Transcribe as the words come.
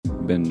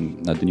ben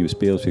naar de nieuwe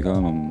spelers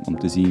gegaan om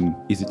te zien,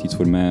 is het iets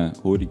voor mij,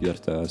 hoor ik daar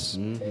thuis?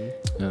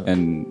 Ja.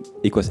 En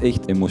ik was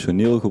echt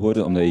emotioneel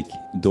geworden, omdat ik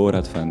door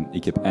had van,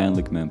 ik heb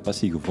eindelijk mijn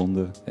passie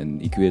gevonden.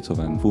 En ik weet zo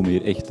van, ik voel me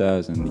hier echt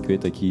thuis en ik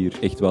weet dat ik hier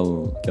echt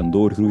wel kan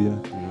doorgroeien.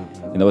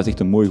 En dat was echt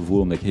een mooi gevoel,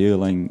 omdat ik heel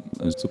lang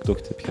een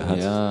zoektocht heb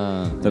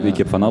gehad. Ik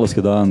heb van alles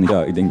gedaan.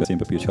 Ja, ik denk dat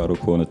steenpapier schaar ook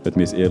gewoon het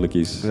meest eerlijk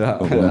is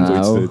om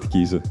zoiets te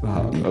kiezen.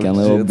 Je kan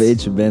er wel een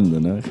beetje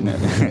benden, hoor.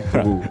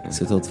 Het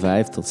zit tot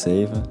 5 tot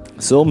 7.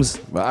 Soms,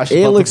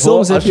 eerlijk,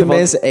 soms heb je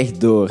mensen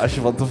echt door. Als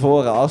je van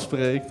tevoren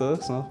afspreekt, hoor,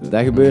 snap je?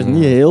 Dat gebeurt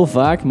niet heel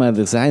vaak, maar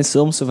er zijn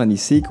soms zo van die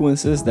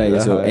sequences dat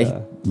je zo echt...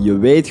 Je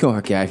weet gewoon,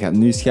 oké, hij gaat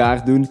nu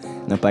schaar doen,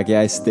 dan pak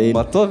jij steen.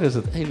 Maar toch is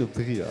het 1 op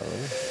 3 jaar,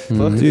 hoor.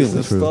 Toch Tuurlijk,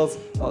 is de stad...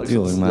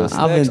 Tuurlijk, maar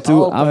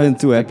af en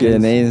toe heb je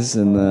ineens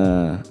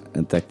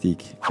een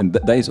tactiek. En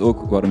dat is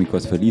ook waarom ik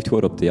was verliefd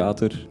geworden op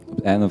theater. Op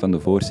het einde van de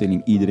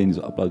voorstelling, iedereen zo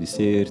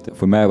applaudisseert.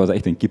 Voor mij was dat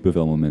echt een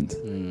kippenvelmoment.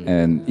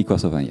 En ik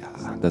was zo van,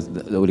 dat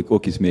wil ik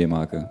ook eens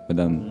meemaken. Maar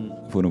dan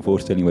voor een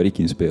voorstelling waar ik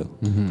in speel.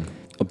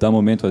 Op dat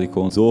moment was ik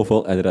gewoon zo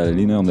vol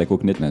adrenaline, omdat ik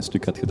ook net mijn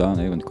stuk had gedaan,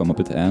 want ik kwam op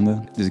het einde.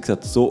 Dus ik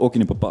zat zo ook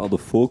in een bepaalde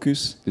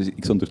focus. Dus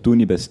ik stond er toen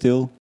niet bij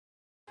stil.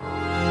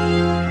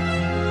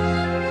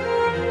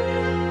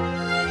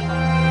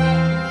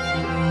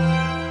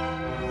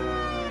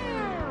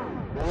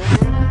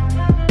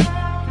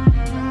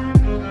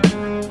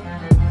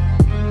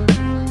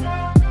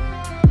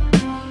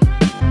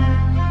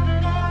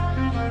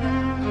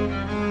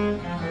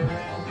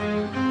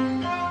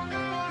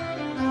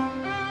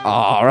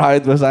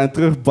 Alright, we zijn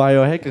terug.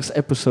 Biohackers,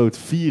 episode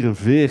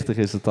 44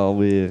 is het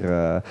alweer.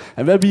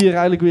 En we hebben hier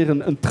eigenlijk weer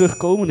een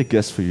terugkomende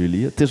guest voor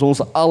jullie. Het is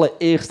onze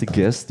allereerste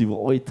guest die we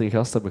ooit ten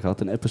gast hebben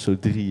gehad in episode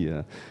 3.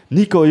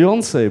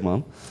 Nicoyoncee,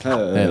 man.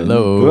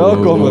 Hello.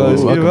 Welkom,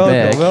 Roos.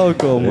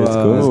 Welkom. Let's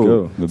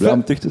go. We blij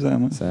om terug te zijn,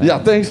 man. Ja,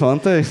 thanks, man.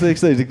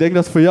 Thanks. Ik denk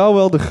dat voor jou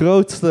wel de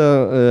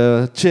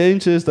grootste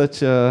change is dat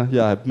je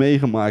hebt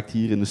meegemaakt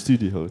hier in de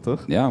studio,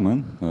 toch? Ja,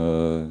 man.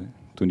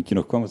 Toen ik hier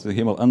nog kwam, was het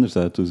helemaal anders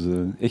uit. Dus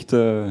echt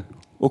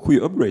ook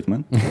goede upgrade,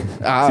 man.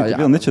 Het ziet er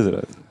veel netjes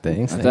eruit.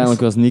 Thanks.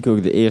 Uiteindelijk was Nico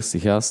ook de eerste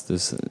gast,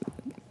 dus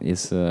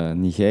is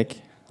niet gek.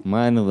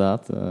 Maar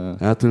inderdaad...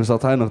 toen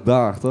zat hij nog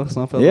daar, toch?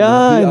 Snap je?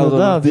 Ja,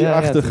 inderdaad. Die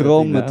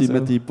achtergrond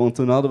met die... Want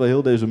toen hadden we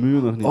heel deze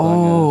muur nog niet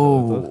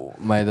hangen.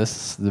 Maar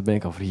dat ben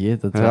ik al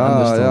vergeten.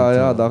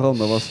 Dat daarom.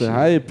 Dat was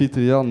hij en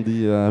Pieter Jan,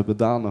 die hebben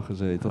daar nog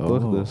gezeten,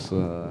 toch? Dus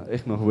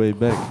echt nog way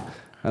back.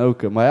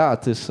 Ook, maar ja,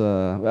 het is,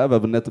 we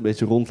hebben net een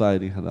beetje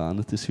rondleiding gedaan.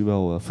 Het is hier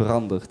wel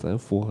veranderd, hè,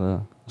 voor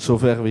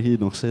zover we hier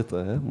nog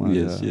zitten. Hè. Maar,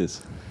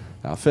 yes.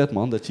 Ja, vet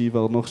man, dat je hier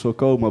wel nog zou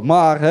komen.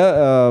 Maar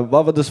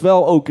waar we dus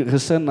wel ook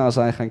recent naar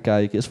zijn gaan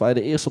kijken, is waar je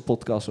de eerste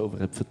podcast over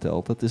hebt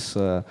verteld. Dat is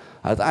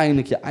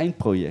uiteindelijk je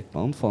eindproject,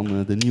 man, van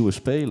de nieuwe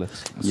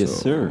spelers. Yes,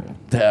 sir.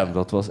 Damn,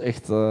 dat was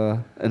echt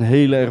een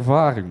hele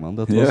ervaring, man.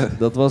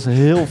 Dat was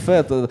heel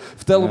vet.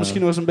 Vertel misschien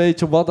nog eens een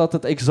beetje wat dat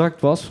het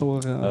exact was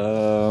voor...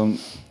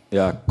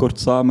 kort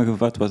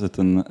samengevat was het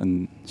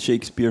een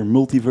Shakespeare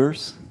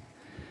multiverse.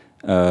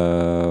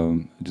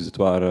 Dus het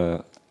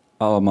waren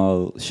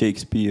allemaal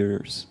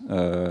Shakespeare's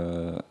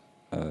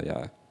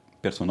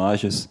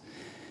personages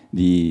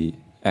die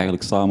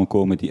eigenlijk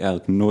samenkomen, die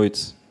eigenlijk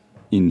nooit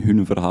in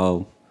hun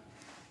verhaal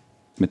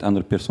met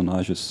andere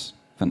personages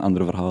van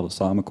andere verhalen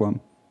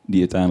samenkwamen, die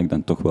uiteindelijk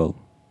dan toch wel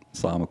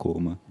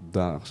samenkomen.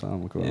 Daar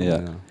samenkomen,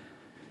 ja.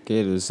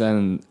 Oké, dus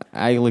zijn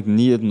eigenlijk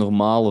niet het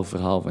normale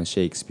verhaal van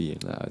Shakespeare.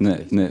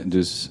 Nee,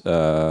 dus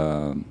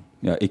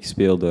ik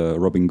speelde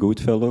Robin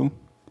Goodfellow.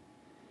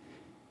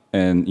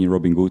 En in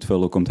Robin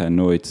Goodfellow komt hij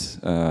nooit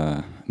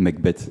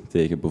Macbeth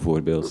tegen,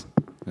 bijvoorbeeld.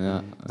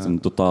 Ja. Dat is een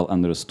totaal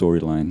andere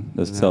storyline.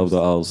 Dat is hetzelfde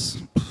als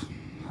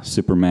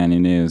Superman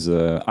ineens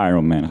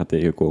Iron Man gaat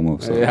tegenkomen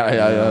of zo.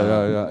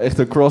 Ja. Echt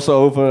een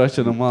crossover dat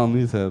je normaal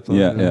niet hebt.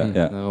 Ja.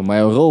 Nou, maar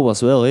jouw rol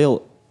was wel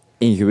heel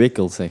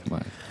ingewikkeld, zeg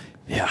maar.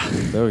 Ja.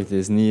 Toch, het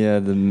is niet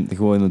de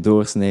gewone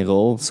doorsnee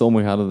rol.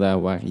 Sommigen hadden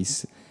daar waar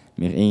iets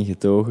meer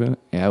ingetogen.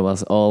 Hij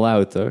was all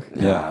out, toch?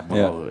 Ja,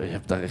 bro, je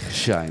hebt daar echt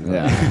geshined.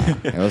 Ja.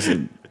 Hij was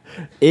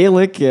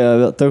eerlijk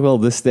toch wel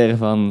de ster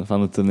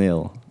van het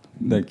toneel.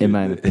 In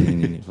mijn opinie in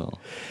ieder geval.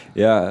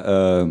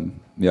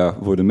 Ja,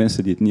 voor de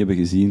mensen die het niet hebben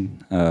gezien.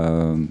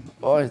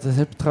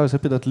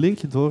 Heb je dat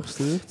linkje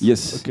doorgestuurd?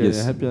 Yes. Oké,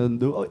 heb je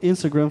de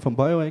Instagram van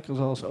Biohackers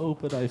als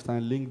open? Daar heeft hij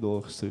een link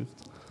doorgestuurd.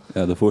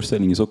 Ja, de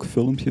voorstelling is ook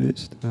gefilmd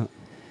geweest. Ja.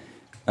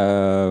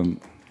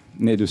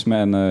 Dus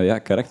mijn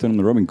karakter is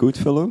Robin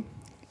Goodfellow.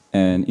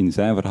 En in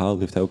zijn verhaal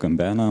heeft hij ook een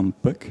bijnaam,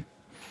 Puck.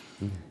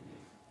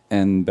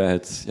 En bij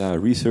het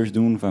research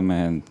doen van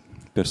mijn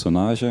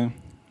personage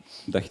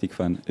dacht ik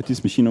van, het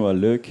is misschien wel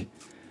leuk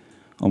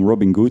om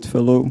Robin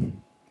Goodfellow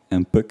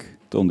en Puck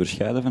te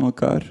onderscheiden van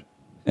elkaar.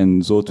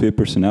 En zo 2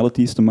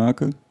 personalities te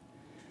maken.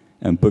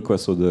 En Puck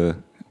was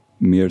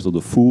meer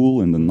de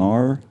fool en de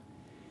nar.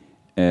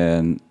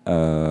 En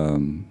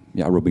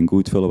Robin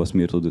Goodfellow was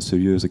meer de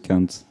serieuze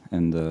kant.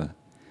 En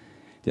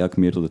die ook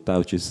meer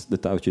de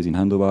touwtjes in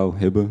handen wou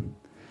hebben.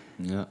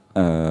 Ja.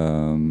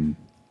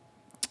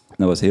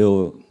 Dat was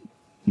heel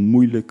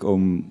moeilijk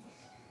om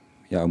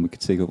hoe moet ik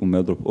het zeggen, om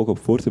mij er ook op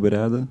voor te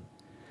bereiden.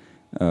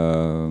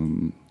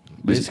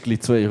 Basically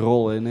 2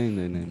 rollen in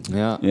 1 neemt.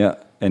 Ja. Ja,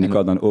 en ik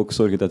wou dan ook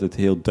zorgen dat het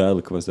heel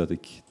duidelijk was dat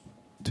ik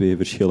 2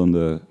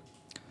 verschillende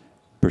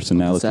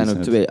personalities Het zijn ook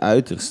had. 2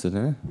 uitersten,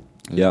 hè?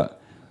 Ja,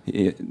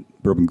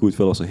 Robin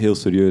Goodfellow was zo heel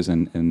serieus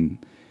en een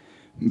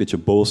beetje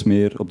boos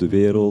meer op de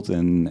wereld.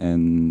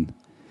 En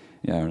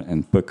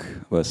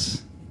Puck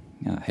was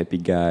happy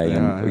guy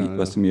en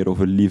was meer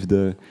over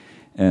liefde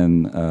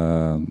en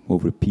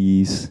over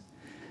peace.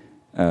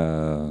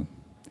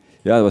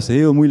 Het was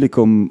heel moeilijk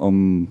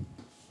om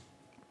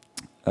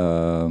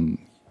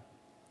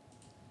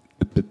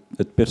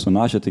het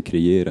personage te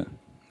creëren.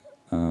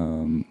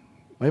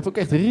 Maar je hebt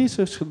ook echt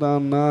research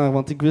gedaan naar...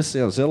 Want ik wist,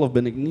 zelf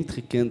ben ik niet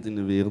gekend in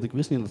de wereld. Ik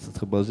wist niet dat het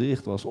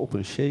gebaseerd was op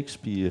een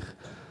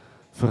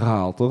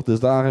Shakespeare-verhaal, toch? Dus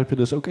daar heb je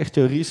dus ook echt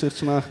je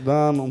research naar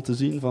gedaan om te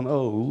zien van...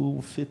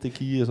 hoe fit ik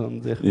hier dan,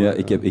 zeg maar. Ja,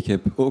 ik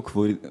heb ook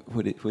voor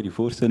die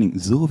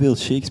voorstelling zoveel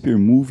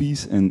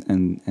Shakespeare-movies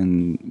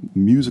en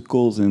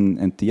musicals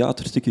en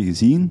theaterstukken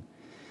gezien.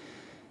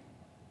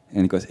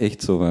 En ik was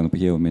echt zo van op een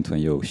gegeven moment van...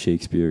 Yo,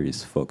 Shakespeare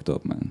is fucked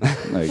up, man.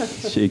 Like,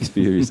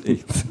 Shakespeare is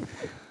echt...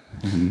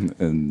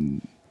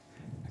 een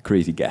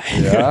crazy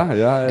guy.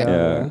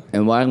 Ja.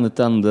 En waren het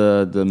dan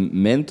de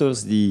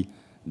mentors die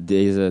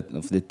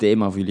dit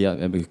thema voor jullie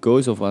hebben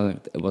gekozen, of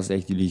was het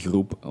echt jullie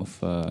groep?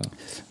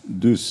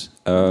 Dus,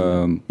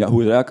 hoe we er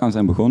eigenlijk aan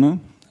zijn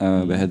begonnen...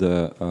 we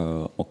hadden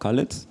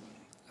Okalet,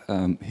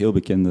 heel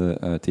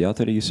bekende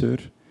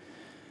theaterregisseur.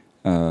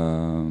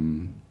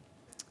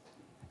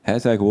 Hij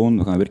zei gewoon,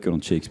 we gaan werken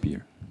rond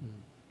Shakespeare.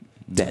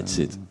 That's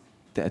it.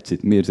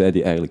 Meer zei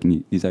hij eigenlijk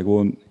niet. Die zei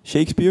gewoon,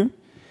 Shakespeare...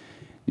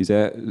 Die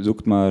zei,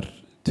 zoek maar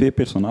 2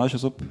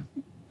 personages op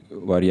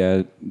waar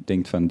jij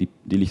denkt van die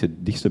ligt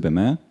het dichtste bij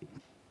mij.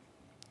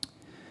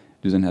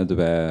 Dus dan hadden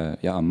wij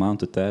een maand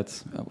de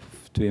tijd,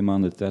 of 2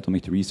 maanden de tijd om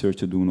echt research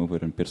te doen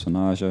over een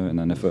personage en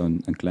dan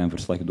even een klein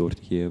verslag door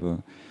te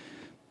geven.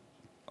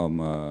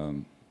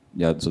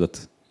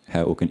 Zodat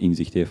hij ook een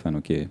inzicht heeft van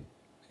oké.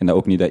 En dat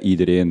ook niet dat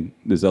iedereen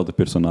dezelfde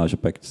personage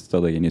pakt.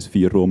 Stel dat je ineens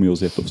 4 Romeo's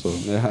hebt of zo.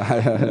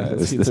 Dat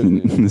is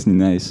niet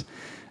nice.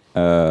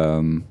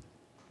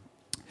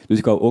 Dus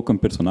ik wou ook een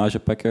personage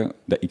pakken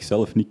dat ik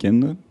zelf niet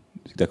kende.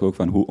 Dus ik dacht ook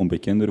van hoe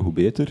onbekender, hoe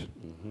beter.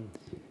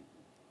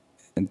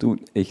 En toen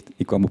ik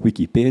kwam op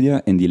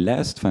Wikipedia en die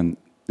lijst van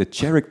de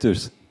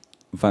characters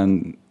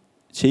van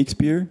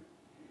Shakespeare,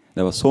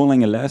 dat was zo'n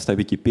lange lijst dat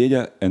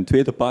Wikipedia een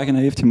 2e pagina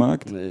heeft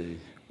gemaakt. Nee.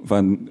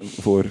 Van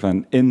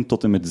N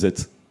tot en met Z.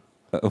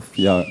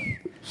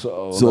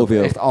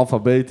 Zoveel. Echt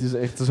alfabetisch,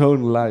 echt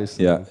zo'n lijst.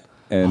 Ja.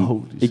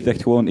 En ik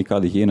dacht gewoon, ik ga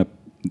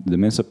de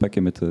mensen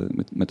pakken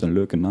met een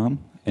leuke naam.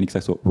 En ik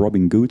zag zo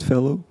Robin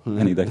Goodfellow.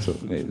 En ik dacht zo,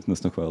 nee, dat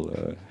is nog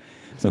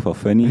wel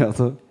funny. Ja,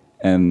 toch?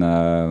 En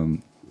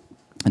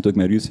toen ik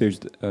mijn research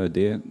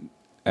deed,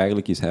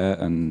 eigenlijk is hij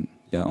een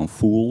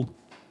fool,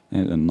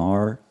 een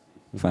nar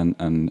van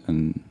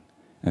een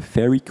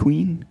fairy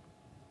queen.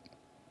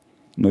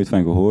 Nooit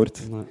van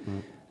gehoord. Nee.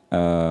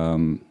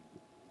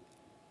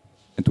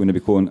 En toen heb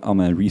ik gewoon al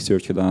mijn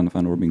research gedaan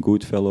van Robin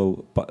Goodfellow,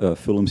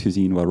 films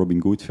gezien waar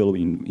Robin Goodfellow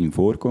in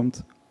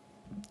voorkomt.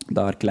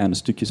 Daar kleine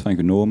stukjes van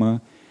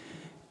genomen.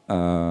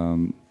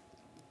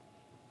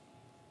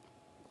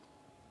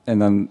 En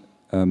dan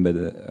bij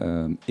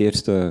de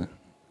eerste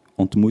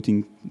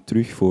ontmoeting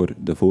terug voor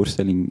de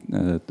voorstelling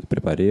te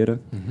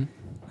prepareren,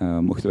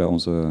 mochten wij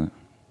onze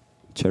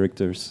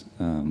characters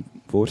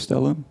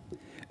voorstellen.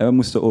 En we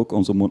moesten ook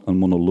een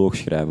monoloog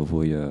schrijven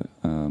voor je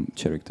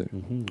character.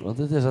 Want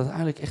dit is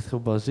uiteindelijk echt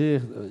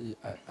gebaseerd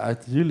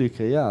uit jullie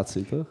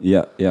creatie, toch?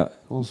 Ja.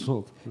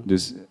 Zot.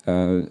 Dus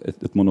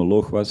het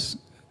monoloog was...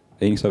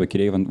 Het enige wat we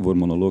kregen voor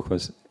monoloog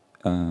was...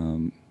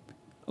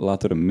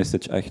 laat er een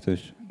message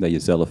achter dat je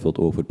zelf wilt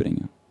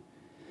overbrengen.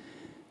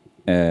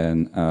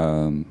 En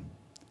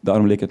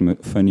daarom leek het me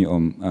funny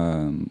om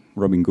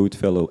Robin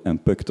Goodfellow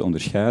en Puck te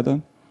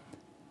onderscheiden.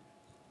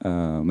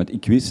 Want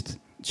ik wist,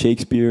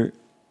 Shakespeare,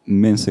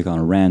 mensen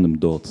gaan random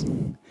dood.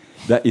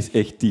 Dat is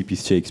echt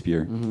typisch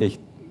Shakespeare. Echt,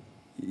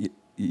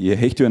 je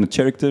hecht je aan een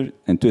character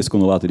en 2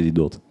 seconden later is hij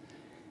dood.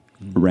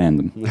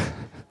 Random.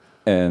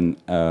 En...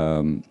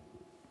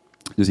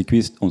 dus ik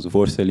wist, onze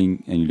voorstelling,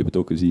 en jullie hebben het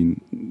ook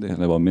gezien, er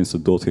zijn wel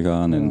mensen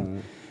doodgegaan.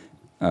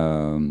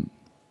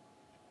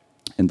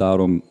 En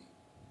daarom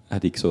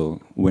had ik zo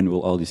When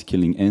Will All This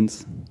Killing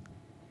End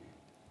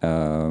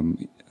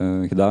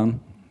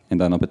gedaan. En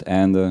dan op het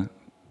einde,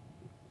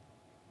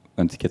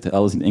 want ik had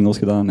alles in Engels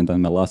gedaan, en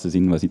dan mijn laatste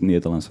zin was in het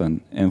Nederlands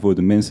van en voor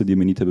de mensen die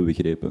me niet hebben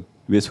begrepen,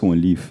 wees gewoon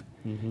lief.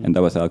 En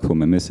dat was eigenlijk gewoon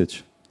mijn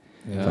message.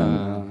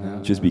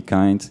 Just be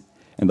kind.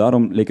 En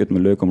daarom leek het me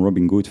leuk om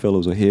Robin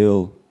Goodfellow zo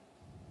heel...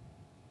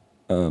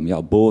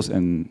 boos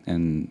en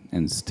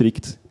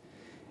strikt.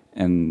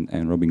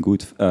 En Robin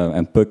Good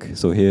en Puck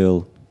zo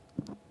heel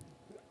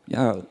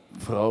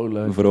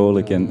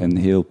vrolijk en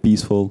heel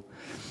peaceful.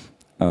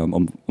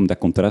 Om dat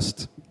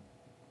contrast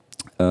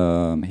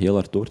heel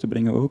hard door te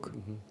brengen ook.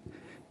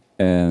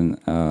 En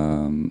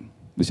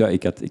dus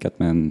ik had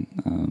mijn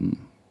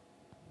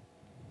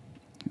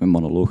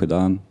monoloog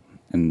gedaan.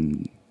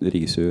 En de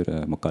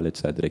regisseur, Mokalet,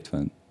 zei direct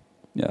van,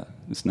 ja,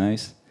 dat is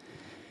nice.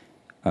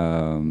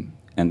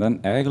 En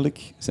dan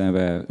eigenlijk zijn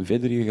wij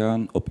verder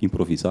gegaan op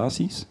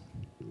improvisaties.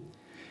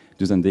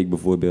 Dus dan deed ik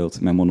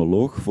bijvoorbeeld mijn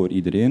monoloog voor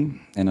iedereen.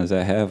 En dan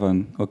zei hij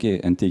van, oké,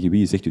 en tegen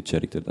wie zegt uw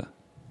character dat?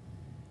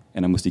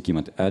 En dan moest ik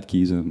iemand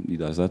uitkiezen die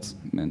daar zat,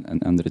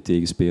 een andere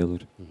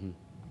tegenspeler.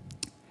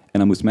 En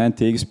dan moest mijn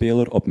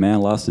tegenspeler op mijn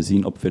laatste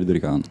zin op verder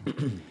gaan.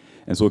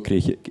 En zo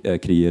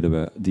creëerden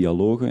we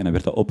dialogen en dan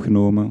werd dat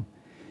opgenomen.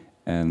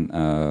 En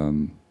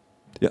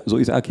ja, zo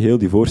is eigenlijk heel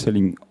die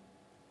voorstelling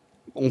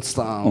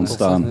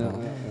ontstaan. Ja.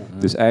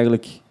 Dus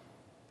eigenlijk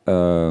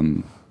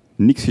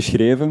niks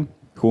geschreven,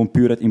 gewoon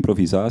puur uit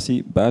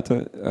improvisatie,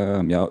 buiten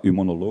uw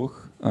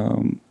monoloog.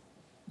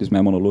 Dus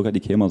mijn monoloog had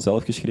ik helemaal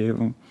zelf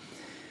geschreven.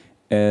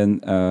 En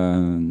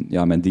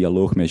mijn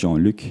dialoog met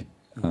Jean-Luc,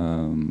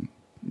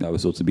 we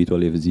zullen het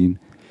wel even zien,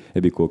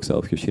 heb ik ook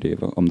zelf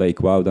geschreven. Omdat ik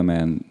wou dat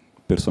mijn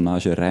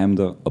personage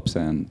rijmde op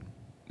zijn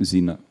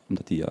zinnen,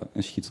 omdat hij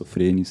een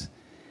schizofreen is.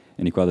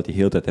 En ik wou dat hij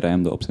heel de tijd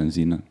rijmde op zijn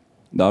zinnen.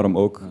 Daarom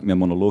ook, mijn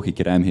monoloog, ik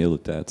rijm heel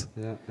de tijd.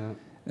 Ja.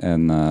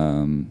 En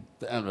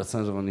Dat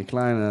zijn zo van die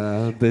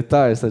kleine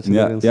details dat je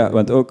erin zet. Ja,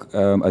 want ook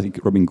als ik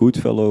Robin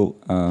Goodfellow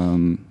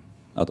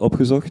had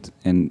opgezocht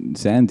en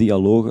zijn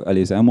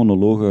dialogen, zijn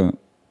monologen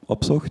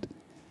opzocht,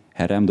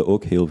 hij rijmde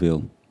ook heel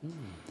veel.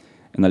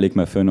 En dat leek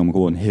mij fun om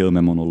gewoon heel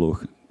mijn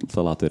monoloog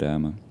te laten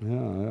rijmen.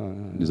 Ja.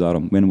 Dus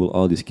daarom, when will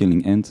all this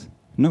killing end?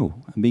 No,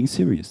 I'm being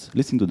serious.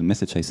 Listen to the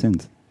message I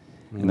sent.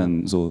 En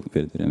dan zo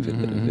verder en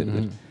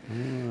verder.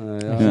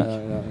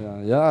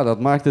 Ja, dat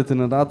maakt het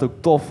inderdaad ook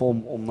tof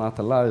om naar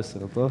te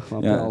luisteren, toch?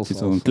 Ja, het is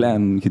zo'n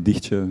klein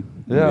gedichtje, een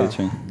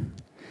beetje.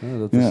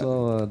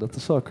 Ja, dat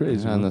is wel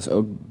crazy. Ja, en dat is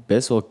ook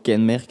best wel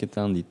kenmerkend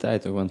aan die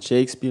tijd, toch? Want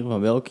Shakespeare, van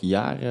welk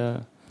jaar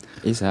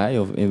is hij?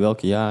 Of in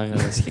welke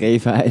jaren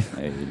schreef hij?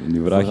 Hey,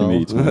 nu vraag je me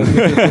iets.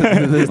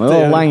 Maar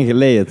wel lang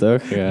geleden,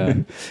 toch? Dat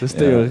is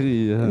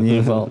theorie. In ieder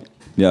geval.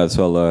 Ja, het is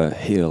wel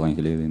heel lang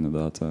geleden,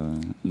 inderdaad.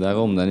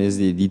 Daarom, dan is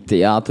die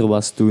theater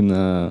was toen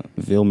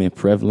veel meer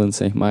prevalent,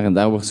 zeg maar. En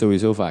daar wordt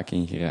sowieso vaak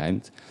in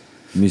gerijmd.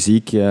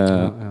 Muziek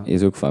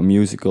is ook vaak,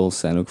 musicals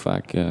zijn ook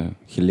vaak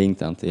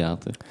gelinkt aan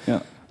theater.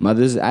 Ja. Maar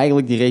dus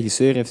eigenlijk, die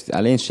regisseur heeft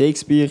alleen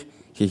Shakespeare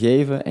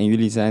gegeven en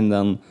jullie zijn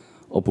dan...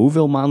 Op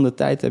hoeveel maanden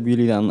tijd hebben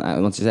jullie dan...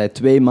 Want je zei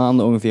 2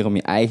 maanden ongeveer om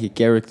je eigen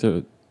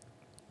character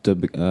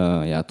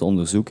te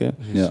onderzoeken.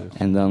 Ja.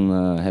 En dan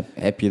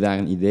heb je daar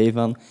een idee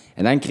van.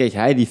 En dan kreeg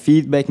hij die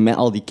feedback met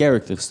al die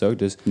characters, toch?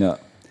 Dus Ja.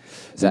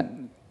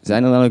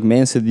 zijn er dan ook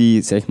mensen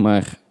die, zeg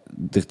maar,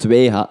 er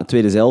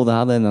twee dezelfde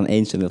hadden en dan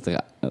eentje dat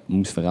er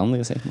moest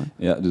veranderen, zeg maar?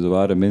 Ja, dus er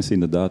waren mensen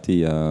inderdaad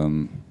die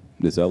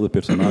dezelfde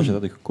personage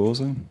hadden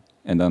gekozen.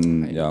 En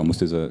dan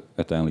moesten ze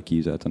uiteindelijk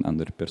kiezen uit een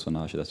ander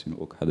personage dat ze nu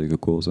ook hadden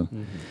gekozen.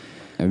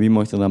 En wie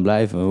mocht er dan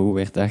blijven? Hoe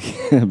werd dat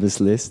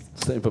beslist?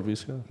 Steenpapier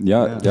schaar.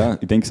 Ja,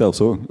 ik denk zelfs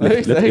zo.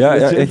 Echt?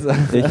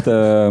 Echt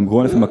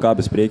gewoon even met elkaar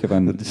bespreken.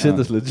 Van, Die shit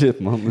is legit,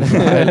 man.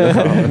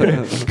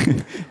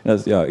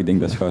 Ik denk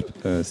dat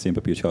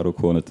steenpapier schaar ook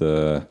gewoon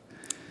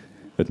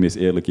het meest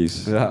eerlijk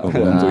is om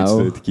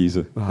zoiets te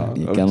kiezen.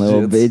 Je kan er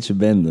wel een beetje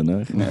benden,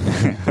 hoor.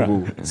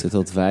 Ze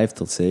tot 5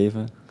 tot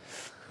 7.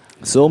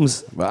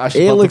 Soms,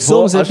 eerlijk,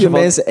 soms heb je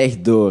mensen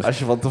echt door. Als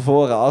je van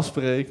tevoren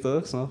afspreekt,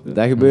 toch? Snap je?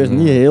 Dat gebeurt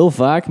niet heel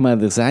vaak,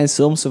 maar er zijn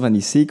soms zo van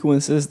die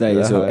sequences dat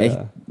je zo echt...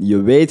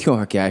 Je weet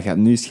gewoon, oké, hij gaat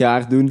nu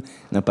schaar doen, en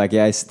dan pak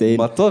jij steen.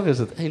 Maar toch is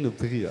het 1 op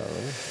 3 jaar,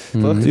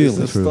 hoor. Toch Tuurlijk.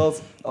 is de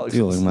stad...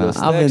 Tuurlijk, maar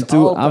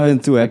af en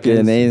toe heb je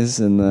ineens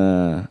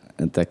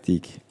een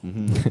tactiek.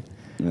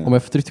 Om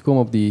even terug te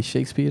komen op die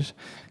Shakespeare.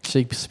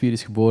 Shakespeare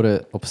is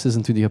geboren op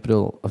 26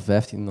 april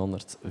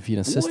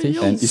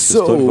 1564. En is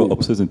gestorven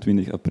op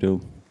 26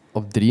 april.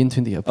 Op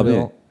 23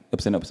 april.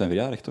 Op zijn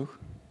verjaardag, toch?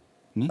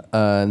 Niet?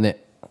 Nee.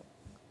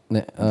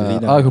 3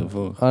 dagen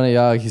ervoor.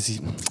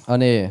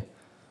 Nee.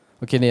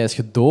 Oké, hij is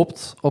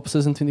gedoopt op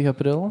 26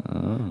 april.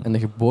 En de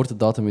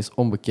geboortedatum is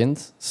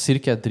onbekend.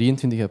 Circa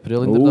 23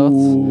 april, inderdaad.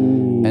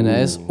 En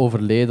hij is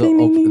overleden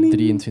op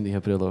 23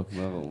 april ook.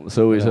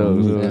 Sowieso.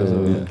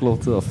 Ja.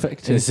 Klopt wel.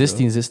 Fact In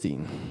 1616.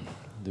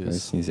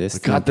 Dus.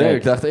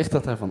 Ik dacht echt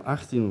dat hij van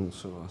 18 of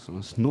zo was. Dat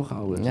is nog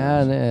ouder.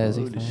 Ja, nee, hij is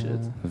echt... Holy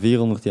shit.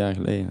 400 jaar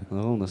geleden.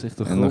 Waarom? Dat is echt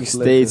een En groot nog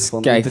steeds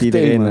van kijkt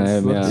iedereen naar hem.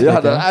 entertainment. Ja,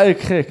 Ja, dat is eigenlijk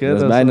gek, hè?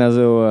 dat is bijna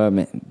zo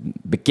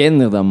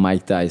bekender dan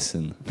Mike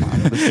Tyson.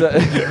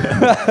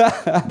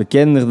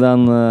 Bekender dan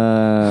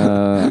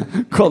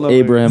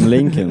Abraham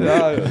Lincoln.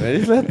 Ja,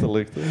 nee,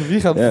 letterlijk. Wie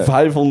gaat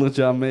 500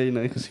 jaar mee in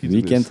een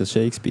geschiedenis? Wie kent de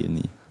Shakespeare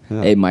niet? Ja.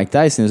 Hey, Mike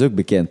Tyson is ook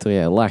bekend, hoor.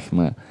 Jij lacht,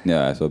 maar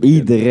Ja, hij is wel bekend.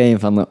 iedereen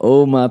van een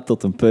oma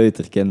tot een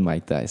peuter kent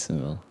Mike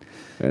Tyson wel.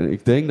 En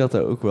ik denk dat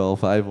hij ook wel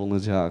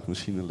 500 jaar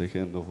misschien een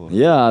legende wordt.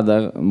 Ja,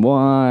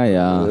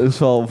 ja. Het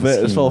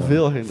is wel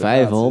veel generaties.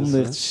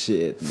 500?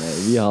 Shit,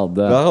 nee. Wie haalt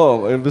dat?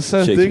 Waarom? En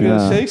besef dingen.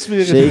 Ja.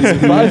 Shakespeare is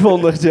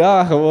 500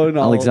 jaar gewoon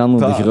al. Alexander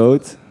de daar.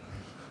 Groot.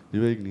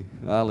 Die weet ik niet.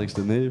 Alex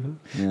de Neven.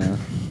 Ja.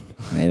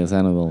 Nee, er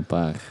zijn er wel een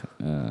paar.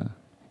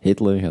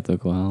 Hitler gaat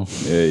ook wel halen.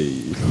 Hey.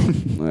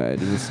 Nee,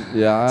 die is...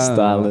 Ja.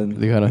 Stalin.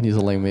 Die gaan nog niet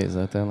zo lang mee zijn,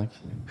 uiteindelijk.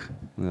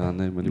 Ja,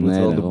 nee, maar die moet Nee,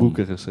 wel de daarom.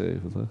 boeken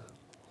geschreven, toch?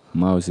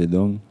 Mao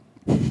Zedong.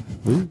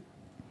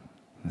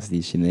 Dat is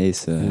die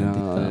Chinese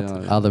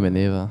dictator. Adam en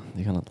Eva,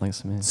 die gaan het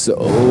langs mee. Zo.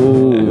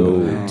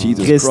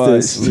 Jesus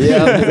Christus. Christ.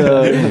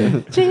 Ja,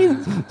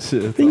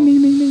 Shit.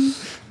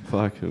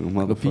 Fuck,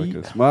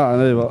 motherfuckers. Maar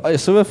nee,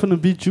 zullen we even een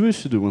Be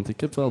Jewish doen? Want ik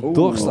heb wel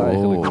dorst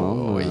eigenlijk,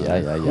 man.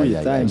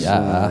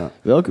 ja.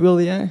 Welke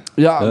wilde jij?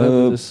 Ja,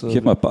 dus,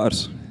 Geef maar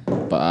paars.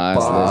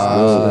 Paars,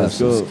 let's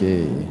go. Oké.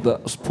 de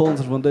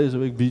sponsor van deze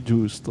week, Be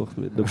Jewish, toch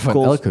weer. De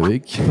Van elke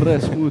week.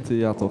 Pressmoeten,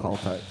 ja, toch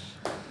altijd.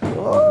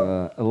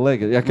 Maar,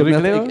 lekker. Ja,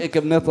 ik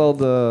heb net al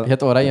de... Je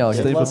hebt oranje al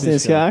Steven gehad. Sebastian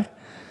Schaar?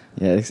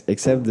 Ja,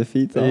 accept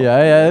defeat al.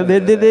 Ja,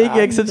 nee,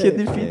 ik zet je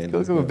niet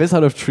fiets. Best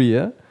out of 3,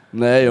 hè?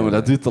 Nee, jongen,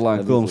 dat duurt te lang.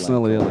 Dat Kom, duurt te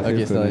sneller. lang. Jelle.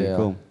 Oké, snel, ja.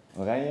 Kom.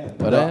 Oranje?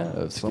 Oranje?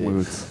 Dat is Oké.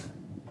 allemaal goed.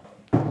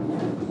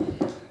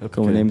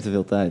 Kom, we nemen te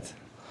veel tijd.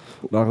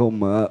 Daarom,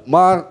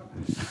 maar...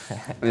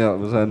 ja,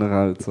 we zijn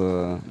eruit.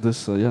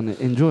 Dus ja, nee,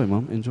 enjoy,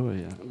 man. Enjoy.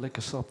 Ja.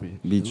 Lekker sappie.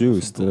 Be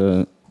juiced.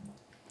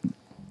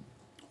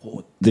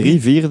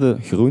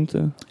 3/4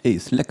 groente. Hey,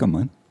 is lekker,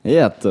 man.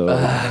 Ja, toch.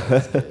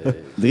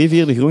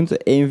 3/4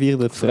 groente,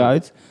 1/4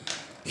 fruit.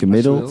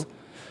 Gemiddeld.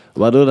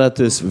 Waardoor dat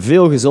dus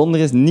veel gezonder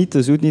is. Niet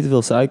te zoet, niet te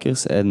veel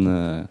suikers. En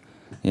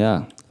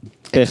ja,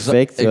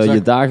 perfect. Exact.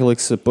 Je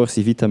dagelijkse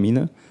portie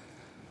vitamine.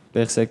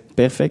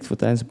 Perfect voor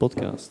tijdens een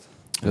podcast.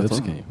 Ja,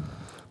 toch?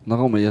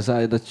 Daarom, je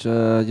zei dat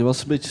je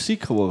was een beetje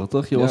ziek geworden,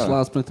 toch? Je was Ja.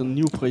 laatst met een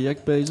nieuw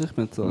project bezig,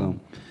 met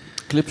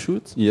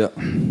clipshoot. Ja.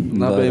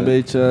 Daar ben je een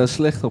beetje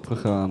slecht op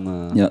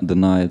gegaan. Ja,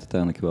 daarna het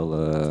uiteindelijk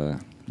wel...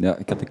 ja,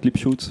 ik had een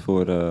clipshoot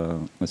voor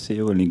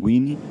Maceo en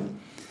Linguini.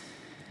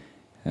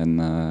 En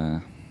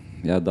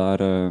ja, daar...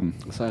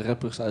 Dat zijn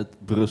rappers uit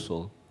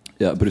Brussel.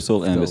 ja,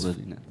 Brussel en Vertelde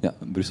die net. Ja,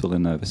 Brussel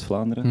en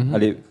West-Vlaanderen. Mhm.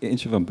 Allee,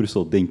 eentje van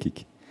Brussel, denk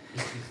ik.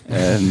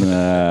 En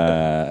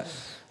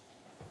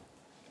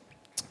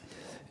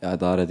ja,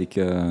 daar had ik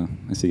een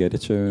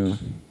sigaretje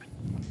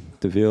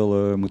te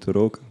veel moeten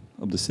roken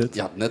op de set.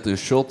 Je had net een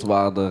shot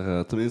waar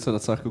er, tenminste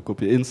dat zag ik ook op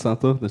je Insta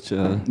toch, dat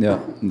je... Ja,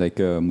 dat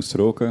ik moest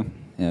roken.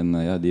 En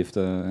ja, die heeft,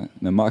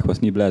 mijn maag was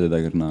niet blij de dag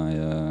erna.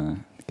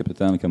 Ik heb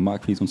uiteindelijk een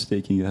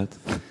maagvliesontsteking gehad.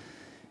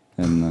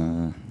 En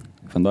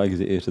vandaag is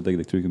de eerste dag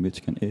dat ik terug een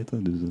beetje kan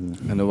eten. Dus,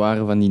 En er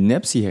waren van die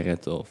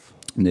nep-sigaretten of?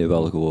 nee,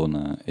 wel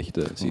gewoon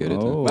echte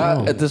sigaretten. Oh.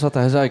 Maar het is wat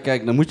hij zei,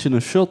 kijk, dan moet je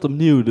een shot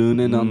opnieuw doen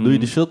en dan doe je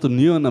die shot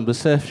opnieuw en dan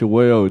besef je,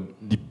 wow,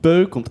 die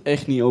peuk komt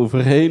echt niet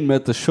overheen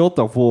met de shot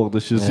daarvoor.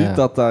 Dus je ziet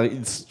dat daar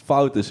iets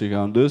fout is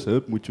gegaan. Dus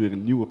moet je weer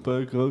een nieuwe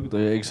peuk roken, dat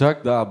je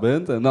exact daar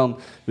bent en dan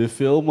weer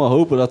filmen,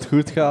 hopen dat het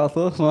goed gaat,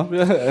 toch? Snap je?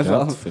 En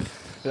dan,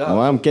 Maar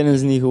waarom kennen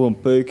ze niet gewoon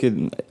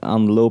peuken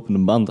aan de lopende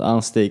band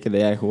aansteken dat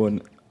jij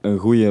gewoon een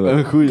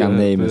goede kan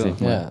nemen, ja. zeg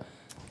maar. Ja.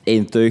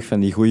 Eén teug van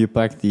die goede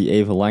pak die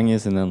even lang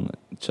is en dan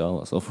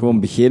tjallas. Of gewoon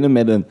beginnen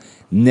met een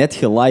net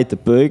gelighte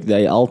peuk dat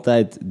je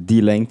altijd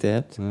die lengte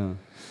hebt. Ja.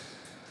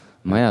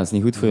 Maar ja, dat is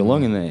niet goed voor je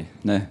longen, nee.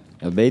 Nee.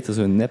 Ja, beter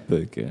zo'n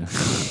neppeuk. Ja.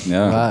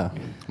 Ja.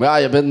 Maar ja,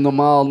 je bent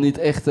normaal niet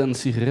echt een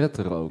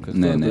sigarettenroker.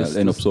 Nee, toch? nee, Dus-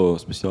 alleen op dus- zo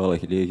speciale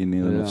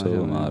gelegenheden Ja, of zo, ja,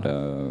 ja. maar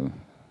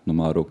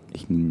normaal ook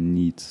echt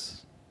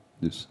niet.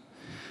 Dus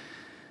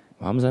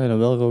Waarom zou je dan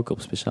wel roken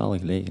op speciale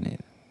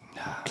gelegenheden?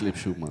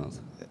 Clipshoot,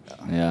 maat.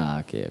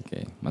 Ja, oké.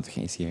 Maar toch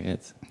geen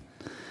sigaret?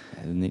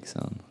 Er is niks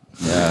aan.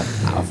 ja,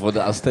 Ja, voor de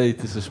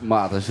esthetische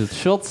maat. Als je het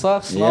shot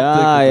zag, snapte ik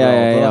Ja, het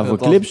wel. ja, toch? voor Het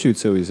was- clipshoot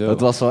sowieso. Het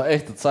was wel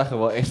echt, het zag er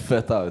wel echt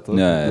vet uit, hoor.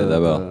 Ja, ja,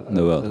 dat wel,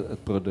 dat wel.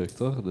 Het product,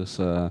 toch? Dus,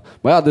 maar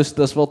ja, dus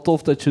dat is wel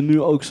tof dat je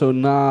nu ook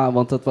zo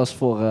want dat was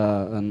voor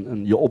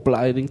je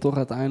opleiding toch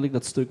uiteindelijk,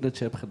 dat stuk dat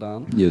je hebt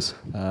gedaan. yes.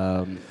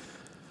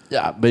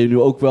 Ja, ben je nu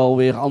ook wel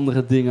weer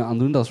andere dingen aan het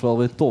doen? Dat is wel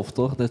weer tof,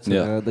 toch? Dat je,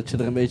 Ja. dat je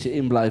er een beetje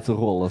in blijft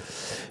rollen.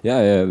 Ja,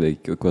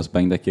 ik was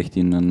bang dat ik echt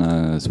in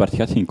een zwart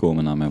gat ging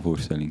komen na mijn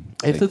voorstelling.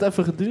 Heeft het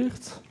even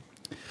geduurd?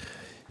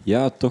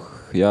 Ja,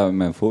 toch. Ja,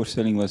 mijn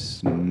voorstelling was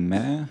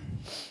mei.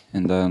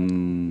 En dan...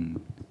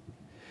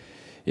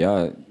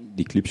 Ja,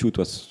 die clipshoot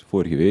was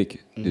vorige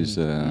week. Dus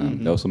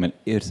dat was zo mijn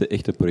eerste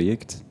echte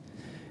project.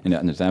 En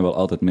ja, er zijn wel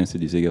altijd mensen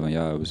die zeggen van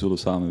ja, we zullen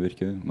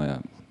samenwerken. Maar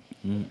ja,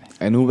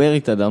 En hoe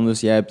werkt dat dan? Dus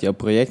jij hebt jouw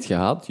project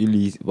gehad.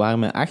 Jullie waren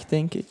met 8,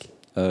 denk ik.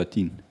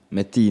 10.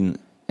 Met 10.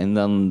 En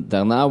dan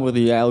daarna worden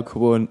jullie eigenlijk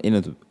gewoon in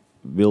het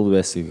Wilde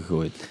Westen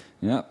gegooid.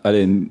 Ja,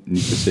 alleen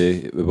niet per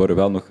se. We worden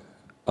wel nog...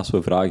 Als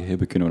we vragen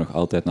hebben, kunnen we nog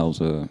altijd naar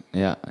onze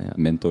Ja.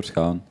 mentors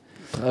gaan.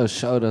 Trouwens,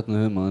 shout-out naar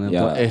hun, man. Je hebt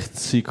Ja. wel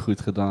echt ziek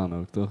goed gedaan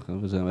ook, toch?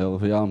 We zijn wel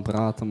over jou aan het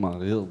praten,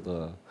 maar heel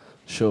de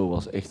show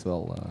was echt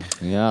wel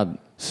Ja,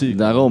 ziek.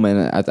 daarom.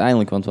 En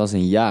uiteindelijk, want het was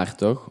een jaar,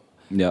 toch?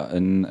 Ja,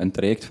 een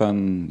traject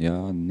van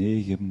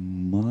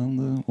 9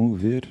 maanden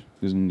ongeveer.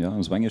 Dus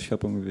een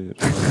zwangerschap ongeveer.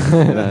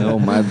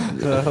 Daarom, maar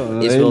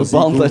Een is hele wel ziek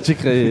band hoe- dat je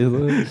creëert,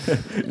 hoor.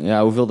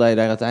 ja, hoeveel dat je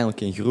daar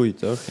uiteindelijk in groeit,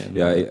 toch? En,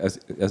 Ja,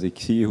 als ik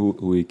zie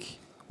hoe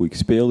ik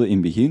speelde in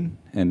het begin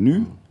en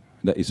nu,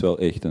 dat is wel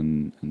echt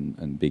een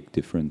big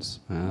difference.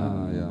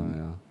 Ja.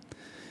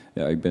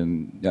 Ja,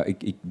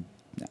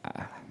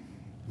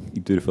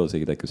 ik durf wel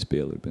zeggen dat ik een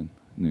speler ben,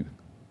 nu.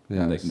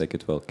 Ja, Dat ik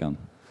het wel kan.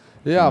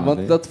 Ja,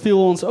 want dat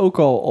viel ons ook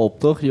al op,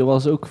 toch? Je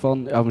was ook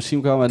van... Ja,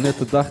 misschien kwamen we net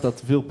de dag dat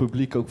er veel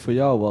publiek ook voor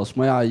jou was.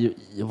 Maar ja,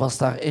 je was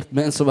daar echt...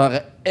 Mensen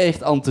waren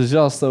echt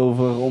enthousiast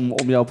over om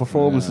jouw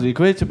performance te zien. Ik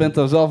weet, je bent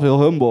daar zelf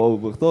heel humble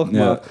over, toch?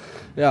 Ja. Maar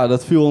ja,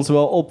 dat viel ons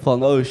wel op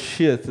van... Oh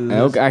shit. En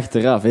ook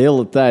achteraf, heel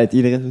de tijd.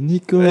 Iedereen zo,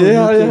 Nico,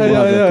 Ja,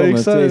 kom ik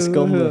met zei... 2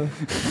 seconden. Ja.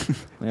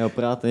 Maar jou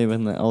praten en je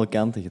werd naar alle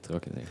kanten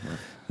getrokken, zeg maar.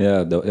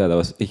 Ja, dat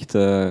was echt...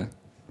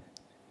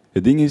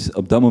 Het ding is,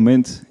 op dat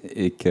moment...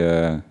 Ik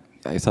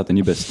sta er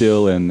niet bij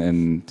stil en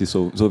het is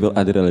zoveel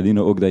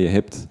adrenaline ook dat je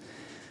hebt.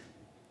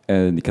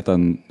 En ik had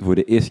dan voor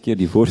de eerste keer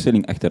die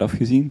voorstelling achteraf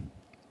gezien.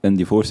 En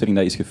die voorstelling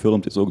dat is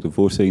gefilmd, is ook de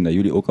voorstelling dat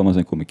jullie ook allemaal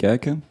zijn komen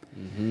kijken.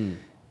 Mm-hmm.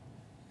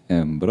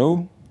 En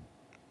bro,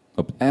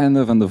 op het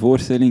einde van de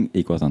voorstelling,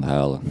 ik was aan het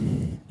huilen.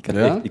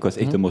 Ik was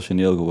echt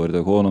emotioneel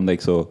geworden. Gewoon omdat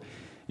ik zo,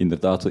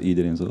 inderdaad, zo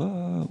iedereen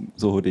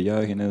zo hoorde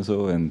juichen en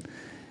zo.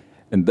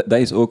 En dat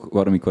is ook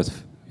waarom ik was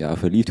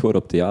verliefd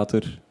geworden op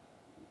theater.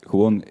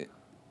 Gewoon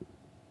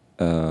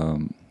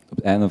op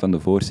het einde van de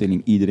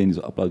voorstelling, iedereen die zo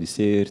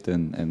applaudisseert.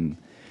 En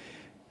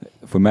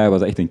voor mij was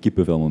dat echt een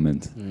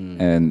kippenvelmoment.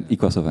 En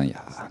ik was zo van,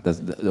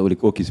 dat wil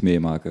ik ook eens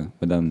meemaken.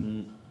 Maar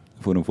dan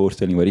voor een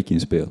voorstelling waar ik in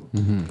speel.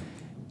 Mhm.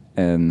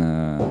 En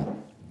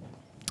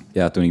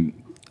toen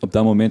op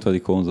dat moment was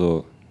ik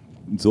gewoon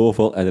zo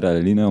vol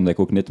adrenaline, omdat ik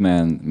ook net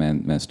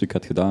mijn stuk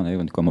had gedaan,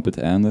 want ik kwam op het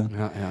einde.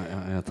 Ja,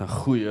 had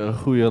een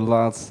goede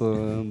laatste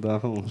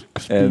dag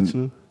speech.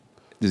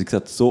 Dus ik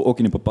zat zo ook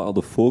in een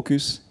bepaalde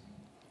focus.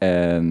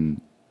 En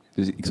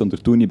dus ik stond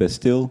er toen niet bij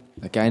stil.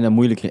 Dan kan je dat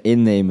moeilijker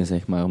innemen,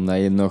 zeg maar.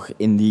 Omdat je nog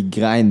in die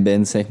grind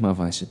bent, zeg maar.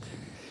 Van,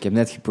 ik heb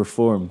net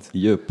geperformed.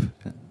 Yup.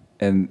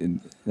 En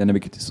dan heb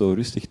ik het zo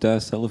rustig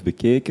thuis zelf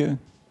bekeken.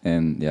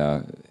 En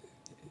ja,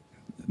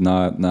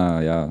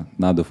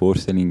 na de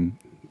voorstelling,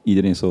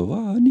 iedereen zo,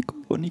 wow,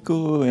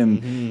 Nico. En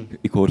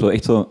ik hoor zo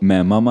echt zo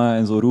mijn mama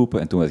en zo roepen.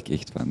 En toen was ik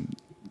echt van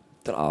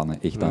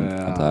tranen, echt aan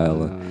het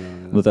huilen.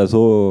 Omdat hij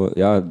zo,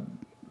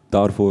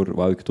 daarvoor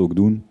wou ik het ook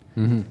doen.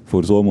 Mhm.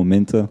 Voor zo'n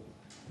momenten.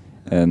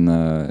 En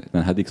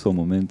dan had ik zo'n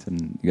moment.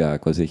 En ja,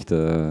 ik was echt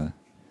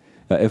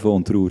even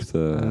ontroerd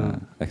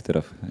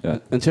achteraf. Ja.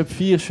 En je hebt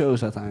 4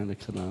 shows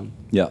uiteindelijk gedaan.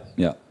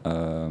 Ja,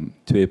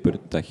 2 per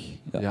dag.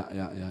 Ja.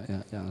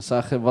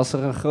 Ja. Was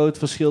er een groot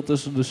verschil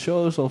tussen de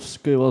shows? Of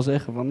kun je wel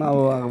zeggen van, nou,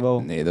 we waren wel...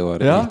 Nee, dat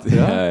waren Ja? echt...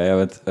 Ja,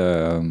 want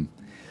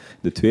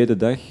de tweede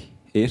dag,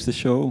 eerste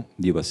show,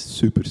 die was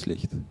super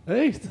slecht.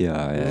 Echt?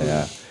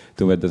 Ja.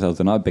 Toen we zelfs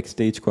daarna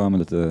backstage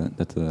kwamen,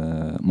 dat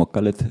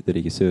Mokalet, de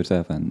regisseur,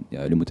 zei van,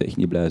 ja, jullie moeten echt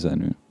niet blij zijn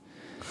nu.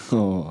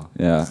 Oh,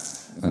 Ja.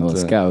 dat Want,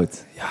 was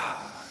koud.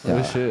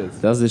 Oh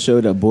shit. Dat is de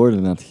show dat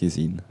Borden had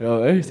gezien. Ja,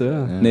 echt hè?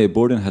 Ja. Nee,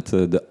 Borden had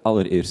de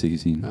allereerste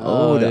gezien.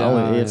 Oh, de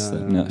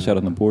allereerste. Ja,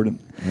 shout-out naar Borden.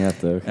 Ja,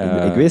 toch.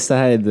 Ik wist dat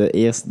hij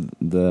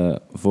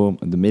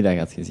de middag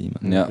had gezien,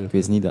 maar Ja. ik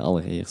wist niet de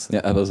allereerste.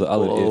 Ja, hij was de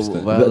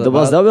allereerste.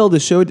 Was dat wel de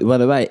show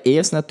waar wij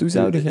eerst naartoe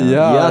zouden gaan?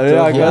 Ja, toch? ik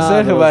wou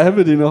zeggen, dat wij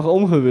hebben die nog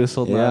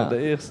omgewisseld Ja. naar de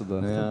eerste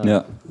dag.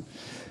 Ja.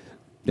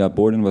 Ja,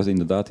 Borden was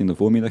inderdaad in de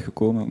voormiddag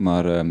gekomen,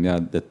 maar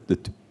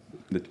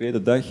de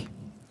tweede dag,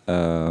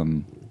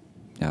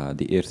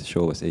 die eerste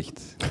show was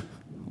echt...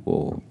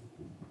 Wow.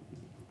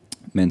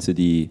 Mensen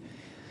die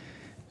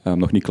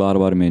nog niet klaar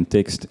waren met een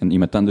tekst en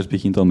iemand anders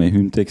begint al met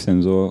hun tekst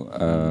en zo,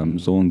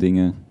 zo'n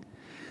dingen.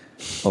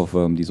 Of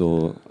die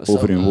zo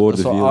over hun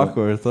woorden Dat is wel vielen.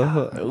 awkward, hè?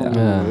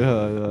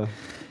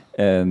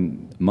 Ja.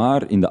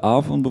 Maar in de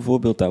avond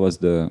bijvoorbeeld, dat was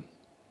de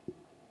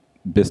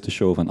beste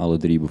show van alle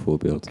 3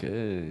 bijvoorbeeld.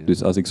 Okay.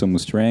 Dus als ik zo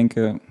moest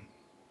ranken,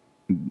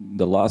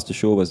 de laatste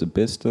show was de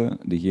beste.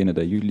 Degene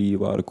dat jullie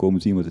waren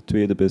komen zien was de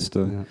tweede beste.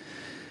 Ja.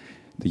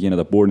 Degene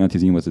dat Born had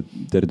gezien was de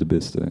derde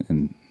beste.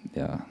 En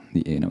ja,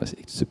 die ene was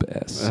echt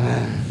super ass.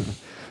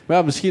 Maar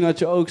ja, misschien had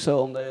je ook zo,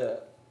 omdat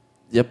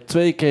je hebt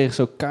 2 keer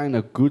zo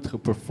kinda good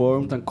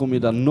geperformed, dan kom je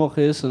dan nog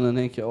eens en dan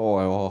denk je,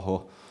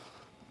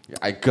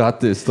 I got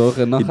this, toch?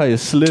 En dan ga je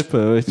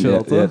slippen, weet je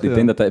wel, toch? Ja, ik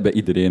denk dat dat bij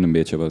iedereen een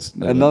beetje was.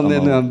 En dan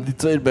in die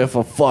tweede ben je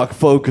van, fuck,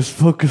 focus,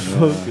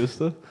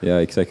 toch? Ja,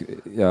 ik zeg,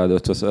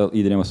 dat was wel,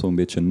 iedereen was zo'n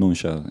beetje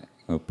nonchalant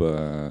op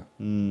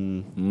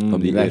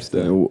die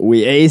eerste.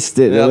 We aced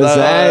it. Ja,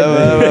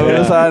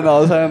 we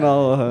zijn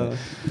al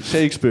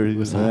Shakespeare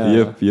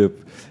hier. Yup.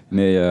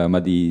 Nee,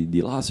 maar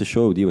die laatste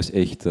show, die was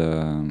echt,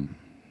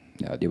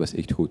 die was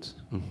echt goed.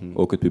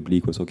 Ook het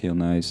publiek was ook heel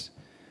nice.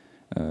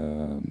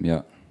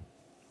 Ja.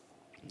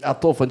 Ja,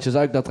 tof, want je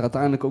zei ook dat er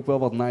uiteindelijk ook wel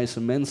wat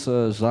nice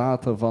mensen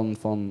zaten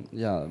van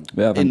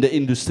in de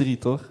industrie,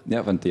 toch?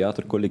 Ja, van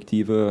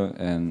theatercollectieven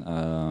en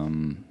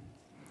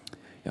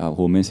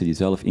gewoon mensen die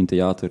zelf in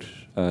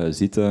theater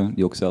zitten,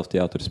 die ook zelf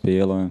theater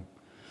spelen,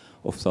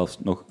 of zelfs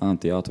nog aan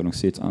theater nog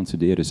steeds aan het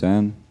studeren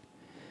zijn.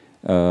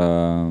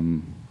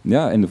 En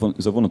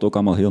ze vonden het ook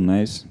allemaal heel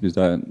nice, dus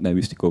daar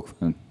wist ik ook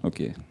van,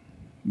 oké,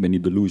 ik ben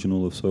niet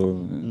delusional of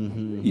zo.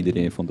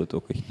 Iedereen vond het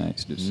ook echt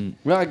nice. Dus.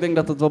 Ja, ik denk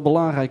dat het wel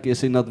belangrijk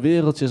is in dat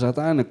wereldje is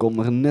uiteindelijk om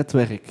er een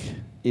netwerk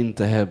in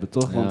te hebben,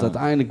 toch? Want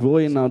uiteindelijk wil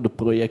je naar de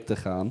projecten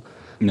gaan.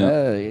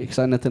 Ja. Ik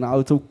zei net in de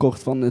auto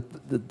kort van,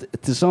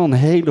 het is al een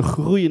hele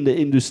groeiende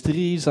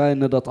industrie,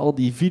 zijn er dat al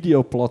die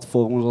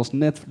videoplatformen zoals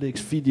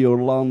Netflix,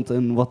 Videoland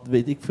en wat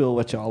weet ik veel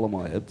wat je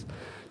allemaal hebt,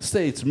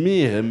 steeds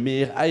meer en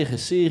meer eigen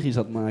series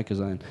aan het maken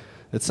zijn.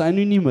 Het zijn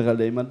nu niet meer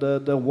alleen maar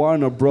de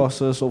Warner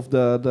Bros. Of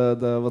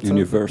de wat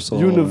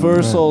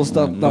Universals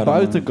dat naar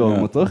buiten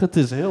komen, toch? Het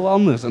is heel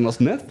anders. En als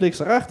Netflix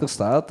erachter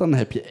staat, dan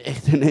heb je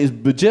echt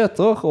ineens budget,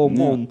 toch?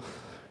 Om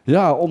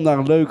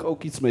daar leuk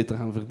ook iets mee te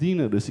gaan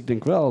verdienen. Dus ik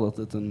denk wel dat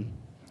het een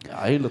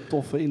hele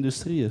toffe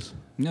industrie is.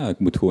 Ja, ik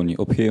moet gewoon niet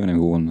opgeven en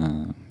gewoon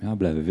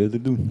blijven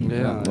verder doen.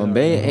 Maar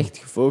ben je echt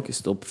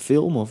gefocust op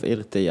film of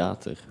eerder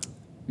theater?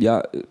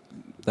 Ja,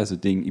 dat is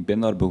het ding. Ik ben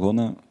daar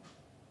begonnen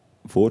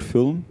voor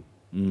film.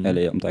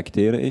 Om te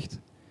acteren echt.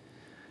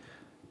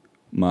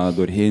 Maar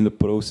doorheen het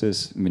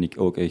proces ben ik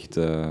ook echt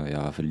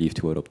verliefd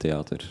geworden op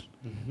theater.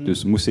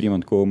 Dus moest er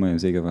iemand komen en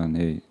zeggen van,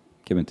 hey,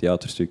 ik heb een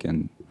theaterstuk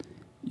en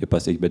je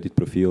past echt bij dit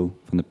profiel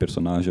van de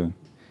personage.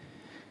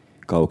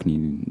 Ik kan ook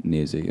niet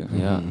nee zeggen.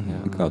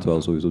 Ik ga het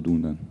wel sowieso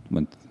doen dan.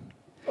 Want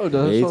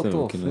dat is wel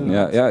tof.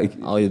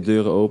 Al je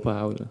deuren open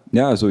houden.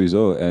 Ja,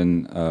 sowieso.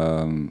 En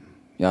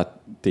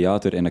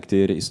theater en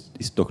acteren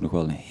is toch nog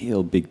wel een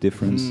heel big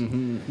difference.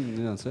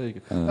 Ja,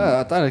 zeker.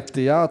 Uiteindelijk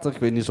theater, ik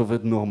weet niet of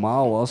het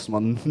normaal was,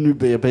 maar nu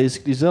ben je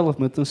basically zelf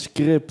met een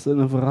script en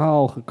een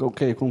verhaal.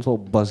 Oké, je komt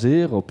wel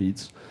baseren op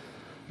iets.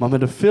 Maar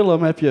met een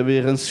film heb je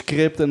weer een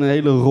script en een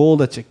hele rol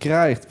dat je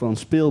krijgt van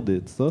speel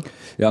dit, toch?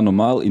 Ja,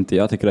 normaal in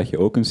theater krijg je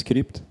ook een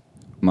script,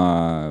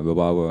 maar we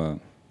wouden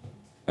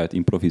uit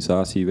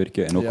improvisatie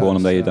werken en ook gewoon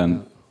omdat je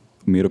dan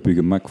meer op je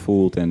gemak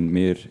voelt en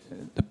meer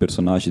het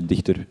personage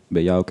dichter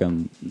bij jou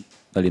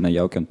alleen aan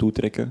jou kan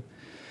toetrekken.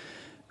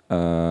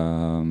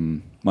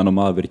 Maar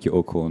normaal werk je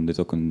ook gewoon, dit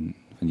is ook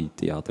van die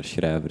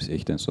theaterschrijvers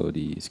echt en zo,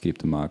 die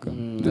scripten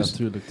maken. Dus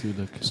tuurlijk.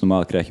 Dus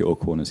normaal krijg je ook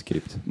gewoon een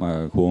script.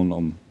 Maar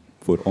gewoon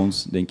voor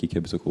ons, denk ik,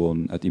 hebben ze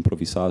gewoon uit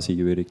improvisatie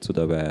gewerkt,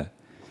 zodat wij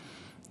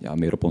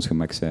meer op ons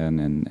gemak zijn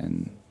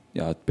en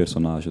het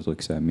personage, zoals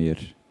ik zei,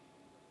 meer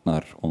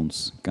naar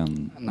ons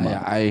kan naar je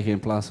eigen, in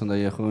plaats van dat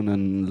je gewoon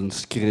een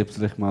script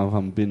zeg maar,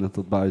 van binnen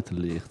tot buiten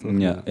leert. Toch?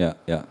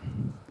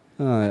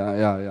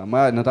 Ja.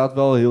 Maar inderdaad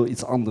wel heel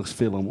iets anders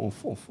film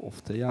of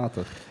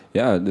theater.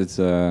 Ja, dit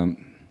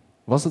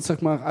was het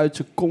zeg maar uit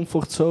je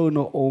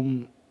comfortzone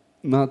om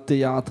naar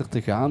theater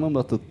te gaan,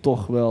 omdat het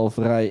toch wel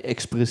vrij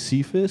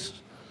expressief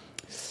is?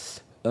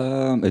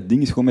 Het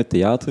ding is gewoon met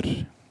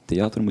theater.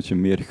 Theater moet je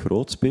meer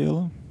groot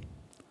spelen.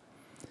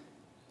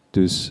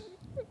 Dus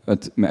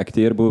met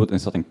acteren bijvoorbeeld, en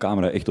staat een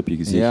camera echt op je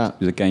gezicht. Ja.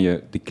 Dus dan kan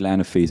je die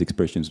kleine face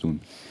expressions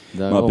doen.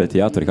 Daarom. Maar bij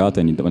theater gaat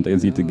dat niet, want dan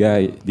ziet de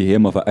guy die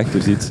helemaal van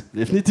achter zit. Die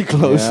heeft niet die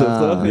close-up,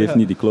 toch? Die heeft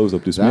niet die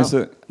close-up. Dus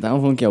mensen... Daarom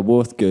vond ik jouw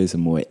woordkeuze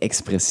mooi.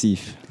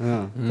 Expressief.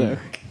 Ja.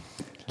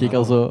 Kijk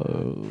al zo...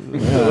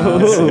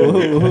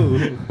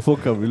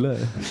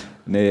 Vocabulaire.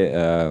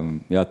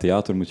 Nee,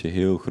 theater moet je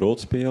heel groot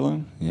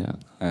spelen. Ja.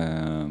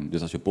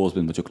 Dus als je boos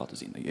bent, moet je ook laten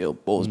zien dat je heel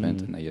boos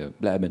bent. En als je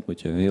blij bent,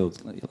 moet je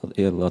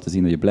heel laten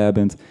zien dat je blij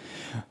bent.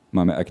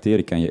 Maar met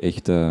acteren kan je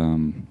echt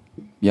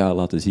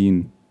laten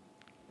zien,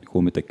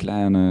 gewoon met de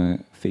kleine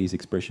face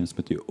expressions,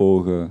 met je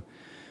ogen.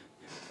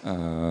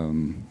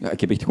 Ik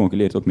heb echt gewoon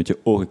geleerd, ook met je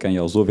ogen kan je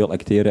al zoveel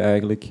acteren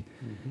eigenlijk.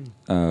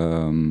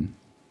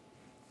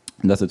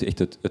 Dat is echt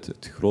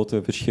het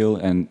grote verschil.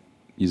 En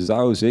je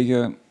zou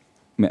zeggen,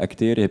 met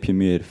acteren heb je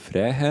meer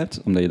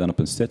vrijheid, omdat je dan op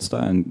een set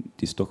staat en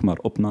het is toch maar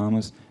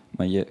opnames.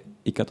 Maar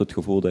ik had het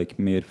gevoel dat ik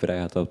meer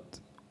vrijheid had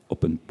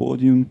op een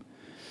podium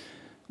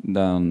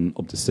dan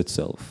op de set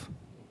zelf.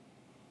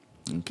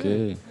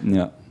 Oké.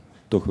 Ja,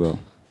 toch wel.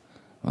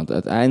 Want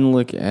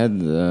uiteindelijk,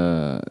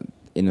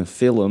 in een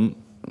film,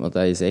 wat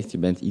je zegt, je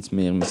bent iets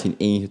meer misschien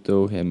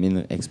ingetogen en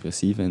minder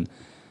expressief.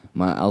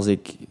 Maar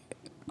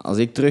als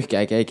ik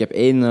terugkijk, ik heb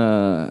één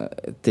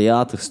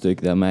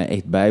theaterstuk dat mij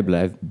echt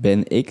bijblijft,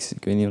 Ben X.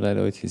 Ik weet niet of je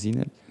dat ooit gezien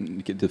hebt.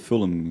 Ik heb de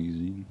film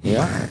gezien.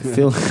 Ja,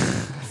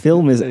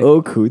 film is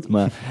ook goed,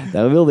 maar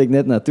daar wilde ik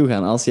net naartoe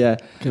gaan. Als je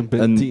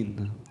een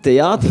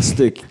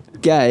theaterstuk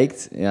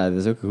kijkt, ja, dat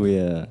is ook een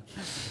goede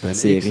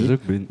serie.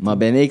 Maar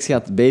Ben X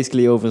gaat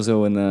basically over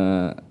zo'n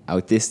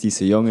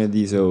autistische jongen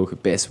die zo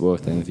gepest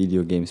wordt en een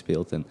videogame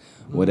speelt en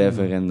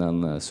whatever, en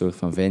dan een soort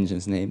van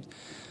vengeance neemt.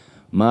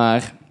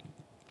 Maar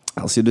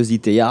als je dus die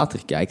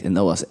theater kijkt, en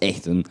dat was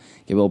echt ik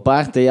heb wel een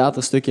paar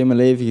theaterstukken in mijn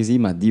leven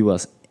gezien, maar die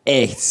was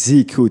echt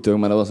ziek goed, hoor.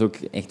 Maar dat was ook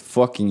echt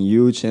fucking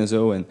huge en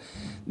zo. En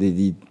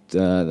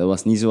dat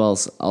was niet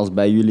zoals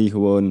bij jullie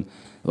gewoon...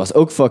 Dat was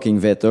ook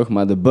fucking vet, toch?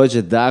 Maar de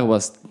budget daar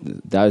was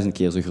 1000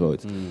 keer zo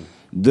groot.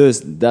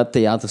 Dus dat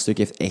theaterstuk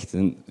heeft echt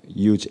een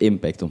huge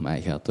impact op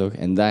mij gehad, toch?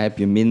 En daar heb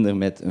je minder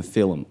met een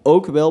film.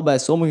 Ook wel bij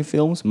sommige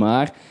films,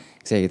 maar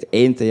ik zeg het,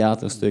 één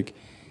theaterstuk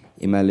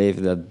in mijn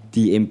leven dat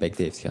die impact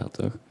heeft gehad,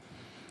 toch?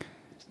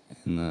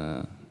 En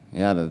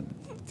daar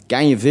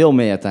kan je veel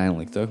mee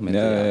uiteindelijk, toch? Met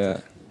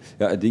theater.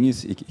 Ja, het ding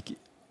is, ik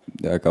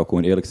kan ook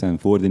gewoon eerlijk zijn,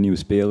 voor de nieuwe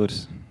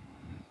spelers,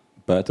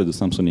 buiten de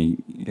Samson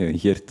en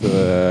Gert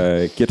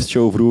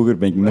kerstshow vroeger,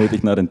 ben ik nooit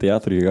echt naar een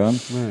theater gegaan.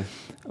 Nee.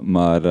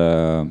 Maar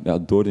ja,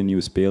 door de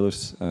nieuwe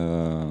spelers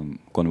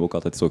konden we ook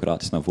altijd zo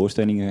gratis naar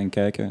voorstellingen gaan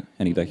kijken.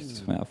 En ik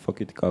dacht, van, ja, fuck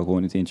it, ik ga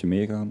gewoon eens eentje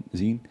mee gaan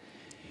zien.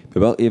 Ik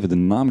ben wel even de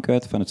naam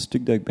kwijt van het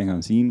stuk dat ik ben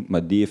gaan zien,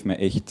 maar die heeft me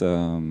echt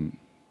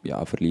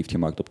ja, verliefd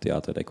gemaakt op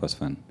theater. Dat ik was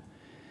van,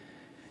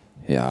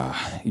 ja,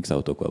 ik zou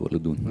het ook wel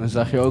willen doen. Dan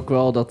zag je ook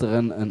wel dat er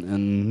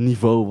een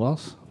niveau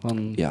was.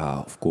 Van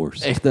Ja, of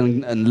course. echt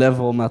een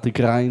level om naar te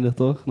grinden,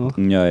 toch? Nog?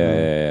 Ja.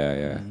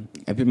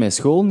 Heb je met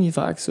school niet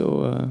vaak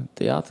zo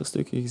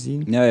theaterstukken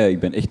gezien? Ja, ik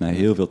ben echt naar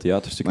heel veel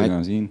theaterstukken Maar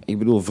gaan zien. Ik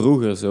bedoel,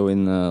 vroeger zo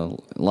in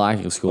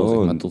lagere school, zeg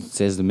maar, tot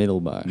het 6e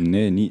middelbaar.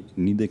 Nee,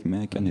 niet dat ik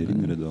mij kan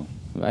herinneren dan.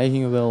 Wij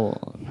gingen wel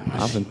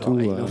af en toe...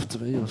 1 of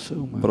 2 of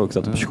zo, man. Bro, ik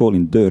zat op school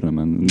in Deurne,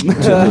 man.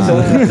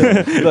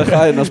 Dan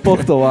ga je naar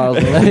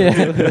Sportelwazen.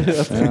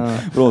 ja.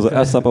 Bro, onze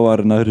uitstappen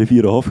waren naar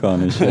Rivierenhof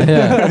gaan en shit.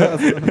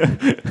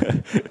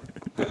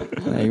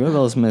 Nee, ik ben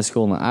wel eens met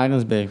school naar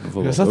Arendsberg Je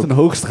bijvoorbeeld. zat in de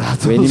Hoogstraat.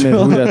 Ik weet niet meer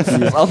hoe dat die...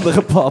 Dat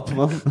andere pap,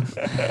 man.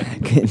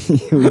 Ik weet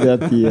niet hoe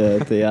dat die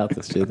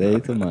theatershit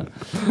heette, maar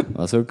het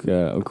was ook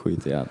goede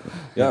theater.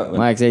 Ja,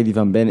 Maar ik zeg, die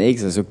van Ben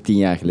X, dat is ook 10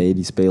 jaar geleden,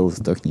 die speelde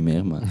ze toch niet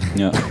meer, maar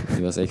ja.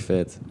 die was echt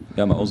vet.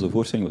 Ja, maar onze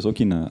voorstelling was ook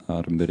in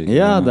Arenberg.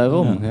 Ja,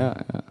 daarom. Ja.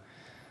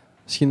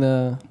 Misschien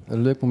een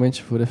leuk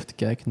momentje voor even te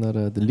kijken naar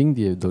de link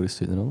die je hebt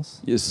doorgestuurd naar ons.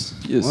 Yes.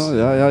 Oh,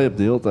 ja, je hebt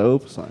de hele tijd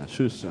openstaan.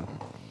 Juist, ja.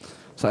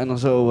 Zijn er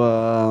zo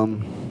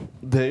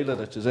delen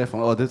dat je zegt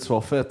van, oh, dit is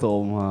wel vet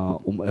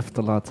om even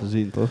te laten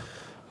zien, toch?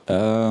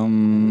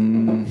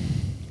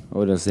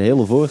 Oh, dat is de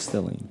hele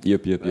voorstelling.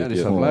 Yep. Ja, die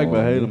staat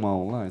blijkbaar helemaal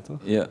online, toch?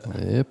 Ja.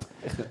 Yep.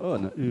 Echt,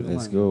 een uur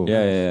Let's lang. go.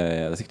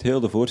 Ja, dat is echt heel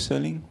de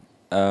voorstelling.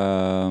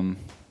 Ja,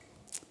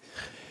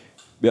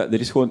 er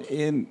is gewoon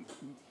één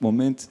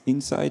moment,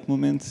 inside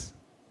moment,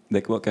 dat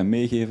ik wel kan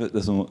meegeven.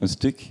 Dat is een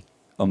stuk,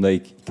 omdat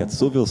ik had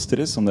zoveel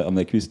stress, omdat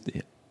ik wist,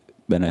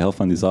 bijna de helft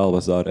van die zaal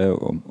was daar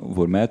om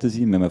voor mij te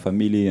zien, met mijn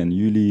familie en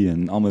jullie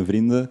en al mijn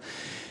vrienden.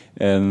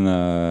 En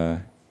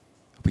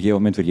op een gegeven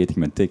moment vergeet ik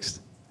mijn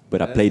tekst.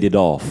 But I played it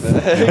off. We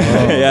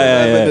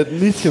hebben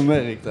het niet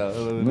gemerkt.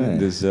 Nee.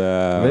 Dus,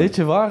 Weet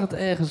je waar het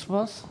ergens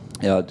was?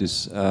 ja,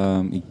 dus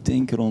ik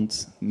denk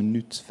rond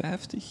minuut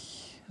 50,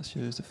 als je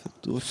eens even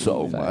door.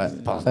 Zo, maar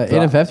pas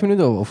 51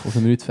 minuten of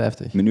een minuut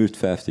 50? Minuut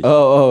 50.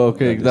 Oh,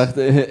 oké. Ja, Ik dus- dacht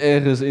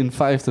ergens in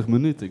 50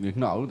 minuten. Ik dacht,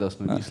 nou, dat is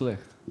nog niet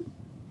slecht.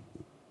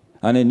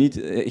 Ah nee,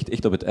 niet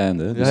echt op het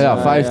einde. Hè. Dus,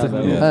 Ja, 50 ja,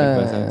 minuten.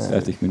 ja,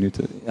 50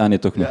 minuten. Ah nee,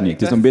 toch nog Ja, niet. ik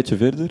Het is een beetje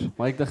verder.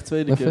 Maar ik dacht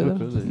tweede Nog keer ook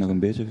verder? wel. Nog een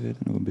beetje verder,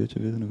 nog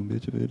een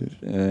beetje verder.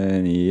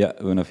 En ja,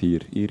 vanaf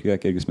hier. Hier ga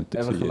ik ergens met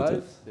tekst Even vergeten.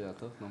 geluid? Ja,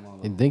 toch? Normaal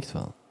wel. Ik denk het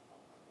wel.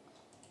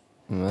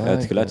 Ja,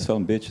 het geluid is wel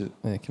een beetje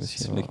Ja, ik heb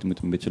misschien wel. slecht. Je moet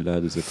een beetje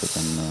luider zetten.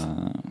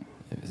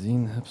 Even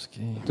zien,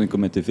 hupsakee. Toen ik op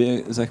mijn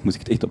tv zag, moest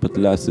ik het echt op het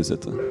luidste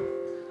zetten.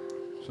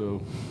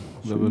 Zo,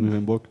 we hebben nu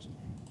een box.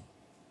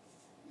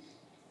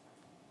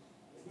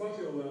 Mag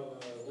je wel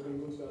Robin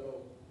Hood daar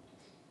ook?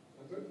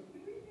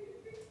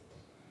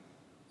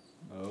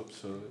 Oh,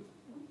 sorry.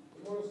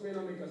 Ik moet eens mee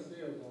naar mijn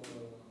kasteel, dan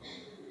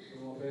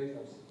wel beter.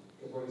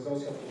 Ik heb wel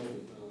gezelschap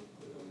nodig.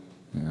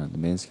 Ja, de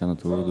mensen gaan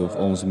het horen door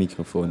onze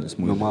microfoon. Dat is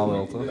moeilijk. Normaal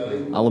wel, toch?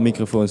 Alle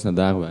microfoons naar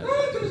daar wijzen.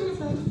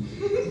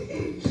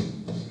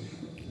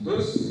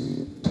 Dus,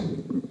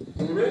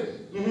 kom je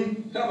mee?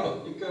 Ja, maar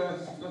ik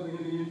laat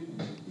beginnen hier.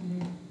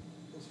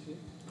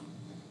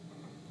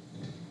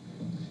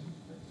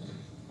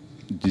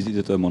 Dus dit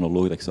is het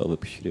monoloog dat ik zelf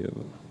heb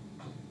geschreven.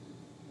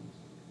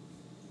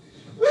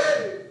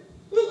 When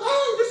will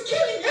all this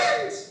killing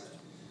end?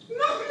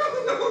 No.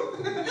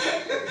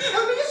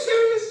 I'm being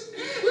serious.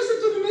 Listen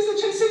to the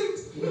message I sent.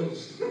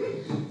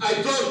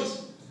 I don't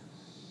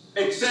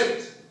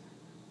accept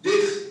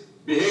this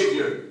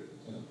behavior.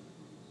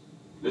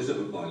 Let's have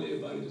a parlay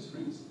about it as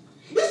friends.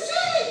 You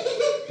see,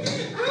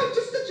 I'm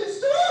just a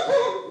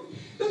gestor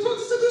that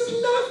wants to just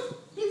love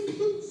in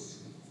peace.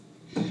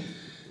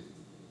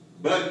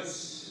 But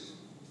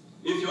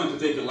if you want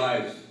to take a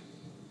life,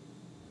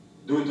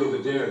 do it over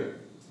there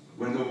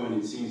where no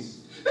one sees.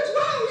 But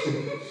why?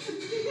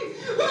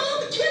 Why all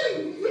the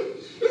killing?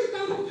 Is it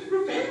out of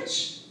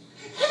revenge,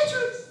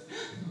 hatred,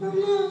 or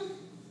love?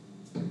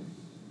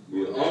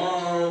 We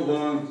all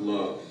want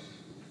love,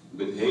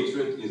 but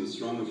hatred is a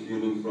stronger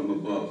feeling from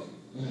above.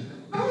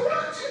 I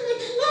want to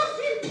make love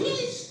in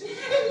peace,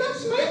 and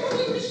that's my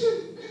only mission.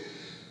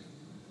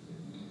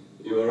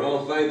 You are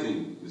all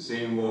fighting the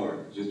same war,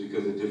 just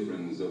because of the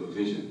difference of a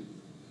vision.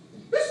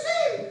 The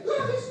same.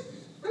 Love is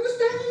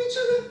understanding each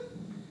other,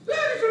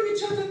 learning from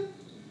each other.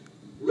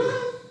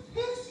 Love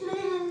has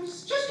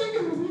layers, just like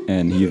a movie.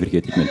 En hier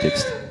vergeet ik mijn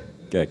tekst.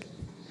 Kijk,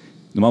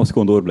 normaal moest ik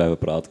gewoon door blijven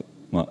praten.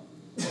 Maar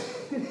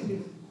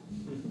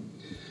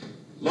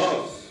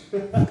Love.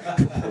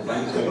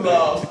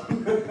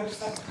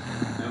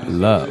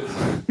 Love.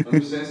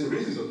 Understands the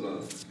reasons of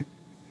love.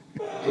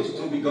 Hatred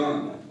will be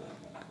gone.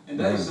 And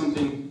that is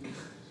something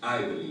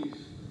I believe.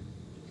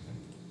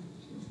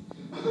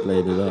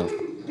 Played it off.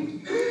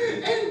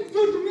 En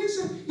voor de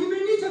mensen die mij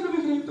niet hebben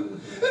begrepen,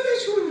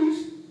 wees gewoon lief.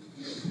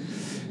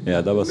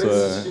 ja, dat was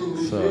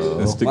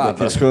een stuk Maar dat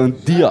dat is gewoon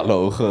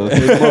dialoog,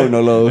 geen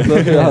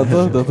monoloog. Ja,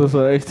 toch? Dat is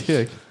wel echt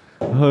gek.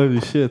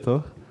 Holy shit,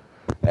 hoor.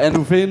 En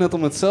hoe vind je het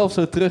om het zelf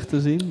zo terug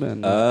te zien, Ben?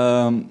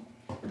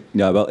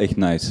 Ja, wel echt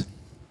nice.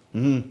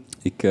 Mhm.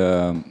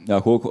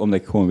 Gewoon omdat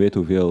ik gewoon weet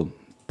hoeveel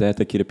tijd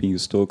ik hier heb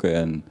ingestoken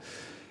en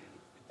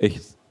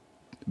echt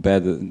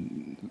bij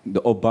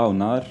de opbouw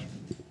naar.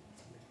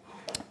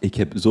 Ik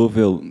heb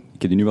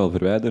die nu wel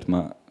verwijderd,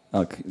 maar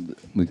eigenlijk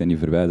moet ik dat niet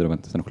verwijderen, want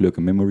het zijn nog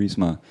leuke memories,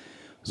 maar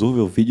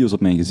zoveel video's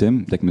op mijn gsm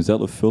dat ik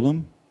mezelf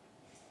film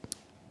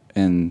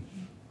en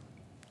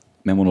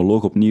mijn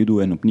monoloog opnieuw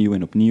doe en opnieuw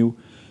en opnieuw.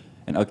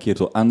 En elke keer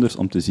zo anders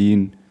om te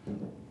zien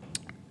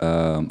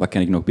wat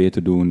kan ik nog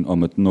beter doen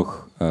om het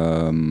nog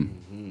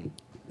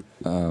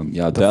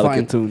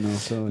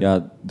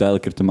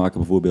duidelijker te maken.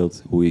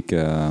 Bijvoorbeeld hoe ik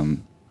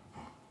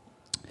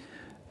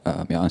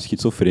een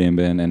schizofreen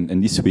ben en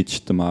die switch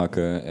te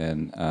maken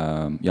en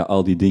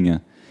al die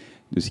dingen.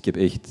 Dus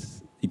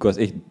ik was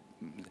echt...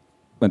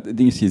 Want het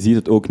ding is, je ziet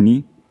het ook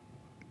niet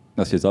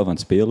als je zelf aan het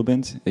spelen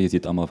bent en je ziet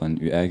het allemaal van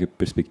je eigen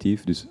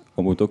perspectief. Dus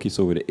om het ook eens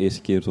over de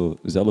eerste keer zo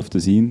zelf te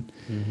zien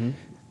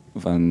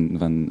van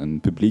een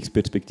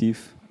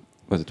publieksperspectief,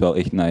 was het wel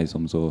echt nice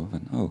om zo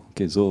van,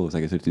 zo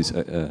zag het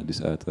er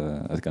dus uit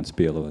als ik aan het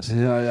spelen was.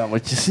 Ja,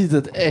 want je ziet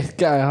het echt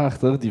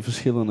keihard, hoor, die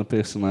verschillende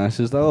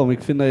personages. Daarom,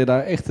 ik vind dat je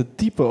daar echt het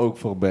type ook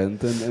voor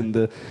bent. En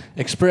de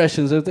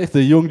expressions, het echt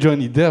de young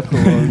Johnny Depp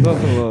gewoon. Dat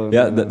gewoon.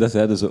 Ja, dat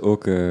zeiden ze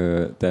ook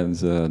tijdens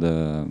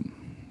de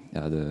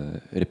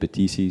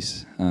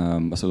repetities.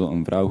 Was er zo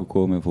een vrouw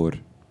gekomen voor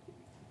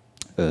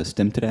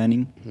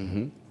stemtraining.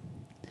 Mhm.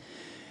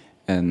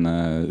 En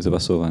ze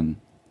was zo van...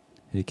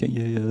 Hey, ken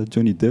je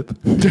Johnny Depp?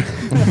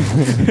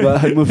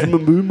 Maar hij was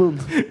mijn buurman.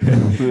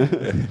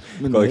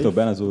 Ik wou echt al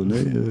bijna zo...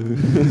 Nee,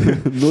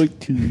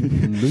 Nooit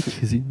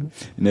gezien.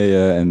 nee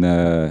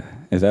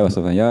en zij was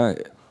zo van... Ja,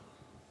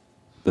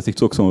 dat is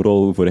echt ook zo'n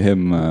rol voor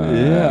hem.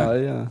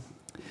 Ja.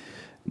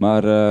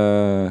 Maar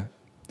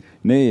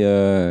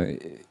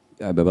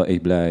ik ben wel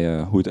echt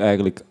blij hoe het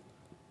eigenlijk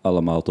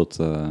allemaal tot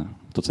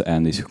zijn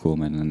einde is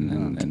gekomen.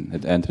 En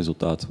het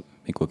eindresultaat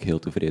ben ik ook heel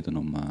tevreden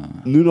om...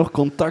 Nu nog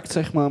contact,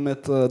 zeg maar,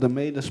 met de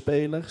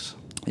medespelers?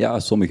 Ja,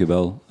 sommigen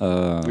wel.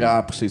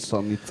 Ja, precies.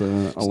 Dan niet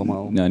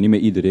allemaal. Ja, niet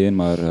met iedereen,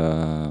 maar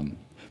we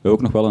hebben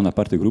ook nog wel een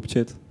aparte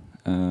groepchat.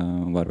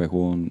 Waar wij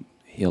gewoon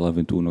heel af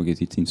en toe nog eens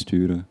iets in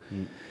sturen.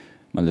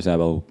 Maar er zijn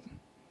wel een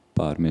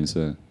paar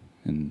mensen...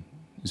 En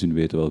ze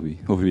weten wel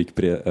over wie ik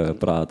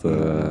praat,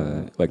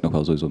 waar ik nog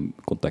wel sowieso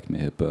contact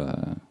mee heb.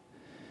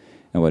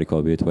 En waar ik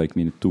wel weet waar ik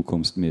mee in de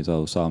toekomst mee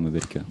zou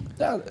samenwerken.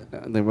 Ja,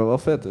 ik denk wel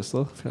vet is,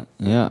 toch?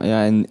 Ja,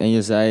 en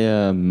je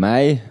zei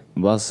mei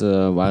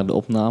waren de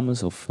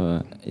opnames of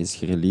is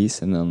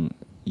gereleased en dan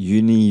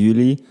juni,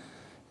 juli.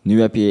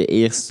 Nu heb je je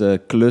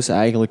eerste klus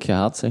eigenlijk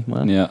gehad, zeg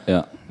maar.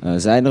 Ja.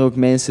 Zijn er ook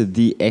mensen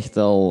die echt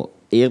al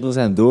eerder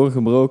zijn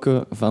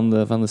doorgebroken van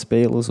de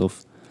spelers?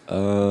 Of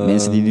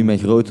mensen die nu met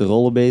grote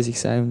rollen bezig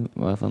zijn,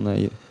 waarvan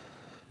je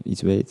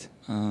iets weet?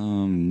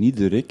 Niet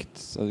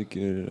direct. Als ik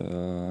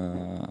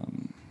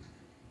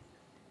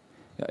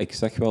ik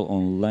zag wel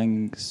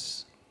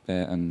onlangs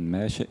bij een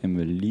meisje,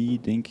 Emily,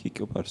 denk ik,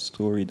 op haar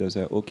story, dat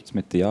zij ook iets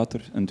met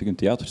theater, een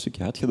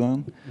theaterstukje had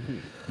gedaan.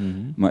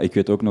 Mm-hmm. Maar ik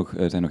weet ook nog,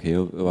 er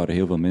waren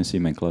heel veel mensen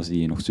in mijn klas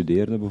die nog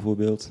studeerden,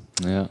 bijvoorbeeld.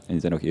 Ja. En die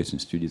zijn nog eerst hun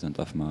studies aan het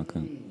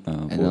afmaken.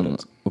 En dan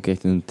ook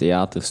echt een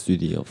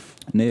theaterstudie? Of?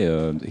 Nee,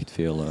 echt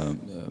veel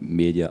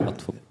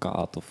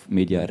media-advocaat of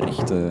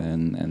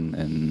mediarechten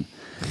en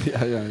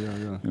Ja.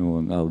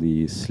 gewoon al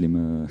die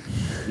slimme...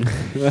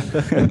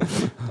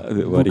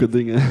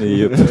 Boekendingen.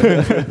 Yep.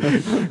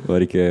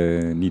 Waar ik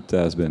niet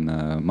thuis ben.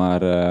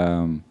 Maar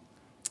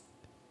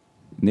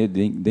nee,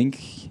 denk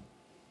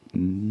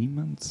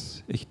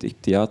niemand echt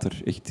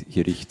theater, echt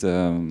gericht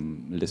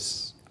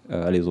les,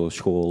 zo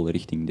school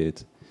richting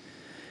deed.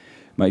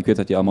 Maar ik weet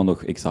dat die allemaal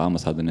nog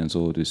examens hadden en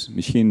zo, dus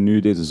misschien nu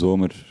deze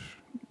zomer,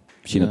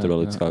 misschien dat er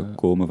wel iets gaat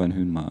komen van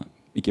hun, maar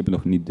ik heb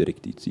nog niet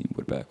direct iets zien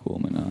voorbij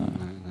komen.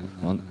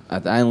 Want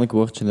uiteindelijk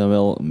word je dan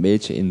wel een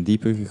beetje in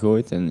diepe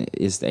gegooid en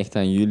is het echt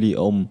aan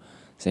jullie om,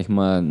 zeg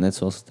maar, net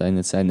zoals hij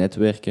net zei,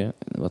 netwerken,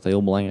 wat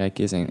heel belangrijk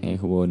is, en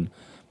gewoon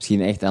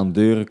misschien echt aan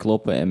deuren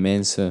kloppen en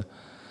mensen,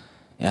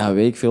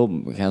 weet ik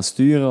veel, gaan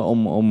sturen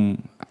om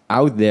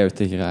out there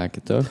te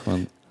geraken, toch?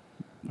 Want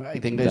Maar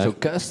ik denk dat je zo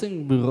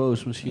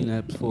castingbureaus misschien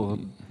hebt voor...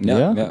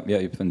 Ja, je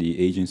hebt van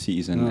die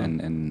agencies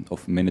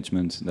of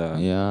management dat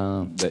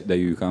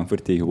je gaan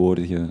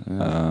vertegenwoordigen.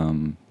 Ja.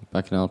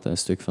 Pak je altijd een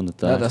stuk van de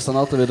taart. Ja, dat is dan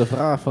altijd weer de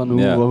vraag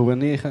van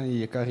wanneer ga je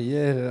je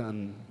carrière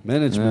en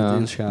management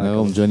inschakelen.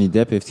 Waarom? Johnny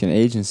Depp heeft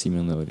geen agency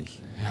meer nodig.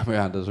 Ja, maar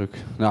ja, dat is ook...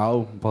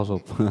 Nou, pas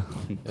op.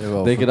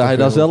 Denk je dat hij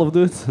dat zelf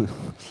doet?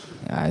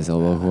 Ja, hij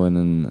zal wel gewoon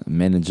een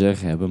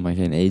manager hebben, maar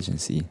geen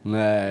agency.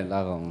 Nee,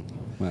 daarom.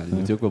 Maar die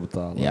moet je ook wel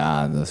betalen.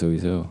 Ja, dat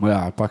sowieso. Maar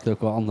ja, hij pakt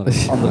ook wel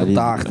andere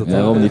taarten.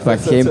 Daarom, die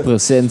pakt geen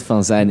procent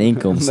van zijn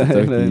inkomsten, Nee,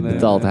 toch? nee, Die nee,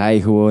 betaalt nee.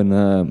 hij gewoon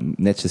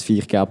netjes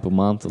 4k per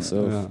maand of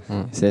zo.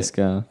 Ja.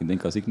 6k. Ik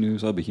denk als ik nu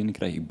zou beginnen,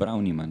 krijg ik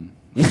brownie, man.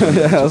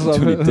 Ja,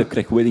 Toen ik tip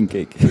krijg wedding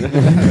cake.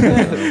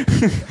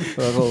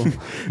 Waarom?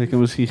 Ik kan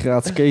misschien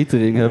gratis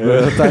catering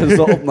hebben tijdens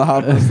de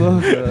opnames,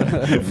 toch?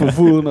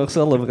 Vervoer nog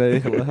zelf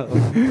regelen.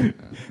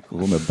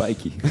 Gewoon met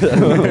bikey.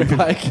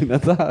 Bike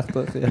naar daar,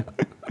 toch? Ja.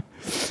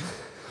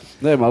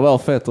 Nee, maar wel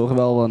vet, toch?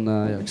 Wel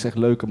een, ik zeg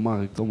leuke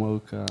markt om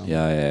ook...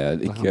 Ja.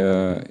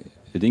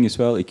 Het ding is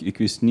wel, ik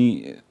wist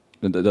niet...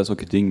 Dat is ook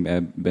het ding.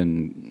 Ik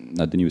ben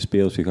naar de nieuwe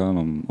spelers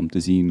gegaan om te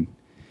zien...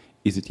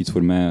 Is het iets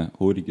voor mij?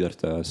 Hoor ik daar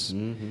thuis?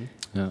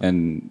 Ja.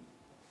 En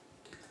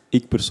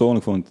ik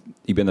persoonlijk vond...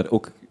 Ik ben daar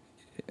ook...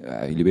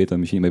 jullie weten dat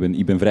misschien, maar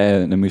ik ben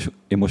vrij een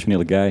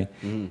emotionele guy.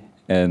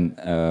 En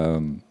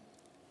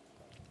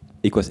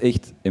ik was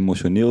echt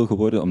emotioneel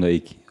geworden, omdat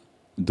ik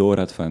door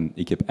had van...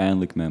 Ik heb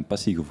eindelijk mijn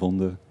passie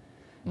gevonden.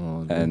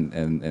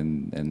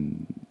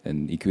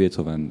 En ik weet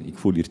zo van... Ik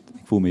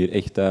voel me hier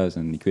echt thuis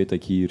en ik weet dat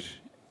ik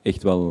hier...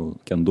 echt wel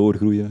kan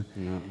doorgroeien.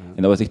 Ja.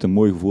 En dat was echt een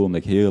mooi gevoel,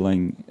 omdat ik heel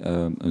lang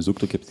een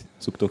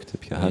zoektocht heb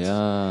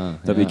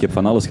gehad. Ik heb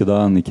van alles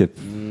gedaan. Ik heb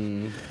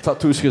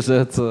tattoos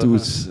gezet.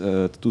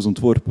 tattoos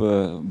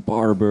ontworpen,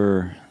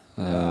 barber.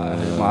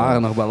 Mijn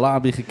haren nog bij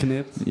Labi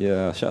geknipt.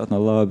 Ja, shout naar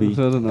Labi.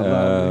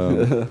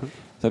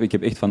 Ik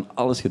heb echt van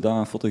alles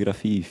gedaan,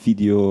 fotografie,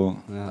 video.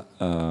 Ja.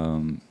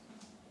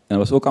 En dat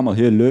was ook allemaal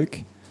heel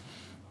leuk.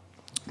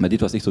 Maar dit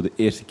was echt zo de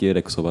eerste keer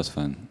dat ik zo was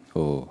van...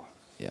 Oh,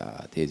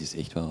 ja, deze is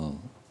echt wel...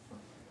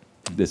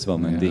 Dit is wel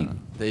mijn ding.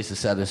 Deze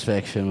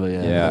satisfaction wil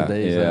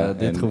je,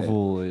 dit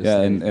gevoel. Is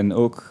en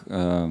ook...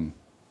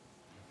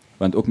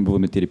 want ook bijvoorbeeld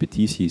met die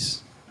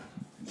repetities...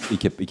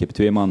 Ik heb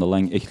 2 maanden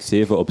lang echt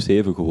 7 op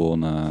 7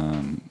 gewoon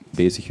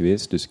bezig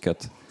geweest. Dus ik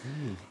had...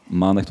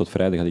 Maandag tot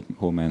vrijdag had ik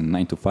gewoon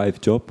mijn 9-to-5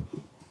 job.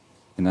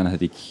 En dan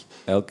had ik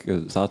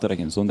elke zaterdag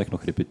en zondag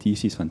nog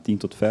repetities van 10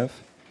 tot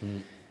 5.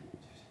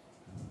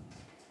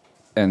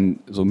 En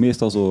zo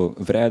meestal zo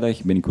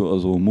vrijdag ben ik wel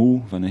zo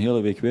moe van een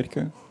hele week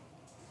werken.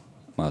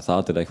 Maar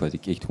zaterdag was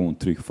ik echt gewoon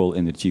terug vol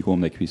energie. Gewoon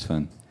omdat ik wist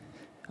van...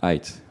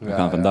 Aight, we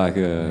gaan vandaag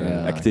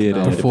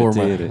acteren en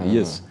repeteren.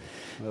 Yes.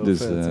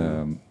 Dus,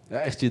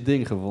 echt je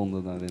ding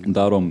gevonden daarin.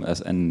 Daarom.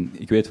 En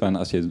ik weet van,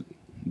 als je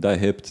dat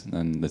hebt,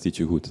 dan zit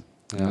je goed.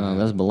 Ja,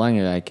 dat is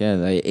belangrijk,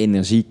 hè? Dat je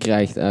energie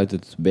krijgt uit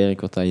het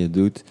werk wat dat je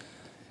doet.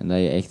 En dat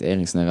je echt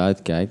ergens naar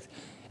uitkijkt.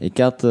 Ik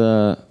had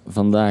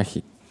vandaag...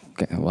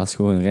 Ik was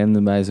gewoon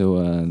random bij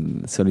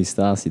zo'n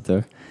sollicitatie,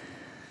 toch?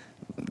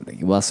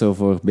 Ik was zo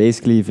voor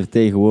basically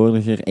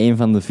vertegenwoordiger, 1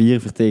 van de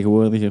 4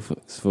 vertegenwoordigers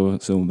voor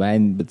zo'n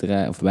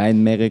wijnbedrijf of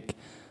wijnmerk,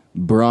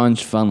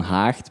 branch van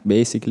Haagt,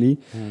 basically.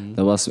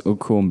 Dat was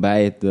ook gewoon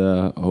bij het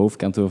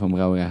hoofdkantoor van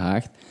Brouwerij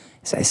Haagt.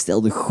 Zij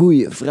stelde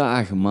goede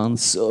vragen, man.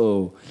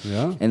 Zo.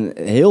 Ja? En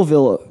heel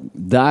veel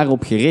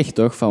daarop gericht,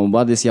 toch? Van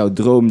wat is jouw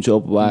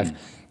droomjob? Waar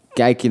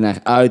kijk je naar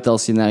uit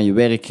als je naar je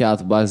werk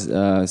gaat? Wat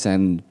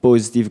zijn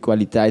positieve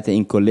kwaliteiten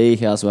in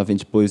collega's? Wat vind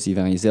je positief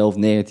aan jezelf,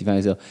 negatief aan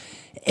jezelf?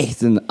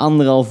 Echt een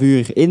 1,5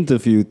 uur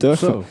interview, toch?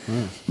 Zo,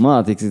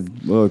 Maat, ik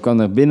kwam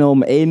daar binnen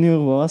om 1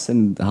 uur was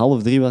en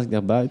 2:30 was ik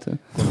daar buiten.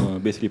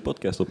 Basically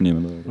podcast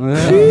opnemen.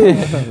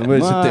 Een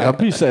beetje een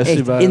therapiesessie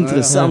echt bij.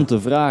 interessante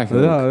vragen.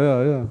 ook.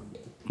 Ja.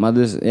 Maar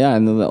dus, ja,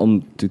 en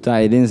om to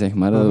tie it in, zeg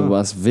maar, dat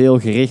was veel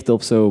gericht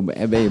op zo,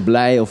 ben je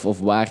blij of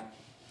waar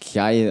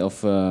ga je,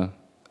 of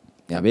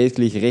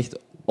basically gericht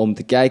om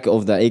te kijken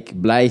of dat ik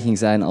blij ging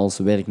zijn als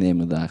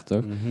werknemer daar,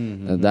 toch?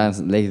 Daar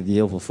legde hij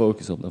heel veel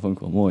focus op, dat vond ik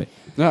wel mooi.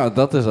 Ja,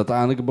 dat is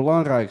uiteindelijk het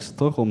belangrijkste,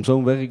 toch? Om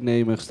zo'n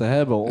werknemers te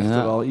hebben.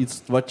 Oftewel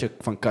iets wat je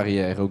van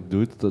carrière ook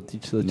doet. Dat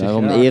je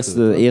daarom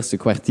de eerste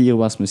kwartier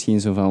was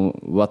misschien zo van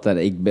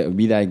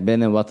wie dat ik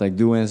ben en wat dat ik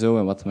doe en zo.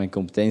 En wat mijn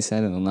competenties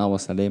zijn. En daarna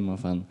was het alleen maar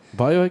van...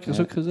 Biohackers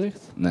ook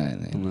gezegd? Nee.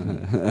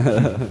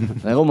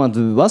 Daarom, want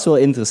het was wel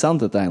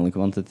interessant uiteindelijk.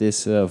 Want het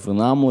is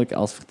voornamelijk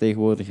als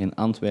vertegenwoordiger in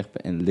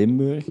Antwerpen en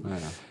Limburg. Ja.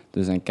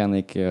 Dus dan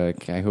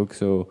krijg ook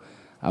zo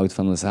oud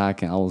van de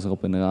zaken en alles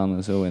erop en eraan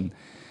en zo. En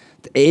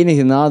het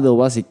enige nadeel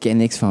was, ik ken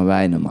niks van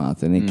wijnen,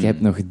 maat. En ik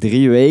heb nog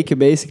 3 weken,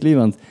 basically,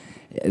 want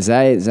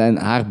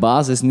haar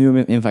baas is nu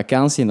in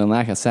vakantie en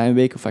daarna gaat zij een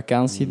week op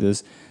vakantie.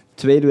 Dus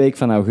 2e week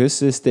van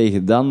augustus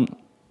tegen dan,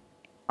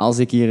 als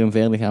ik hierin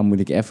verder ga, moet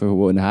ik even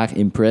gewoon haar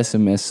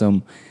impressen met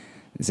zo'n,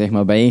 zeg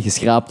maar,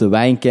 bijeengeschraapte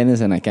wijnkennis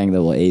en dan kan ik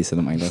dat wel acen.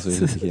 Dan mag ik dat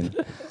sowieso beginnen.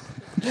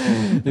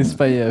 In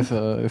Spanje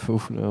even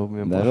oefenen.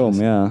 Op Daarom,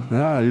 ja.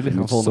 Ja, jullie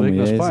gaan volgende week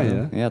naar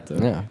Spanje. Ja,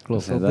 toch. Ja,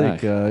 klopt. Dat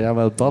ik.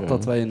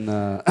 Dat wij in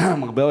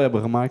Marbella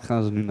hebben gemaakt,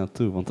 gaan ze nu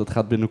naartoe. Want het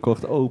gaat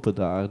binnenkort open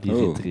daar, die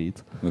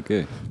retreat.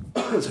 Oké.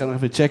 Dus gaan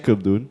even een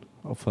check-up doen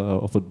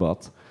op het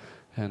bad.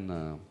 En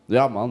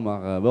ja man,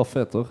 maar wel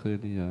vet toch?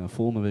 Jullie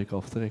volgende week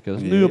al vertrekken.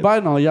 Dat is nu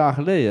bijna al een jaar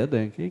geleden,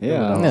 denk ik.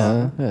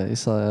 Ja.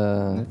 Is al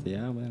Net een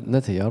jaar bijna.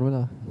 net een jaar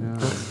bijna. Ja.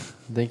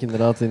 Ik denk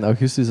inderdaad in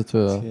augustus dat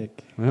we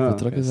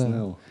vertrokken zijn.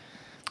 Snel.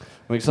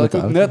 Maar ik zat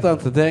ook net aan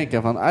te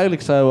denken van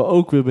eigenlijk zijn we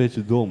ook weer een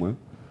beetje dom, hè?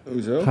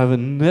 Hoezo? Gaan we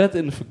net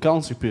in de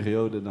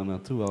vakantieperiode daar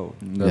naartoe houden.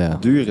 Dat Ja.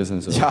 duur is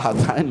en zo. Ja,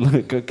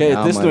 uiteindelijk. Oké, Ja,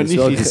 het is maar nog het niet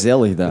is wel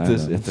gezellig daar.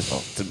 Het is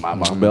wel, maar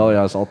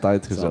Marbella is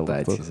altijd gezellig.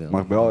 altijd toch? gezellig.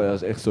 Marbella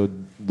is echt zo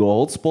de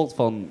hotspot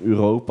van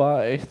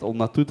Europa echt om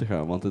naartoe te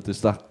gaan. Want het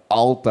is daar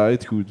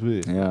altijd goed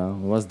weer. Ja,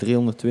 het was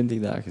 320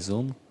 dagen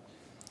zon.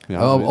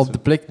 Ja, Oh, zoiets. op de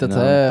plek dat En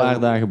dan hij... een paar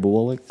dagen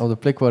bewolkt. Op de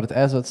plek waar het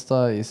ijs uit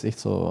staat is echt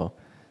zo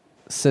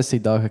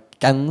 60 dagen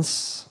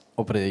kans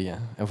op regen.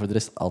 En voor de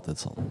rest altijd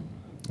zon.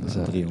 Dus,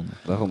 300.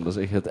 Daarom, dat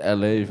is echt het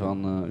LA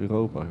van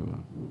Europa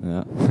gewoon.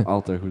 Ja.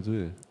 Altijd goed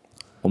weer.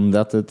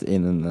 Omdat het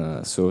in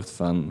een soort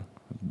van...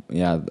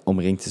 Ja,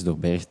 omringd is door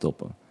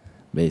bergtoppen.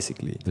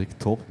 Basically. Dik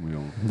top,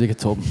 jongen. dikke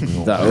top.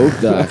 Dat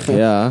ook daar,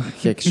 ja.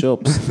 Gekke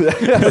shops.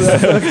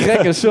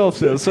 Gekke shops,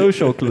 ja.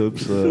 Social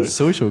clubs.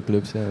 Social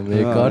clubs, ja. Met je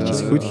Ja, Dat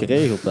kaartjes. is goed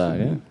geregeld daar,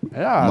 hè.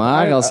 Ja,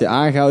 Maar als je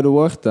aangehouden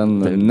wordt,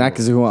 dan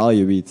nakken ze gewoon al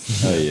je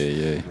wiet.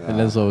 Ai. En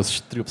dan zo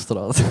op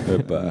straat.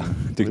 Hoppa.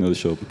 Terug naar de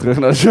shop. Terug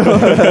naar de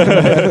show.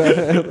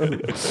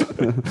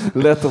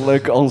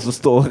 Letterlijk onze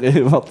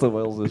story, wat er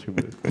wel eens is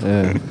gebeurd.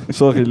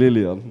 Sorry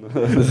Lilian.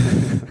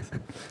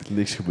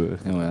 Niks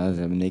gebeurd. Ja, maar ja, ze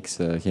hebben niks,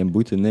 geen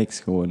boete, niks.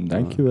 Gewoon,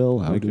 dankjewel.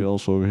 Dankjewel,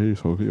 sorry.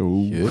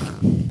 Oh.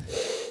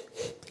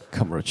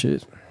 Kameratje.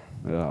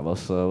 Ja,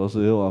 was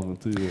een heel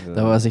avontuur.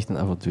 Dat was echt een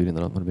avontuur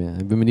inderdaad. Maar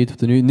ik ben benieuwd of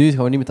het nu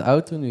gaan we niet met de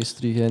auto, nu is het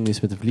terug, nu is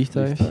het met een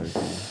vliegtuig.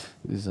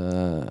 Dus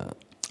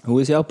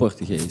Hoe is jouw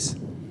Portugees?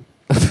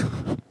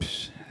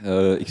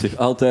 Ik zeg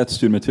altijd,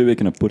 stuur me 2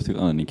 weken naar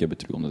Portugal. En ik heb het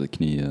terug onder de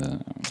knie.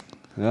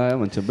 Ja,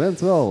 want je bent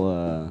wel...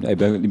 Ja,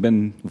 ik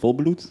ben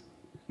volbloed.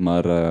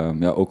 Maar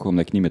ja, ook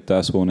omdat ik niet meer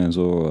thuis woon en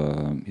zo,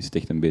 is het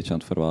echt een beetje aan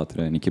het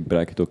verwateren. En ik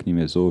gebruik het ook niet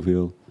meer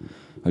zoveel.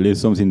 Alleen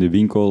soms in de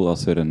winkel,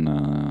 als er een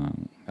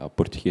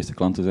Portugese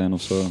klanten zijn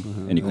of zo.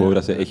 En ik hoor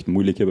dat ze echt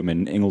moeilijk hebben met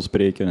een Engels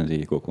spreken. Dan zeg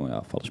ik ook gewoon,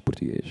 ja, vals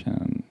Portugees. Ja,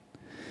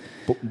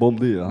 Bon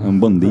dia. een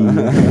bon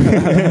dia.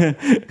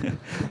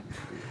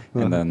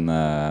 En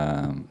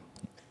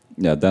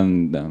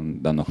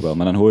dan nog wel.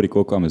 Maar dan hoor ik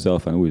ook aan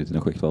mezelf van, oei, er zijn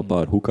nog echt wel een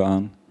paar hoeken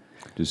aan.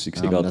 Dus ik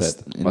zeg maar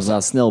altijd... dat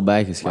is snel Maar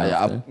bijgeschaafd.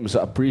 ja, ze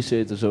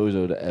appreciëren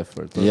sowieso de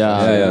effort. Als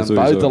Ja, je in ja, het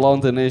sowieso.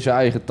 buitenland ineens je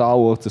eigen taal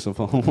wordt, is er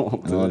van...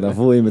 Dan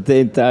voel je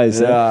meteen thuis,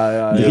 hè.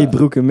 ja. 3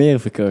 broeken meer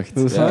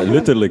verkocht. Ja,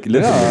 letterlijk.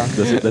 Ja.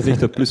 Dat is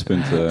echt een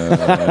pluspunt.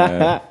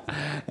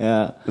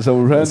 Ja.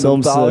 Zo'n random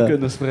Soms, taal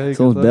kunnen spreken.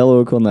 Soms toch? bellen we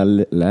ook wel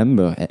naar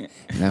Limburg. En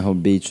dan gewoon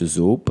een beetje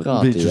zo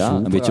praten, Beetje ja. zo.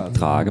 Een beetje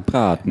trager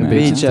praten. hè.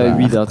 Weet je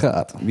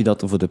traag wie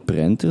dat er voor de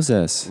printers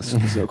is?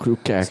 Dat is ook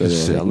kijk, Zo, dat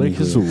gezellig weet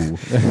ik zo.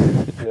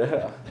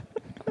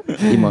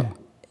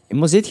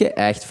 Maar zit je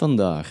echt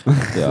vandaar?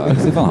 Ja, ik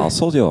zeg van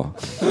Hasselt, ja.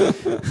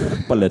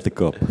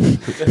 Palettenkop.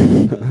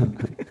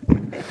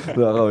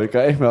 Daarom, je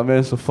kan echt met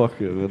mensen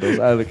fucken. Dat is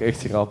eigenlijk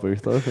echt grappig,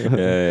 toch?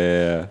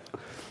 Ja.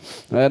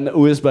 En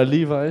hoe is het bij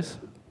Levi's?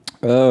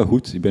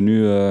 Goed, ik ben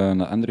nu naar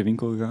een andere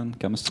winkel gegaan,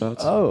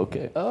 Kemmenstraat. Oh,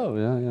 oké. Oh,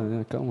 ja,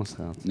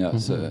 Kalmerstraat. Ja, dat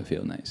is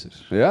veel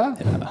nicer. Ja?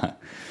 Ja.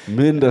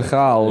 Minder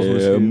chaos Ja,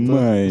 misschien, toch?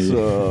 amai.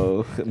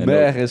 Zo. En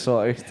Berg is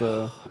wel echt...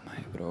 Amai,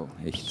 bro,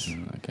 echt.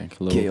 Dat kan ik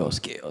geloven.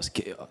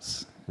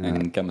 Chaos.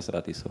 En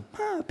Kemmenstraat is zo,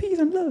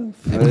 peace and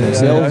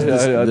love.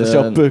 Ja, dat is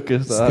jouw puk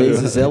is daar.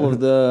 Steeds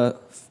dezelfde...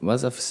 Wat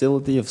is dat,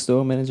 facility of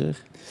store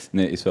manager?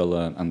 Nee, is wel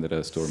een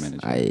andere store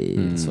manager. Ai,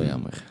 dat is wel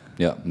jammer.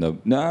 Ja,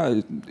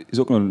 nou, is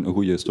ook nog een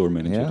goede store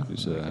manager. Ja?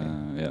 Dus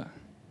ja,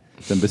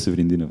 we zijn beste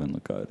vriendinnen van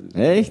elkaar. Dus.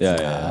 Echt?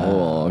 Ja.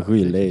 Oh, een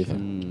goede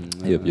leven.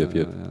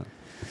 Yep.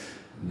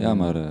 Ja,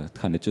 maar het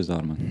gaat netjes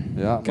daar, man.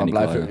 Kan niet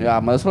klagen.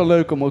 Maar het is wel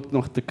leuk om ook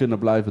nog te kunnen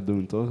blijven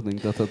doen, toch? Ik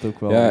denk dat dat ook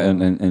wel... Ja,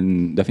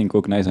 en dat vind ik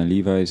ook nice aan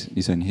Levi's.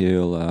 Die zijn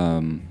heel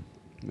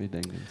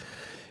meedenkend.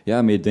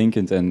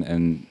 meedenkend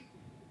en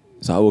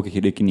ze houden ook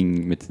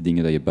rekening met de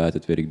dingen dat je buiten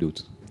het werk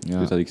doet. Ja.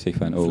 Dus als ik zeg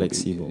van,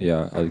 Flexibel.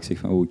 als ik zeg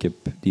van, ik heb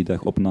die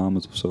dag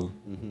opnames of zo,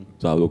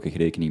 ze houden ook echt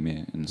rekening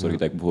mee. En zorg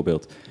dat ik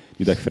bijvoorbeeld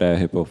die dag vrij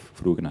heb of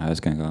vroeger naar huis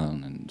kan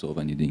gaan en zo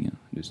van die dingen.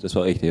 Dus dat is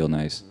wel echt heel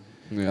nice.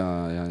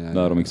 Ja.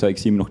 Daarom, ik zie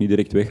hem nog niet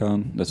direct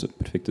weggaan. Dat is een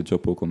perfecte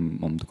job ook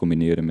om te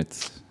combineren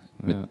met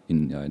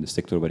in de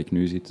sector waar ik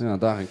nu zit. Ja,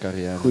 daar een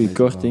carrière. Goeie mee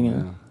te kortingen.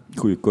 bouwen,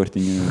 Goede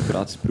kortingen,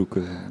 gratis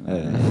broeken.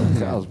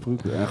 Gratis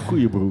broeken. En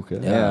goede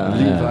broeken. Ja.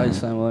 Levi's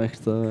zijn wel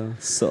echt...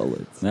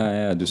 Solid.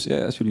 Ja, dus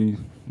als jullie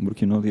een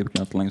broekje nodig hebben,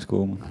 kan je altijd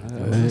langskomen.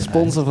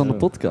 sponsor van de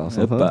podcast.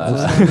 Hè? Hoppa.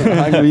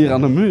 Hangen we hier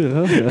aan de muur,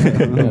 hè?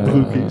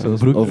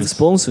 Over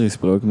sponsor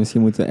gesproken,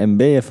 misschien moeten we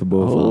MB even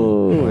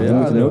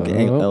bovenaan. Die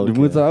moeten ook Die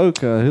moeten ook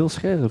heel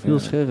scherp.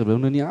 We hebben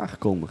nog niet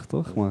aangekondigd,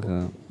 toch? Maar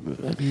we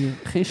hebben hier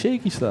geen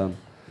shaky staan.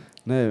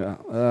 Nee, we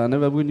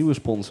hebben ook een nieuwe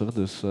sponsor.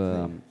 Dus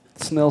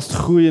het snelst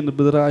groeiende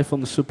bedrijf van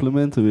de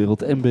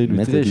supplementenwereld, MB Met het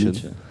Nutrition.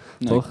 liedje.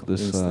 Toch?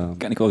 Dus,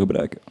 Kan ik wel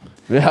gebruiken.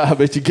 ja, een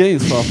beetje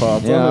gains van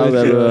gehad. Ja, toch? we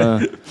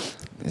hebben...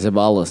 Ze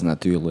hebben alles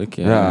natuurlijk.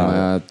 Ja.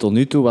 Maar tot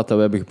nu toe, wat dat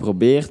we hebben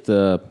geprobeerd,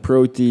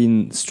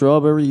 protein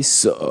strawberry,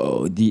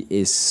 die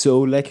is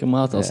zo lekker,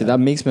 maat. Als je dat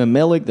mixt met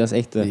melk, dat is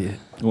echt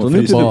tot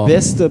nu toe de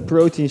beste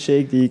protein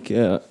shake die ik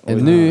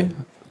En nu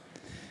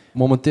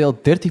Momenteel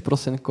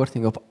 30%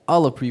 korting op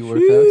alle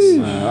pre-workouts.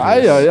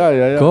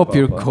 Ja. Koop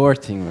je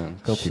korting, man.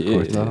 Koop je Shit.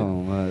 korting.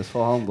 Daarom, is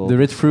wel handel. De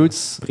Red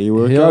Fruits.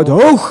 Pre-workout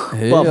heel- hoog,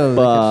 Heel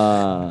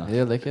papa. lekker.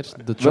 Heel lekker.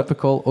 De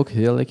Tropical ook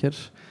heel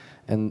lekker.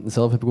 En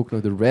zelf heb ik ook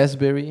nog de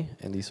Raspberry.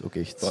 En die is ook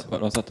echt... Wat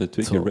was dat, de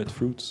 2 keer Zo. red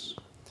fruits?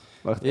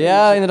 Wacht,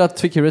 Ja, inderdaad.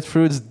 2 keer Red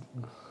Fruits.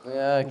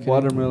 Ja, ik weet niet.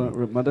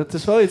 Watermelon, maar dat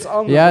is wel iets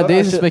anders. Ja, hoor. deze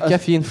Als is je- bij als-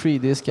 caffeine-free.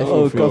 Deze is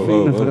caffeine-free.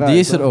 cafeïnevrij. Die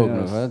is er ook Ja.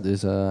 nog. Hè.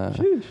 Dus,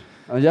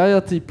 En jij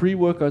had die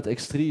pre-workout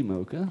extreme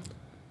ook, hè?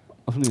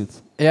 Of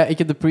niet? ja, ik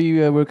heb de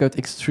pre-workout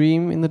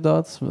Extreme,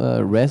 inderdaad.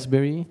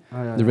 Raspberry.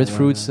 De Red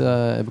Fruits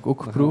heb ik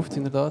ook geproefd,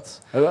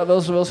 inderdaad. Heb je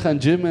wel eens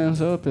gaan gymmen en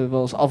zo? Heb je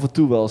wel eens af en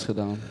toe wel eens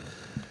gedaan?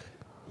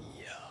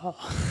 Ja.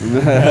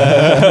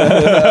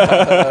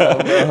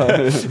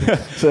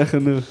 Zeg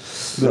genoeg.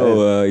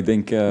 Bro, ik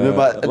denk,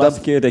 maar de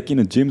laatste keer dat ik in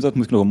de gym zat,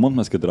 moest ik nog een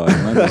mondmasker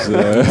dragen. Man. Dus,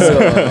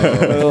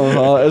 is al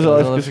wel even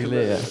even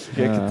geleden.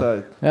 gekke Ja.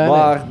 tijd.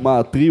 Ja,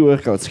 Maar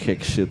pre-workout is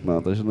gek shit,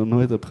 man. Als je dat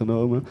nooit hebt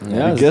genomen. Ja, de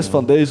dat guest is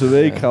van deze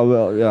week gaan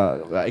wel... Ja,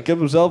 ik heb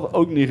hem zelf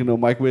ook niet genomen.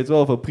 Maar ik weet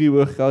wel, van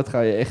pre-workout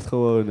ga je echt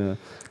gewoon...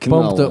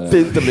 Knal.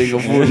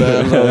 tintelingen voelen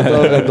en zo.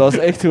 Toch? En dat is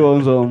echt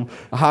gewoon zo'n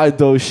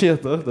high-dose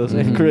shit, toch? Dat is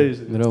echt crazy.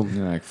 Daarom.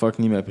 Ja, ik fuck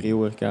niet met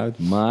pre-workout,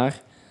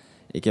 maar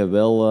ik heb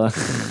wel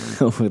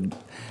over...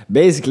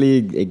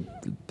 Basically, ik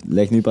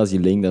leg nu pas die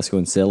link, dat is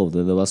gewoon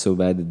hetzelfde. Dat was zo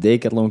bij de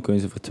Decathlon, kun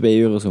je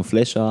voor €2 zo'n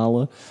flesje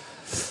halen.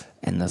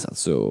 En daar zat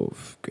zo,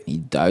 ik weet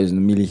niet, 1000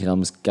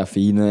 milligrams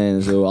cafeïne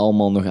en zo,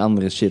 allemaal nog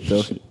andere shit,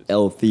 toch?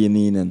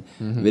 L-theanine en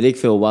weet ik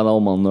veel wat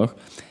allemaal nog.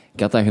 Ik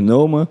had dat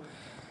genomen,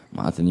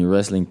 maar in die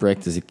wrestling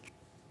practice, ik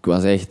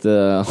was echt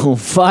on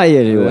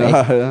fire, joh.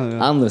 Echt Ja.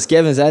 anders.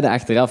 Kevin zei er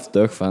achteraf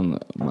toch van,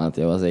 maat,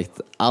 jij was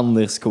echt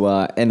anders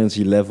qua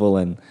energy level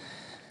en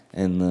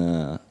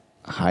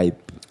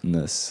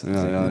hypeness.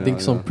 Ik denk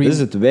zo'n Dit is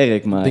het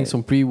werk, maar... Ik denk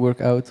zo'n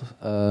pre-workout,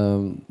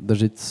 daar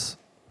zit,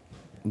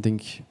 ik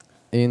denk,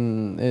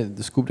 de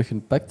scoop dat je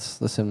pakt,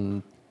 dat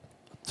zijn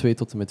 2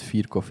 tot en met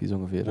 4 koffies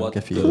ongeveer. What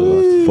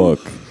Cafeïne. fuck?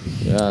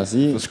 Ja,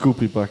 zie je? Een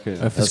scoopie pakken.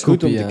 Even Dat is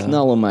goed om scoopie, te ja.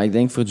 knallen, maar ik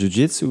denk voor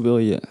jiu-jitsu wil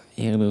je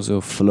eerder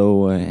zo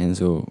flowen en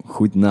zo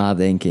goed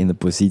nadenken in de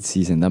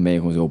posities en dan ben je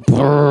gewoon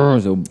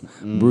zo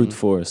brute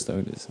force. Toch?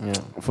 Dus.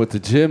 Ja. Voor te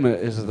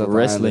gymmen is het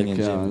Wrestling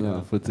uiteindelijk... en gym, ja.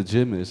 ja. Voor te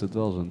gymmen is het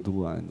wel zo'n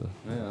doeleinde.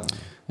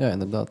 Ja,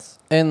 inderdaad.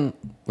 En, maar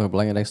het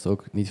belangrijkste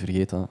ook, niet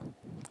vergeten,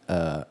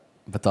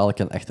 betalen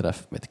kan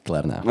achteraf met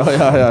Klarna. Oh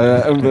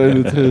ja. En bij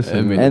de terug.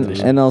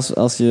 En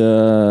als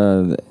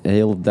je de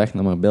hele dag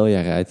naar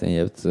Marbella rijdt en je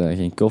hebt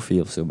geen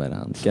koffie of zo bij de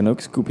hand, kan ook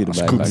een scoopje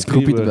erbij pakken.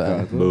 Scoopie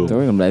erbij. Toch?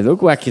 Dan blijf je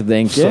ook wakker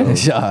denken.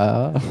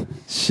 Ja.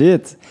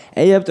 Shit.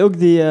 En je hebt ook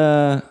die,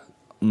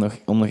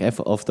 om nog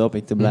even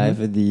off-topic te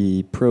blijven,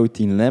 die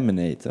protein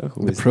lemonade, toch?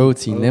 Hoe De is die?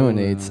 protein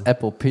lemonade,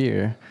 apple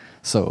pear.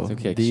 Zo, Dat is ook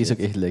gek die is shit.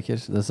 ook echt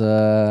lekker. Dat is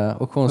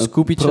ook gewoon een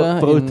scoopetje.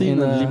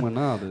 Proteïne in,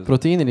 limonade.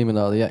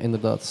 Proteïne-limonade, ja,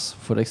 inderdaad.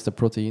 Voor extra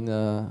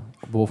proteïne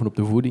bovenop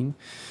de voeding.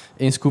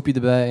 1 scoopje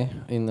erbij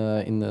in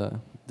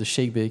de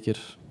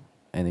shakebeker.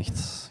 En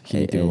echt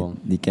genieten gewoon.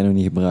 Die kunnen we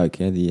niet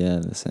gebruiken, hè?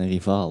 Dat zijn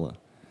rivalen.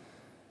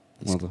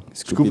 Wat?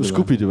 Scoopie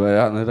Scoopie erbij.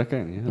 Ja, nee, dat ken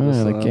ik niet.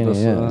 Ja, dat ken dat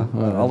je, is, ja.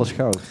 alles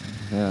goud.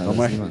 Ja, Dat dat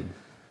mag is niet. niet.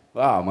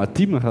 Wauw, maar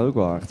Teamer gaat ook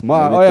wel hard.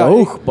 Maar, Ja,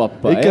 hoog,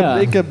 papa.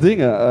 ik heb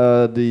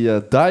dingen, die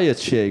diet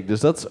shake, dus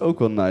dat is ook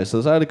wel nice. Dat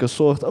is eigenlijk een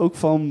soort ook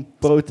van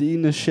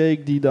proteïne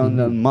shake die dan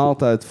een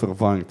maaltijd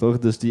vervangt, toch?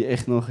 Dus die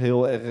echt nog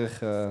heel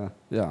erg,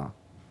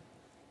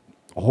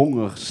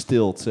 honger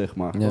stilt, zeg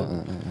maar. Ja,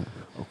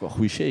 Ook wel een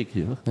goede shake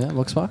hier. ja,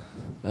 welke smaak?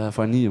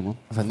 Vanille, man.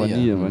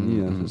 Vanille.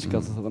 Vanille. Dus ik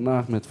had het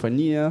vandaag met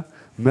vanille,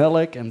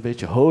 melk en een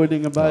beetje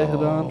honing erbij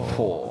gedaan.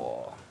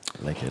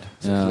 Lekker. Dat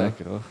is echt Ja.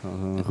 lekker, hoor.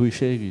 Een goede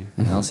shake hier.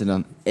 En als je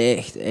dan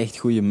echt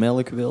goede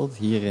melk wilt,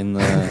 hier in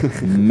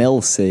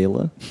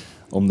Melcelen,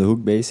 om de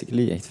hoek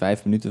basically, echt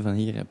 5 minuten van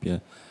hier, heb je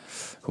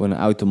gewoon een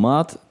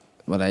automaat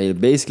waar je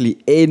basically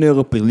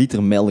 €1 per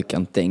liter melk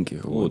kan tanken.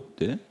 Gewoon.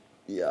 Goed, hè?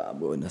 Ja,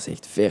 bro, dat is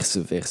echt verse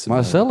Maar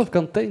melk. zelf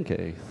kan tanken,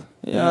 echt.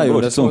 Ja, joh,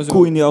 dat is zo'n gewoon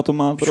koe in die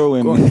automaat, bro.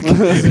 En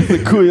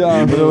De koeien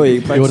aan, Bro,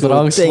 je pakt Je wordt zo'n er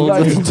aangesloten.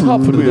 tank-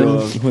 Gewoon tappen, joh.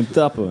 Gewoon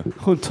tappen.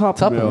 Gewoon tappen,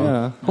 Tappen, joh.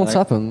 Ja. Gewoon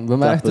sappen. Bij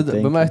mij Tappen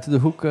achter de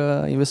tanken. hoek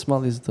in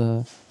Westmaal is het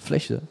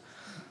flesje.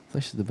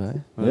 Flesje erbij.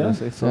 Ja, dat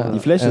is echt zo. Ja. Die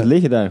flesjes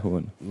liggen daar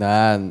gewoon.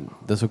 Nee,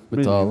 dat is ook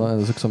betalen. Dat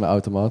is ook zo'n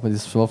automaat, maar die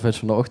is wel vers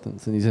van de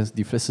ochtend. En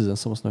die flessen zijn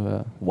soms nog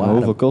Maar warm.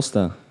 hoeveel kost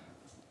dat?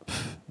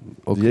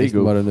 Ook Diego. echt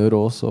maar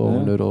 €1 of zo.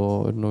 Ja.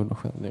 €1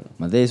 nog wel. Nee.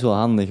 Maar deze is wel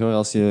handig hoor.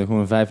 Als je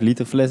gewoon een 5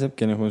 liter fles hebt,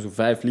 kan je gewoon zo'n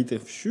 5 liter,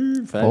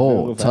 5 Oh,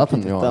 euro, 5 tappen,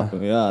 liter jongen.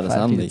 tappen. Ja, dat is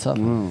 5 liter handig.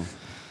 tappen. Wow.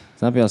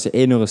 Snap je? Als je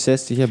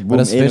 €1,60 hebt, Maar boem,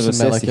 dat is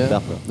verse melk, €1,60 hè.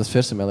 tappen. Dat is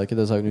verse melk, hè.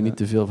 Daar zou ik nu niet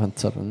te veel van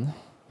tappen.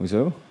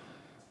 Hoezo?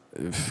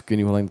 Ik weet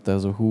niet hoe lang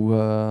dat zo goed...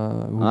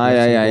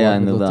 Ja,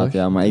 inderdaad.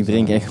 Ja, maar ik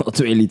drink echt wel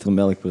 2 liter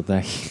melk per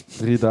dag.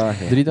 3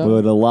 dagen. 3 dagen?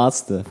 Bro, de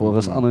laatste.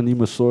 Volgens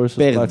anonieme sources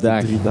Per blijft het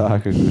dag. 3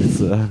 dagen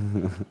goed.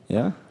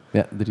 Ja?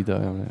 Ja, 3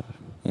 dagen.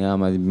 Ja. Ja,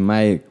 maar bij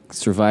mij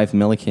survived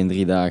melk geen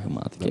 3 dagen,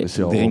 maat. Dat Ik is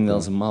wel drink op,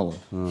 als een malle.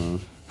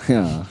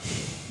 Ja,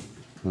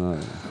 Ja,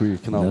 goeie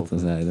knal. dat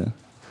terzijde.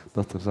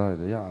 Dat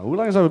terzijde. Ja, hoe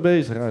lang zijn we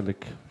bezig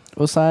eigenlijk?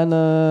 We zijn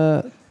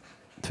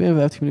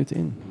 52 minuten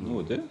in.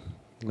 Oh, hè?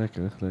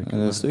 Lekker.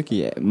 Een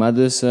stukje. Maar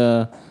dus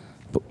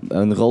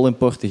een rol in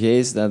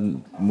Portugees, daar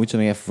moet je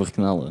nog even voor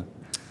knallen.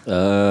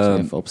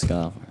 Even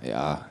opschaven.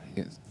 Ja,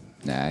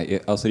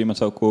 nee, als er iemand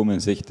zou komen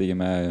en zegt tegen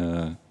mij...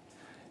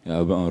 ja, we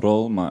hebben een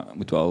rol, maar het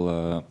moet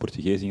wel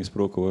Portugees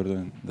ingesproken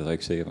worden. Dan zou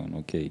ik zeggen van,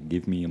 oké,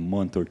 give me a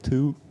month or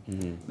two. Dat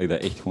ik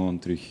dat echt gewoon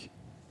terug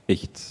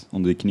echt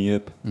onder de knie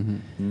heb.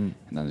 En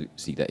dan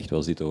zie ik dat echt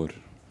wel zitten, hoor.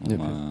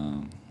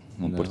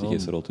 Om een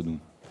Portugese rol te doen.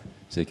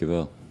 Zeker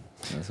wel.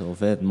 Dat is wel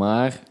vet.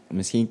 Maar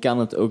misschien kan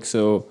het ook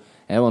zo...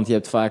 Hè, want je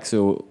hebt vaak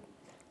zo...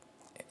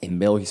 In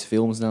Belgische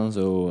films dan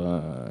zo...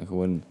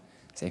 gewoon,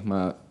 zeg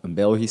maar, een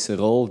Belgische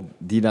rol...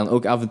 die dan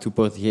ook af en toe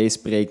Portugees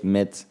spreekt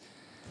met...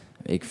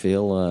 Ik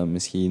veel,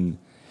 misschien...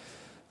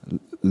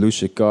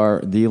 loose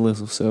car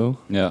dealers of zo.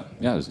 Ja,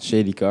 dus,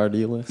 Shady car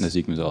dealers. dat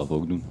zie ik mezelf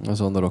ook doen. Dat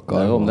is onder elkaar.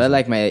 Daarom, dat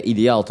lijkt mij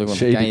ideaal, toch? Want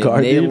dan Shady kan je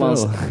car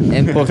Nederlands dealer.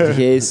 en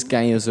Portugees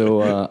kan je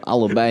zo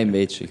allebei een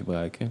beetje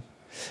gebruiken.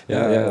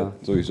 Ja,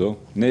 sowieso.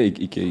 Nee,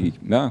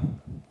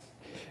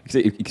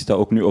 ik sta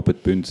ook nu op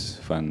het punt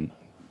van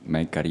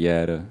mijn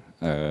carrière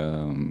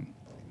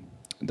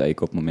dat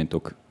ik op het moment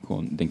ook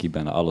gewoon, denk ik,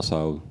 bijna alles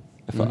zou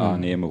even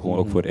aannemen, gewoon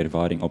ook voor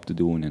ervaring op te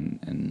doen.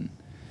 En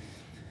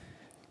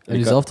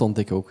jezelf te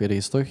ontdekken ook weer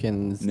eens, toch?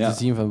 En te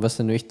zien van wat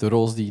zijn nu echt de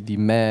roles die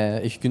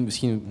mij... Je kunt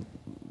misschien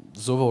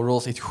zoveel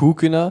roles echt goed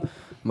kunnen,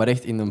 maar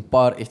echt in een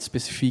paar echt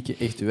specifieke,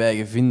 echt je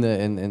eigen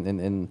vinden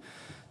en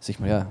zeg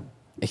maar, ja,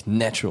 echt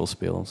natural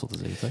spelen, om zo te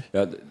zeggen,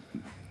 toch?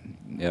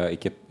 Ja,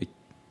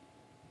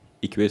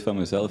 ik weet van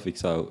mezelf, ik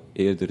zou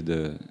eerder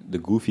de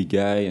goofy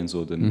guy en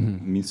zo de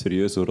minst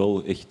serieuze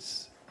rol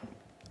echt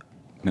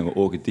met mijn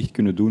ogen dicht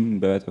kunnen doen,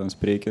 bij wijze van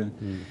spreken.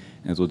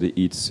 En zo de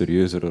iets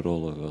serieuzere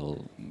rollen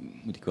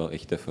moet ik wel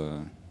echt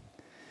even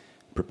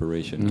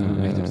preparation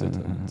echt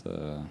opzetten. Want,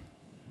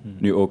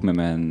 nu ook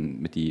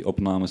met die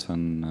opnames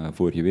van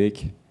vorige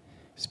week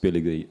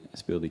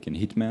speelde ik een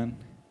hitman.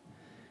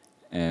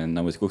 En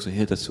dan moest ik ook zo de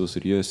hele tijd zo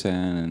serieus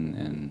zijn.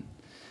 En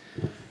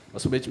Dat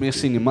is een beetje meer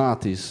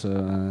cinematisch.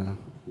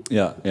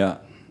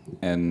 Ja.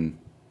 En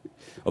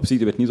op zich,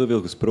 er werd niet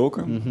zoveel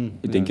gesproken.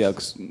 Ik denk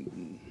eigenlijk...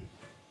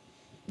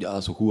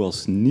 Ja, zo goed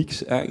als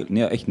niks eigenlijk.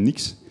 Nee, echt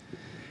niks.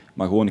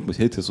 Maar gewoon, ik moest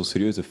heel veel zo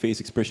serieuze face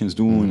expressions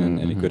doen.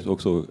 En ik werd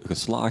ook zo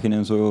geslagen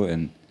en zo.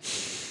 En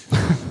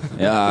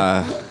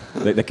ja,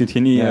 dat kun je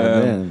niet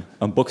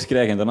een box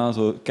krijgen en daarna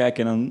zo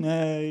kijken en dan...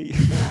 Nee.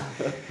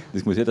 Dus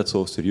ik moest altijd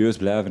zo serieus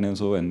blijven en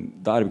zo. En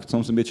daar heb ik het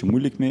soms een beetje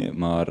moeilijk mee.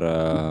 Maar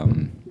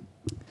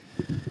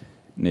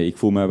nee, ik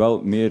voel me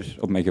wel meer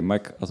op mijn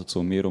gemak als het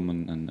zo meer om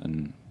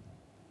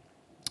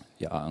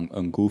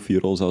een goofy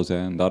rol zou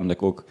zijn. Daarom dat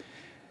ik ook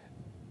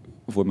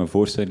voor mijn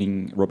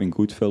voorstelling Robin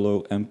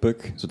Goodfellow en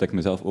Puck, zodat ik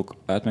mezelf ook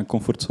uit mijn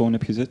comfortzone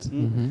heb gezet.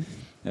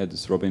 Ja,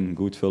 dus Robin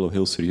Goodfellow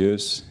heel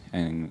serieus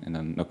en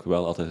dan ook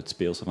wel altijd het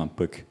speelse van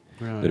Puck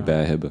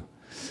erbij hebben.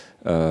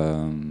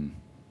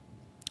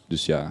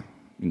 Dus ja,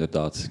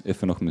 inderdaad,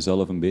 even nog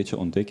mezelf een beetje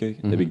ontdekken.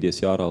 Dat heb ik dit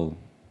jaar al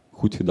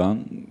goed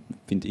gedaan,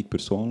 vind ik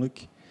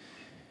persoonlijk.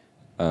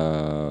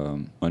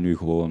 Maar nu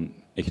gewoon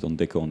echt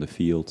ontdekken on the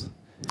field.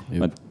 Yep.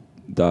 Maar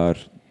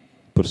daar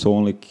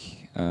persoonlijk,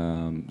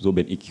 zo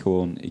ben ik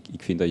gewoon.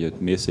 Ik vind dat je het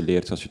meeste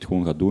leert als je het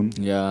gewoon gaat doen.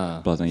 Ja,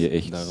 in plaats dan je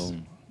echt daarom.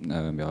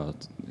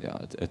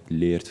 het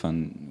leert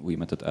van hoe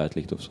iemand het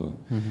uitlegt of zo.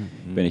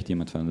 Ik ben echt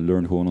iemand van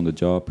learn gewoon on the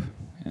job.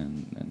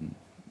 En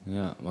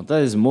Ja, want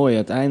dat is mooi.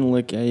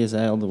 Uiteindelijk, hè, je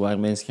zei al, er waren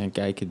mensen gaan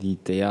kijken die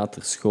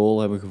theaterschool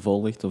hebben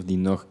gevolgd of die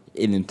nog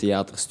in een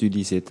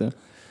theaterstudie zitten.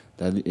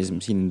 Dat is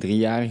misschien een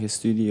 3-jarige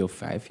studie of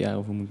 5 jaar,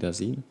 of hoe moet ik dat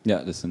zien? ja,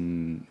 dat is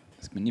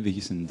als ik me niet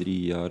vergis, een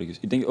 3-jarige.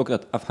 Ik denk ook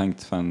dat het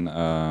afhangt van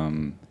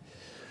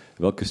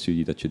welke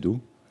studie dat je doet.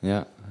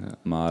 Ja.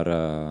 Maar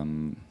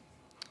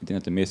ik denk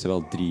dat de meeste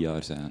wel 3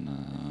 jaar zijn.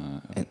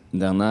 En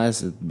daarna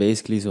is het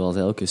basically zoals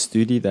elke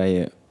studie dat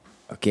je...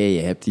 Oké, je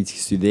hebt iets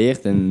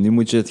gestudeerd en nu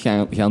moet je het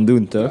gaan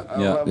doen, toch?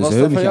 Ja. Dus Was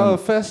hun dat voor jou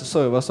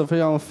gaan- was dat voor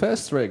jou een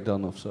fast track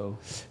dan of zo?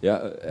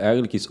 Ja,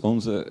 eigenlijk is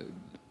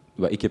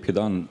wat ik heb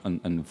gedaan,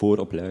 een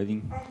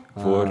vooropleiding.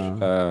 Voor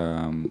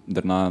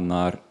daarna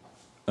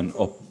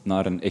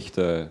naar een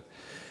echte,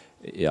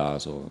 ja,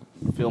 zo...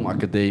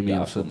 Filmacademie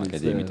Ja, of zo.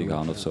 filmacademie te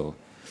gaan of zo.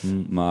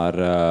 Maar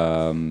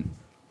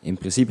In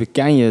principe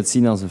kan je het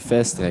zien als een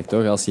fast track,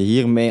 toch? Als je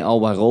hiermee al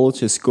wat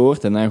rolletjes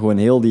scoort en dan gewoon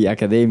heel die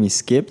academie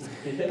skipt,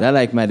 dat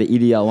lijkt mij de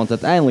ideaal. Want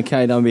uiteindelijk ga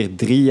je dan weer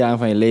 3 jaar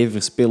van je leven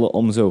verspillen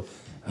om zo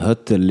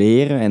het te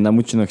leren. En dan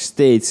moet je nog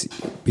steeds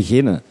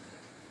beginnen.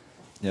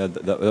 ja,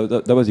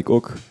 dat was ik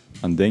ook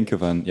aan het denken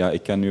van, ja,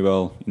 ik kan nu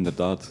wel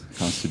inderdaad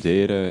gaan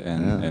studeren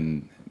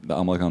en dat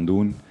allemaal gaan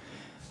doen.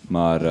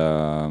 Maar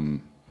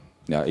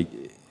ja,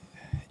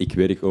 ik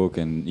werk ook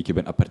en ik heb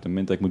een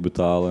appartement dat ik moet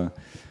betalen.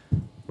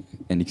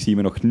 En ik zie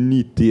me nog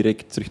niet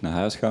direct terug naar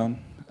huis gaan.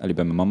 Allee,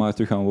 bij mijn mama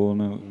terug gaan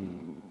wonen.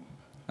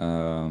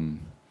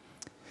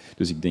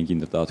 Dus ik denk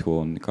inderdaad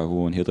gewoon, ik ga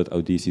gewoon de hele tijd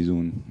audities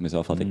doen,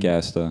 mezelf laten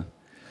casten.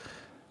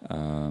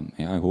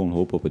 Ja, gewoon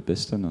hopen op het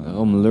beste.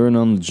 Daarom learn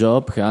on the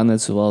job. Ga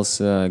net zoals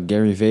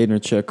Gary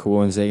Vaynerchuk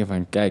gewoon zeggen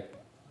van kijk,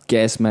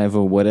 cast mij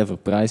voor whatever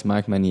prijs,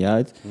 maakt mij niet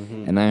uit.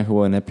 En dan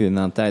gewoon heb je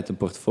na een tijd een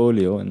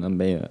portfolio en dan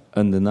ben je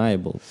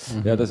undeniable.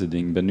 Ja, dat is het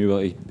ding. Ik ben nu wel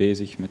echt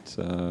bezig met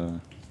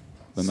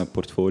mijn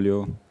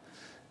portfolio.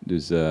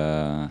 Dus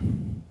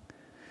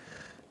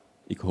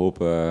ik hoop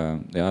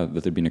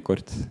dat er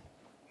binnenkort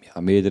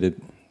meerdere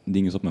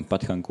dingen op mijn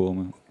pad gaan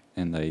komen.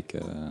 En dat ik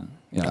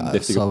Ja,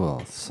 dat zal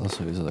wel.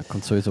 Dat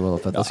komt sowieso wel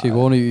op. Als je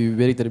gewoon je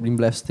werk erin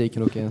blijft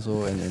steken ook en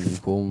zo, en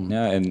gewoon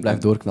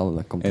blijft doorknallen,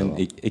 dan komt dat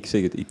wel. Ik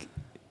zeg het,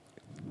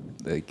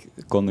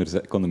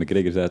 Conor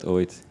McGregor zei het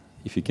ooit,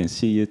 if you can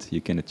see it,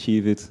 you can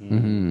achieve it.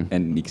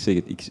 En ik zeg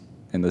het,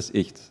 en dat is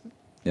echt,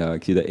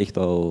 ik zie dat echt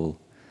al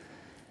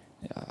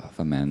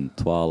van mijn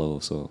 12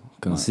 of zo.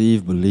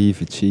 Conceive,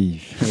 believe,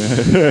 achieve.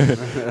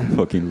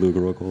 Fucking Luke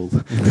Rockhold.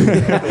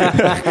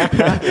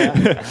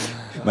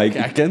 Maar ik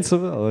herken ze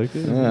wel.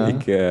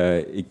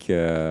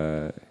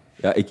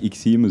 Ik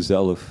zie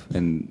mezelf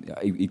en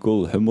ik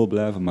wil humble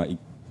blijven, maar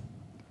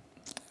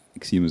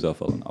ik zie mezelf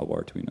wel een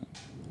award winnen.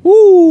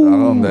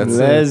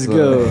 Let's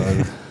go.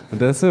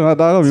 That's it, maar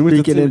daarom,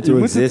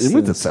 je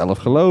moet het zelf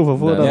geloven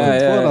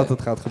voordat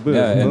het gaat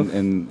gebeuren.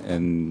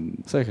 En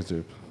zeg het,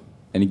 Jup.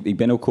 En ik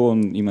ben ook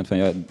gewoon iemand van,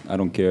 I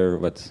don't care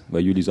wat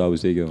jullie zouden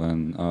zeggen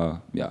van,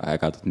 hij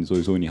gaat het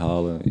sowieso niet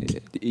halen.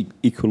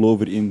 Ik geloof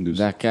erin, dus...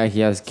 Daar krijg je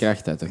juist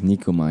kracht uit, toch,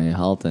 Nico, maar je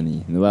haalt dat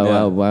niet.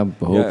 Waar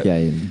hoop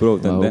jij in? Bro,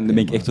 dan ben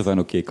ik echt zo van,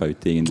 oké, ik kan je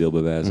tegendeel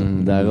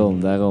bewijzen.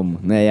 Daarom.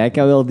 Nee, jij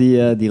kan wel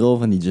die rol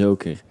van die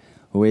Joker.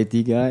 Hoe heet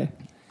die guy?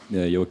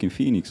 Joaquin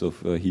Phoenix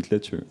of Heath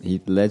Ledger.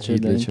 Heath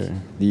Ledger.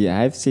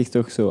 Hij heeft zich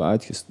toch zo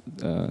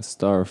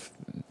uitgestarved.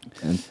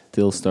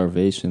 Until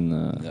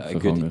starvation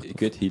verhongerd. Ik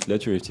weet, Heath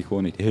Ledger heeft zich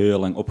gewoon echt heel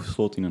lang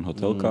opgesloten in een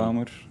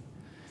hotelkamer.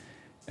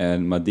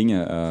 Maar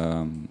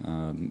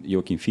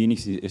Joaquin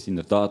Phoenix heeft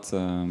inderdaad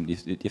die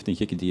heeft een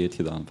gekke dieet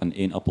gedaan van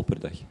 1 appel per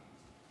dag.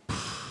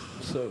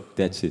 Zo.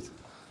 That's it.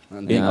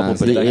 1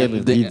 appel per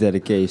dag. Die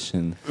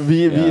dedication.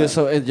 Wie is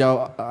zo jouw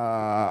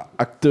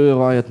acteur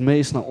waar je het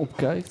meest naar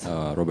opkijkt?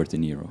 Robert De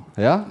Niro.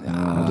 Ja?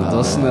 Dat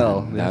was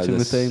snel. Die had je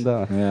meteen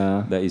daar.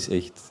 Ja. Dat is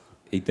echt...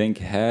 Ik denk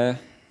hij...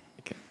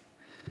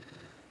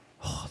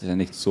 er zijn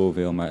echt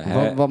zoveel,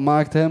 maar Wat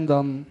maakt hem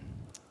dan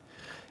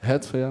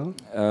het voor jou?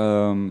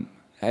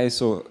 Hij is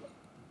zo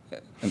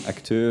een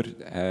acteur.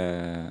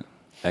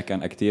 Hij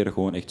kan acteren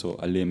gewoon echt zo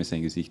alleen met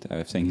zijn gezicht.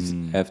 Hij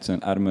heeft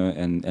zijn armen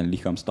en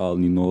lichaamstaal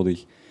niet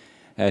nodig.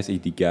 Hij is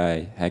echt die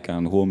guy. Hij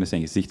kan gewoon met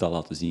zijn gezicht al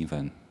laten zien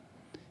van...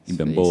 Ik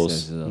ben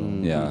boos.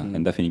 Ja,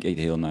 en dat vind ik echt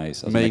heel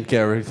nice. Main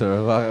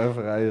character,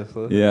 waarover hij is.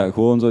 Ja,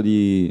 gewoon zo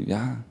die...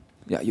 Ja,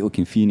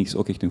 Joaquin Phoenix,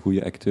 ook echt een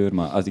goede acteur.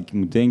 Maar als ik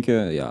moet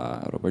denken,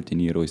 Robert De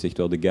Niro is echt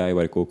wel de guy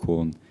waar ik ook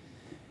gewoon...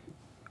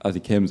 Als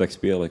ik hem zag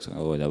spelen, ik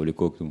zo, dat wil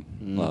ik ook doen,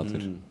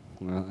 later.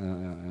 Ja.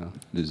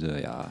 Dus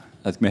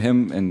als ik met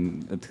hem,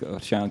 en het gaat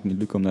waarschijnlijk niet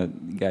lukken, omdat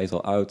die guy is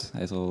al oud.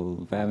 Hij is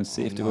al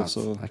 75 of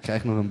zo. Hij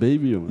krijgt nog een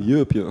baby, jongen.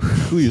 Yup, joh.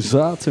 Goeie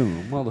zaad, jongen.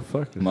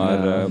 Motherfucker.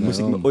 Maar moest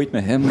ik ooit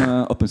met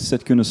hem op een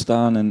set kunnen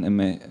staan en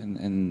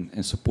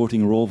een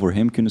supporting role voor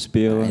hem kunnen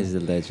spelen? Hij is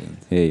de legend.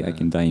 Hey, I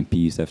can die in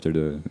peace after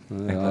the...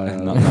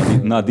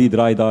 Na die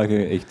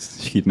draaidagen, echt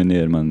schiet me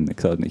neer, man. Ik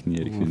zou het echt niet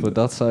erg vinden. Voor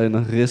dat zou je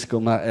nog risken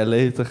om naar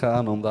L.A. te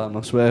gaan, om daar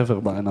nog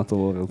zwerver bijna te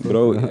horen.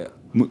 Bro,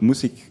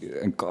 moest ik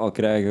een call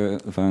krijgen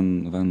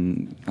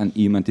van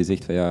iemand die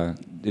zegt van er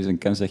is een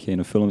kans dat je in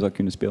een film zou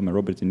kunnen spelen met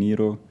Robert De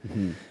Niro.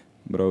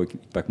 Bro, ik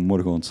pak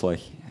morgen ontslag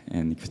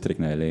en ik vertrek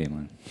naar L.A.,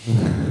 man.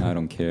 I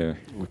don't care.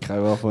 Ik ga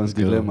je wel voor een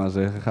dilemma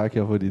zeggen. Ga ik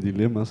jou voor die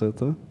dilemma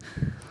zetten?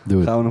 Doe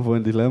het. Gaan we hem voor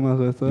een dilemma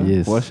zetten?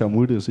 Yes. Als jouw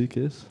moeder ziek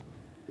is?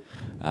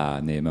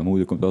 Nee, mijn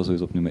moeder komt wel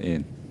sowieso op nummer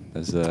 1.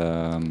 Dat is...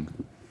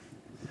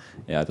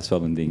 dat is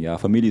wel een ding. Ja,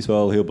 familie is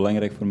wel heel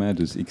belangrijk voor mij,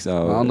 dus ik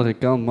zou... Aan de andere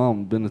kant,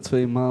 man, binnen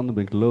 2 maanden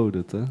ben ik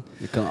loaded, hè.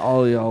 Je kan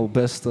al jouw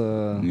beste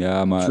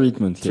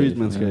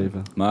treatment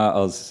geven. Maar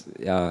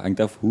hangt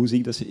af hoe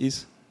ziek dat ze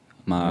is.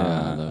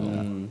 Maar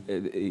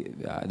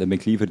dan ben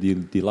ik liever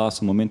die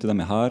laatste momenten dan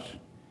met haar.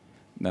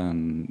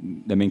 Dan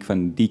ben ik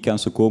van, die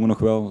kansen komen nog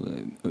wel.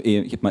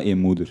 Je hebt maar 1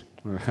 moeder.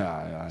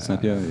 Ja.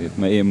 Snap je? Je hebt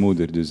maar 1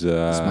 moeder, dus...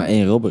 Dat is maar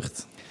 1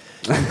 Robert.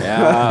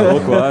 Ja,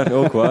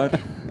 ook waar.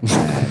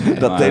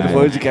 Dat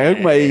telefoontje krijg ik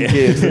ook maar 1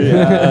 keer.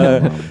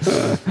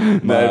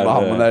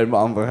 Nee,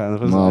 man, we gaan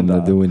rustig. Man,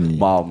 dat doen we niet.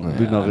 Man,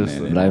 doe nou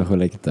rustig. We blijven gewoon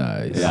lekker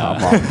thuis. Ja, man.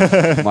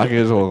 Maak je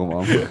geen zorgen,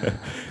 man.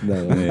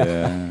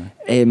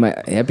 Hey,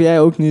 maar heb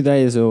jij ook nu dat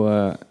je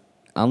zo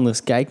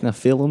anders kijkt naar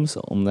films?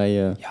 Omdat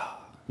je...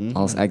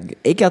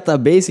 Ik had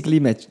dat basically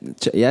met...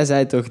 Jij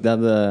zei toch dat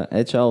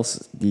Charles,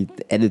 die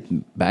edit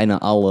bijna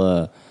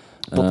alle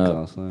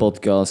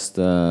podcast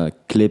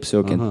clips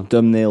ook en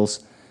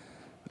thumbnails.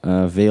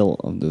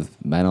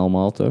 Bijna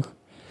allemaal toch?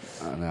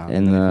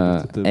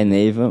 En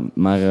even.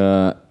 Maar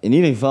in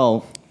ieder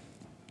geval...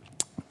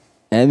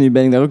 En nu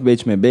ben ik daar ook een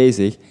beetje mee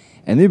bezig.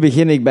 En nu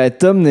begin ik bij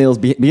thumbnails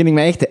begin ik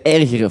mij echt te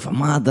ergeren. Van,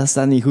 maar dat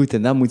staat niet goed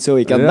en dat moet zo.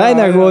 Ik had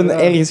bijna gewoon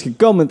ergens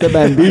gecomment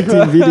bij een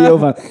B-team video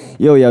van...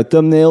 Yo, jouw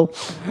thumbnail...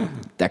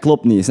 dat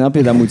klopt niet, snap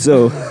je? Dat moet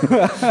zo.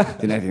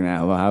 Toen dacht ik,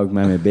 nou, waar hou ik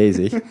mij mee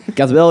bezig?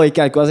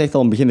 Ik was echt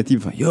al een begin het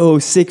type van, yo,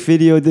 sick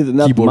video, dit en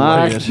dat. Keyboard Maar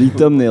warrior. die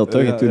thumbnail,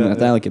 toch? En toen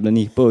uiteindelijk heb ik dat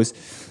niet gepost.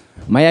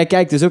 Maar jij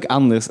kijkt dus ook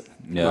anders.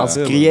 Ja. Als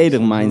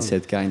creator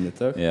mindset, kinda,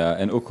 toch? Ja,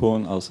 en ook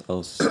gewoon als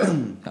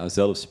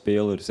zelf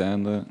speler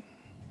zijnde.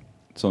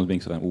 Soms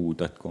denk ik zo van,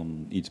 dat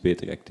kon iets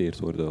beter geacteerd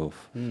worden.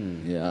 Of,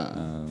 Ja.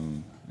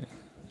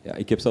 ja,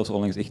 ik heb zelfs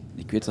onlangs echt,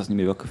 ik weet zelfs niet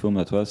meer welke film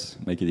dat was,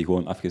 maar ik heb die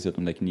gewoon afgezet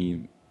omdat ik niet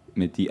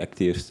met die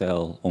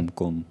acteerstijl om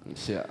kon.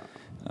 Ja.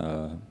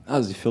 Dat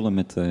is die film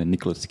met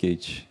Nicolas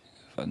Cage.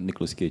 Van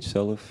Nicolas Cage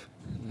zelf.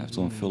 Hij heeft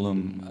zo'n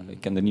film, ik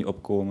kan er niet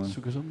op komen.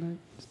 Zoek eens op, nee.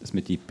 Dat is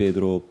met die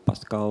Pedro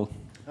Pascal.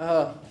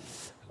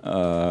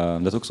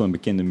 Dat is ook zo'n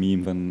bekende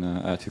meme van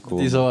uitgekomen.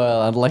 Die zo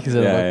aan het lachen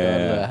zijn.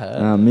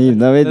 Ja. Meme,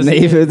 dat weet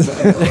David.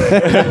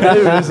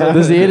 Dat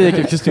is de ene die ik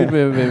heb gestuurd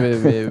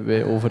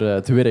met over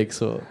het werk.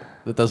 Zo.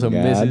 Dat zo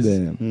mis is.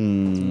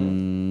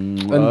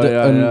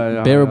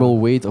 Unbearable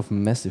weight of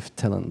massive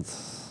talent.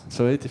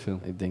 Zo heet die film.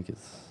 Ik denk het.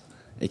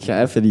 Ik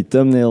ga even die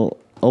thumbnail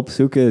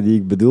opzoeken die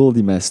ik bedoel,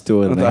 die mij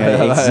stoorde. Dan ga je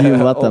echt zien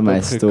wat dat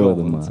mij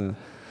stoorde, man.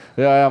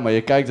 Ja, maar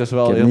je kijkt dus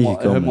wel Ik heb niet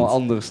helemaal gecomment.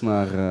 anders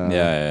naar...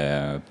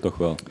 Ja, toch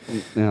wel.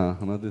 Ja,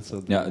 naar dit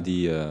soort... Ja,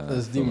 die... Dat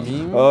is die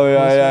meme. Oh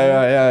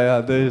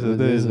ja,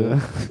 deze.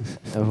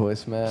 En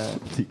volgens mij...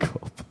 Die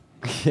kop.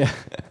 Ja.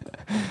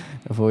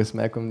 En volgens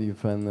mij komt die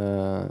van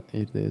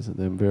hier deze,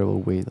 de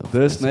Unbearable weight of.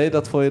 Dus nee,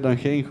 dat vond je dan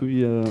geen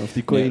goede... Of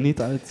die kon je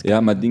niet uit...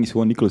 Ja, maar het ding is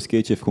gewoon, Nicolas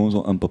Cage heeft gewoon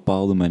zo'n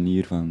bepaalde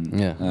manier van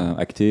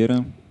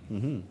acteren.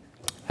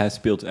 Hij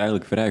speelt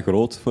eigenlijk vrij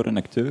groot voor een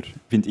acteur,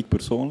 vind ik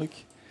persoonlijk.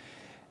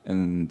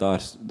 En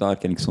daar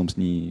kan ik soms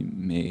niet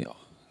mee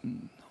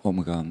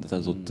omgaan, dat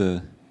dat zo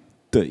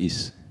te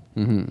is.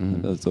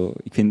 Dat is zo,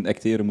 ik vind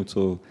acteren moet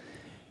zo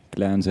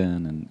klein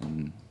zijn. En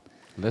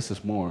Less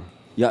is more.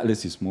 ja,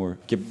 less is more.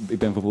 Ik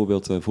ben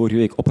bijvoorbeeld vorige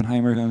week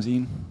Oppenheimer gaan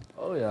zien.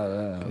 Oh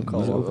ja, ook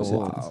al al. gezet.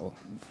 Wauw.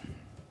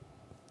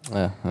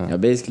 Ja,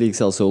 basically, ik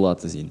zal het zo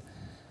laten zien.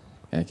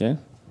 Kijk, hè.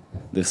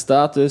 Er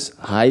staat dus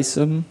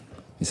Heisem,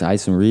 is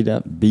Heisem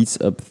Rita, beats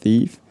up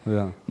thief.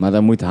 Ja. Maar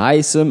dan moet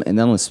Heisem en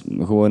dan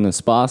gewoon een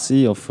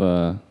spatie of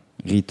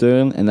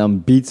return. En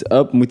dan beats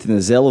up moet in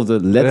dezelfde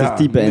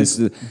lettertype. Ja, En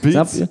snap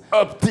Beats je?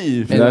 up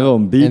thief. En-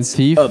 Daarom, beats en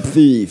thief? up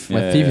thief.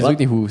 Maar Thief is ook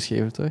niet goed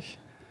geschreven, toch?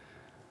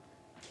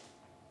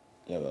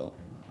 Jawel.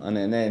 Oh,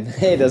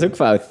 nee, dat is ook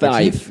fout.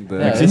 Thief. Ja,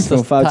 Ik dat zie is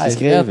gewoon fout thief.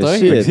 geschreven. Ja, toch?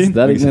 Shit,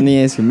 dat heb ik nog niet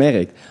eens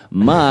gemerkt.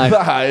 Maar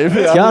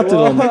het gaat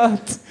erom.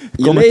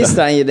 Je leest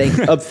dat en je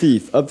denkt up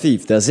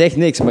thief. Dat zegt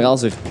niks, maar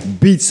als er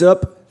beats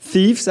up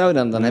thief zou,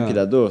 dan heb je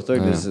dat door,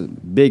 toch? Dus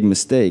big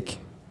mistake.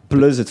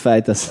 Plus het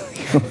feit dat ze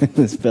gewoon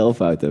een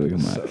spelfout hebben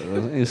gemaakt.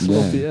 Dat is een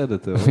sloppy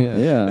edit, hoor.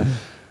 Ja.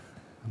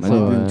 Maar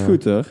Zo, die doet het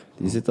goed, hoor.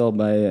 Die zit al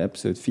bij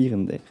episode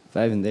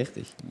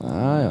 35. Ah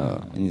ja.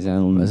 En die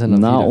zijn We zijn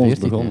na op ons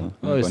 44, begonnen.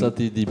 Oh, is dat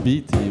die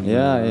beat team?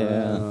 Ja.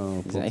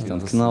 Die zijn echt aan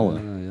het knallen.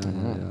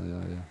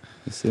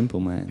 Ja. Simple,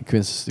 man. Ik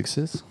wens je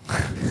succes.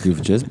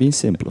 You've just been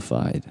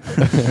simplified.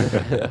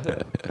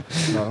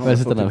 Wij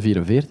zitten aan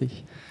 44.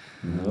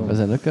 We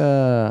zijn ook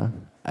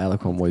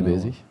eigenlijk gewoon mooi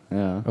bezig.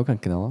 Ja. Ook aan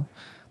het knallen.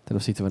 Ten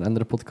opzichte van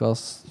andere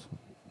podcasts.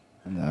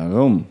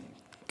 Daarom.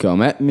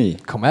 Come at me.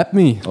 Come at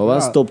me. Wat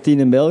was het, top 10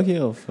 in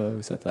België? Of hoe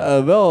zat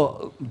dat?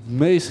 Wel het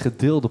meest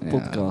gedeelde Ja,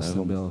 podcast in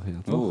daarom. België,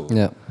 toch? Oh.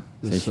 Ja.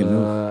 Dus Zeg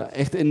genoeg.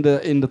 echt in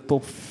de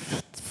top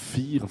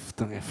 4 of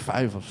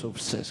 5 of zo, of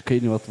 6. Ik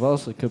weet niet wat het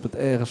was. Ik heb het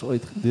ergens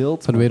ooit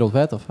gedeeld. Van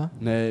wereldwijd, of hè?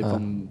 Nee, Ah.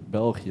 van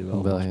België wel.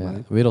 Van België. volgens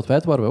mij.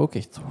 Wereldwijd waren we ook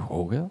echt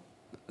hoog, hè?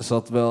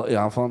 Zat wel,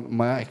 ja, van,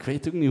 maar ja, ik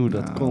weet ook niet hoe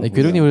dat komt. Ik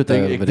weet ook niet hoe het ik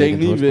denk berekend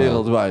niet wordt, maar-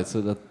 wereldwijd,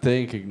 zo, dat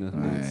denk ik nog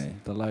niet. Nee.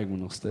 Dat lijkt me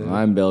nog steeds.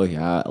 Maar in België.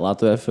 Ja,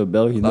 laten we even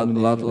België noemen.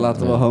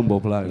 Laten we humble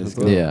blijven.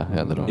 toch? Ja,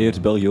 daarom.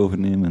 Eerst België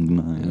overnemen en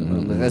daarna...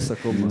 En de rest,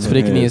 dat komt We nog.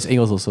 spreken niet eens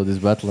Engels of zo, dus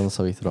buitenlands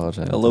zou echt raar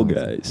zijn. Hello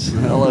guys.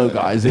 Hello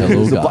guys, Hello, dit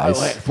is de guys.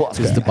 Biohack Het Podcast.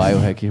 is de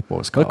Biohacker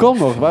podcast. Dat komt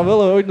nog, wij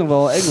willen ooit nog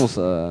wel Engels.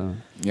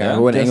 Ja,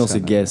 gewoon guest Engelse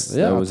gaan. guest.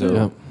 Ja, dat we zo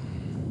Ja. een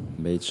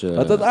beetje...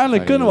 Want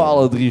uiteindelijk kunnen we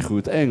alle drie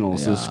goed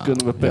Engels, Ja. dus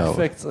kunnen we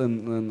perfect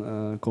een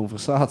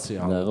conversatie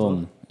houden.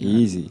 Daarom.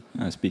 Easy.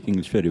 I speak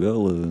English very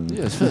well.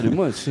 Yes, very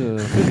much.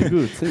 Very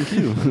good, thank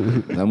you.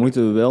 Dan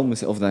moeten we wel...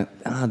 Of dan,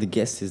 de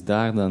guest is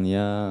daar dan,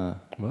 ja.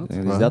 Wat?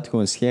 Dan is dat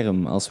gewoon een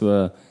scherm. Als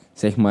we,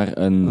 zeg maar,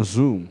 een... Een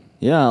Zoom.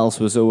 Ja, als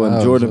we zo een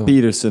Ah, Jordan zo.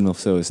 Peterson of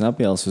zo, snap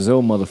je? Als we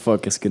zo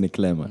motherfuckers kunnen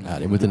klemmen. Ja,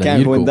 die moeten Die naar kan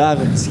hier gewoon komen. daar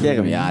op het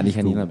scherm. Ja, die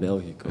gaan niet naar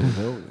België komen.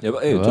 Ja,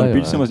 maar, Ja, John ja.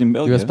 Peterson was in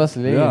België. Die was pas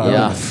geleden. Ja.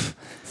 Ja,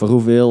 voor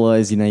hoeveel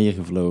is hij naar hier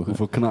gevlogen?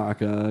 Hoeveel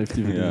knaken heeft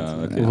hij verdiend? Ja,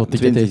 oké. Hoeveel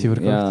tickets heeft hij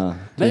verkocht? Ja,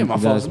 Nee, maar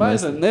volgens 20.000 mij,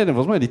 mensen.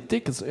 volgens mij die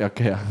tickets... Ja,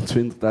 oké, ja,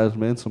 20.000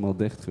 mensen, maar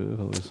 30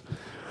 euro. Dus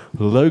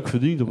leuk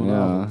verdiend op een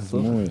Ja, avond. dat is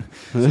toch?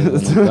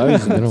 mooi.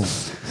 700.000 Daarom.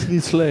 is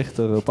niet slecht,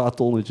 een paar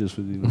tonnetjes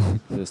verdienen.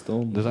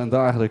 Er zijn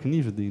dagen dat ik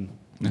niet verdien.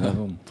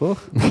 Daarom.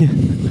 Toch?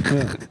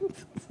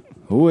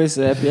 Hoe is,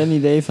 heb jij een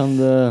idee van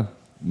de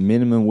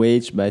minimum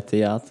wage bij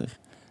theater?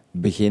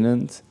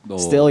 Beginnend. Oh.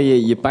 Stel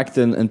je pakt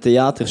een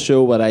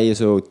theatershow waar je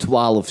zo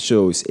 12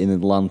 shows in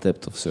het land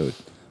hebt of zo.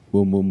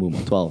 Boom, boom, boom.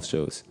 12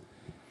 shows. Heb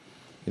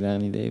je daar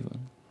een idee van?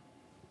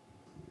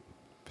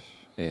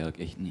 Eigenlijk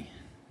echt niet.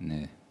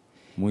 Nee.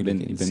 Moeilijk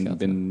Ik inschatten.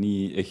 ben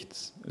niet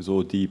echt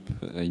zo diep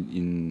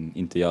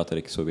in theater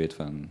dat ik zo weet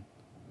van...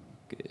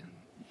 Oké,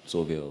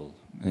 zoveel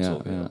en Ja,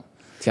 zoveel. ja.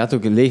 Het gaat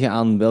ook liggen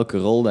aan welke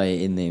rol dat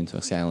je inneemt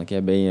waarschijnlijk.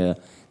 Hè. Ben je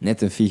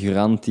net een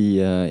figurant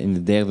die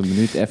in de 3e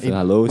minuut even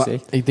hallo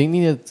zegt? Ik denk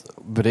niet dat het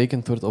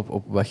berekend wordt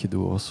op wat je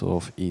doet of zo,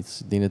 of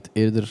iets. Ik denk dat het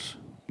eerder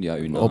Ja,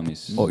 uw naam op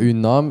is... uw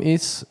naam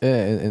is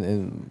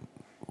en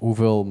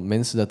hoeveel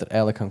mensen dat er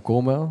eigenlijk gaan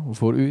komen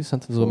voor u.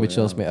 Zo'n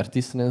beetje als met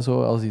artiesten en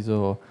zo. Als die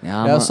zo... Ja,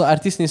 Ja, maar- zo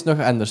artiesten is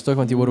nog anders, toch?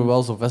 Want die worden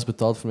wel zo vast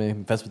betaald voor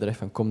een vast bedrag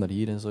van kom naar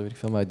hier en zo. Weet ik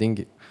veel. Maar ik denk...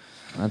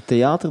 Aan het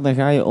theater, dan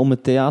ga je om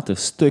het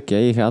theaterstuk. Hè.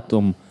 Je gaat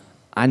om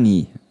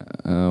Annie.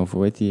 Of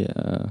hoe heet die?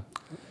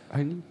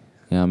 Annie?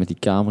 Ja, met die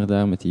kamer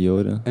daar, met die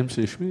joden.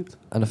 MC Schmid.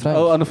 Anne Frank.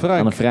 Oh, Anne Frank.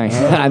 Anne Frank.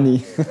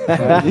 Annie.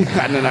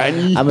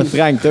 Annie. Anne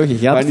Frank, toch?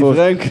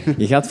 Frank.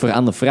 Je gaat voor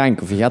Anne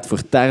Frank of je gaat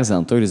voor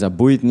Tarzan, toch? Dus dat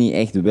boeit niet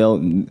echt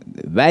wel.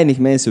 Weinig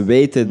mensen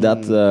weten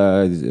dat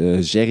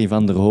Jerry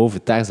van der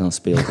Hoven Tarzan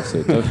speelt of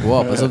zo, toch?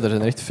 Wow, pas op, er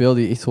zijn er echt veel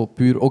die echt wel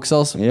puur... Ook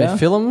zelfs Ja? bij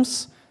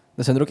films,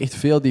 er zijn er ook echt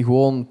veel die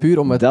gewoon puur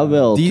omdat Dat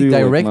wel, die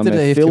tuurlijk, maar director met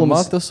dat heeft films-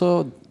 gemaakt of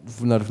zo,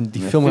 naar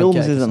die Met film gaan films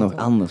kijken. is dat zo. nog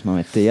anders, maar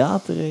met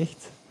theater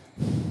echt...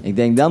 Ik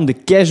denk dan de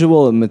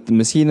casual, met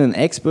misschien een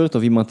expert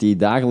of iemand die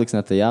dagelijks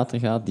naar theater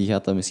gaat, die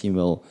gaat daar misschien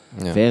wel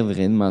Ja. verder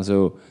in, maar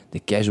zo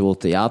de casual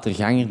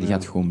theaterganger, die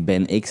gaat gewoon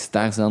Ben X,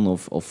 Tarzan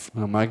of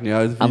Nou, maakt niet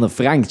uit Anne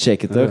Frank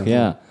checken, toch?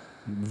 Ja.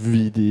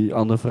 wie die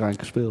Anne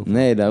Frank speelt.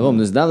 Nee, daarom.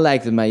 Dus dan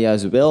lijkt het mij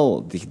juist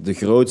wel de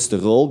grootste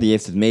rol, die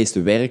heeft het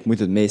meeste werk, moet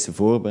het meeste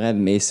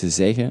voorbereiden, het meeste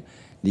zeggen,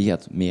 die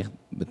gaat meer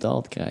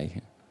betaald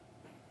krijgen.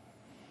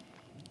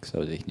 Ik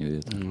zou het echt niet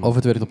weten. Of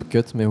het werkt op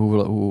kut met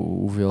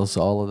hoeveel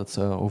zalen dat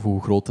ze, of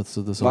hoe groot dat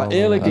ze de zalen Maar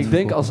eerlijk, ik denk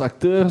uitverkopen. als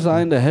acteur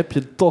zijnde heb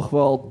je toch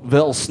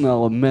wel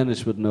snel een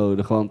management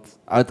nodig. Want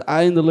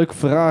uiteindelijk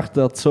vraagt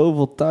dat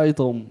zoveel tijd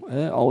om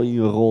al in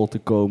je rol te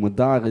komen,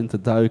 daarin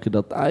te duiken,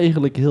 dat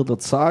eigenlijk heel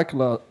dat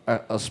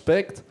zakelijke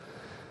aspect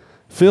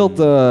veel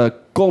te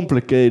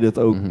complicated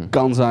ook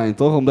kan zijn,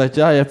 toch? Omdat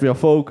jij hebt jouw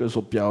focus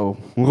op jouw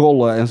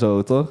rollen en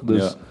zo, toch?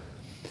 Dus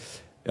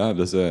Ja,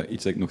 dat is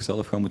iets dat ik nog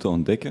zelf ga moeten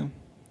ontdekken.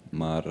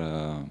 Maar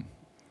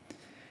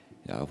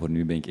ja, voor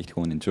nu ben ik echt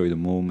gewoon enjoy the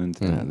moment.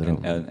 Ja,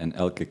 daarom. En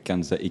elke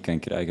kans dat ik kan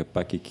krijgen,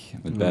 pak ik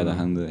met beide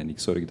handen. En ik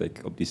zorg dat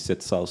ik op die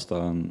set zal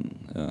staan.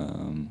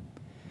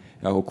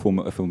 Ja, ook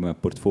gewoon even mijn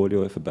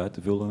portfolio even bij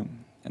te vullen.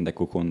 En dat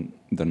ik ook gewoon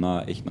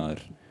daarna echt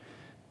naar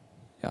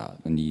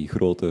die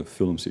grote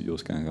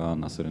filmstudios kan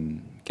gaan. Als er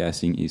een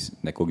casting is,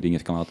 dat ik ook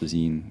dingen kan laten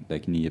zien. Dat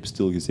ik niet heb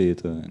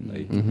stilgezeten. En dat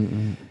ik,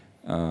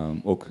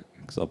 ook,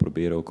 ik zal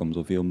proberen ook om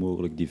zoveel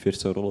mogelijk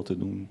diverse rollen te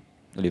doen.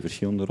 Alleen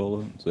verschillende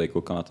rollen, zodat ik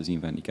ook kan laten zien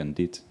van ik kan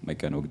dit, maar ik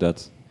kan ook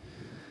dat.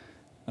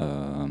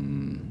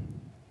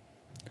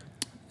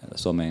 Dat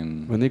is wel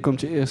mijn... wanneer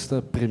komt je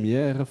eerste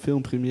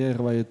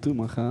filmpremière waar je toe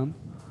mag gaan?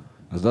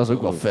 Dus dat is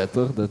ook wel vet,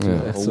 toch? Dat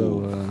je echt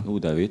zo...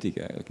 dat weet ik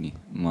eigenlijk niet.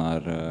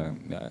 Maar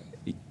ja,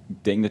 ik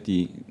denk dat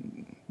die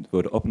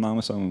voor de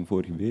opnames van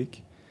vorige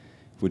week,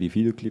 voor die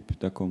videoclip,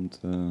 dat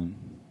komt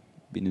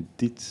binnen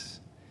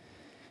dit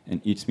en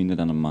iets minder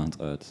dan een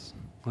maand uit.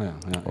 ja.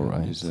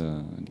 Alright. Dus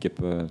ik heb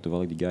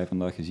toevallig die guy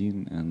vandaag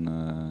gezien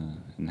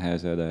en hij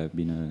zei dat hij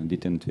binnen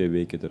dit en 2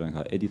 weken eraan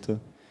gaat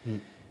editen.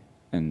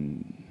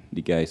 En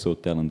die guy is zo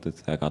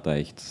talented, hij gaat dat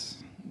echt...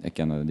 Hij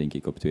kan dat denk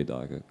ik op 2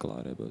 dagen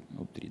klaar hebben,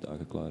 op 3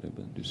 dagen klaar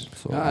hebben. Dus,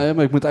 Ja,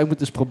 maar ik moet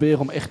eigenlijk eens proberen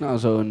om echt naar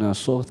zo'n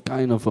soort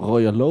kind of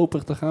rode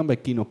loper te gaan. Bij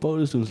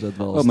Kinopolis doen ze dat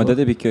wel eens, oh, maar toch?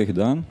 dat heb ik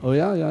gedaan. Oh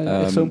ja,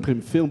 echt zo'n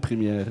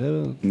filmpremière,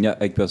 hè? Ja,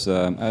 ik was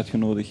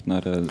uitgenodigd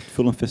naar het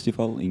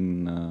filmfestival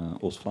in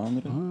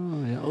Oost-Vlaanderen.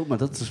 Maar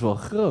dat is wel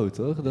groot,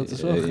 hoor. Dat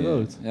is wel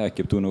groot. Ja, ik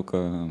heb toen ook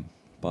een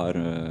paar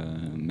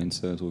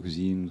mensen zo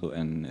gezien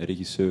en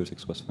regisseurs. Ik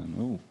was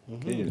van,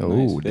 oké,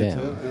 nice, vet.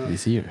 Damn, die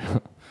is hier.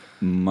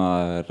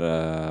 Maar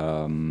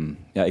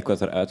ja, ik was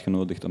er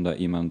uitgenodigd omdat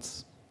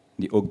iemand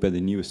die ook bij de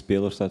nieuwe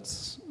spelers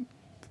zat,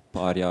 een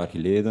paar jaar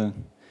geleden,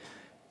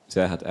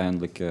 zij had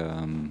uiteindelijk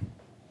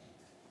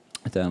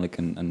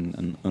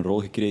een rol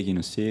gekregen in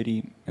een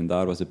serie en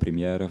daar was de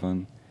première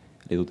van.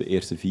 De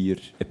eerste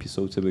 4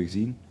 episodes hebben we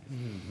gezien.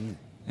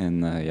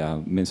 En ja,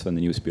 mensen van de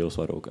nieuwe spelers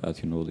waren ook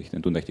uitgenodigd.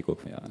 En toen dacht ik ook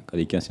van ja, ik had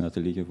die kans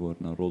laten liggen voor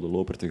naar Rode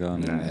Loper te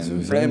gaan.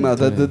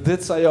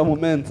 Dit zijn jouw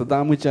momenten,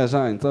 daar moet jij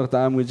zijn, toch?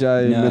 Daar moet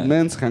jij met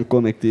mensen gaan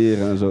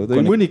connecteren en zo.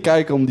 Je moet niet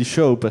kijken om die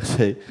show per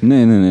se.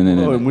 Nee.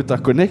 Je moet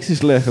daar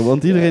connecties leggen,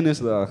 want iedereen is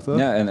daar, toch?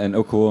 Ja, en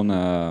ook gewoon,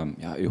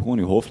 gewoon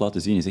je hoofd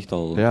laten zien is echt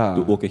al,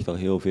 doet ook echt al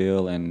heel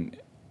veel. En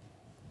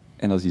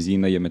als je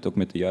ziet dat je ook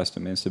met de juiste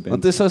mensen bent.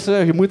 Want het is zo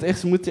zeggen, je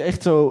moet je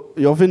echt zo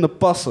jou vinden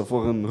passen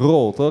voor een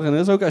rol, toch? En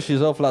dat is ook als je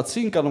jezelf laat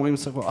zien, kan er iemand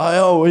zeggen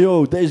van,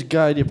 yo, deze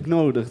guy die heb ik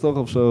nodig, toch?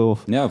 Of zo.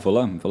 Of... Ja,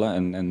 voilà.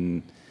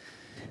 En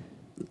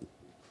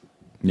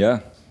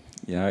ja,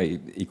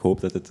 ik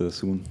hoop dat het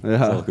soon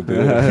zal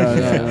gebeuren. Ja.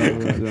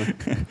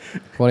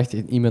 Gewoon echt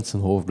in iemand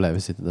zijn hoofd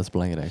blijven zitten, dat is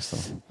het belangrijkste.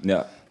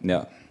 Ja.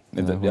 En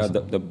Ja,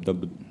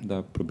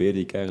 dat probeerde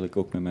ik eigenlijk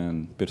ook met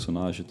mijn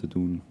personage te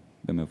doen,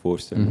 bij mijn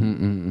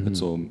voorstelling. Het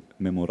zo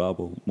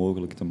memorabel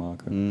mogelijk te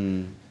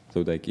maken.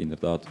 zodat ik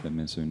inderdaad bij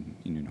mensen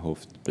in hun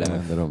hoofd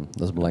blijf daarom. Dat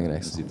is het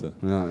belangrijkste. zitten.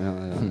 Ja.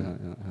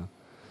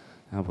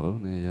 Ja, bro.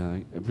 Nee,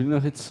 heb je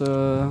nog iets...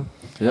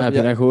 Heb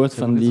je dat gehoord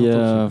van, nog iets op te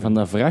zoeken? van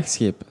dat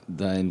vrachtschip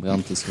dat in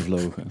brand is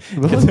gevlogen?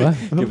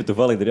 Ik heb het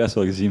toevallig de rest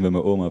wel gezien bij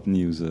mijn oma op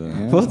nieuws.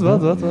 Wat?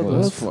 Dat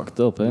is fucked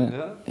up, hè?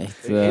 Ja?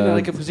 Echt, Ik dat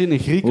ik heb gezien in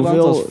Griekenland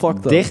was hoeveel?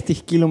 fucked up.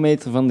 30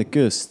 kilometer van de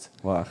kust.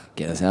 Waar?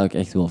 Oké, dat is eigenlijk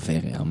echt wel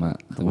ver, ja. Maar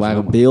er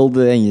waren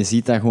beelden en je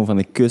ziet daar gewoon van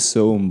de kust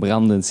zo een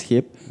brandend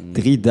schip.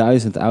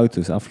 3000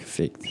 auto's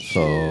afgefikt.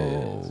 Zo.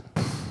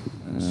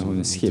 Gewoon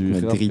een schip duur met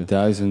grapje.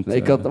 3000...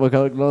 Nee,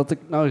 wat ik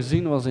nou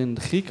gezien was in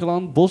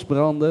Griekenland,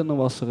 bosbranden. En dan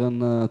was er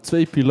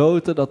 2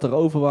 piloten dat er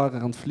over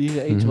waren aan het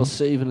vliegen. Eentje was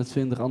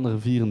 27, andere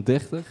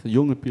 34.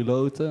 Jonge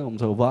piloten, om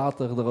zo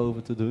water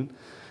erover te doen.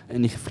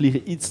 En die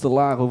vliegen iets te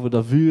laag over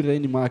dat vuur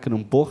heen. Die maken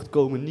een bocht,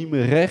 komen niet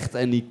meer recht.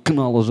 En die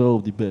knallen zo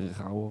op die berg,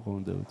 houden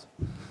gewoon dood.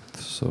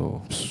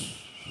 Zo.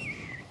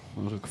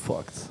 Dat was ook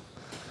fucked.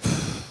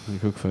 Dan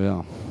denk ik ook van,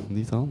 ja,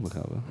 niet handig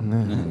houden.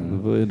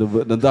 Nee.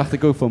 Dan dacht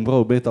ik ook van,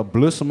 bro, beter dat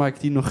blussen, maak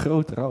ik die nog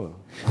groter houden.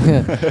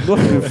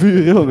 Nog een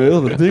vuur, jongen.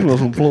 Heel dat ding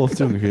was ontploft,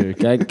 jongen.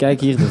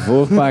 Kijk hier de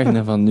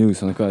voorpagina van nieuws,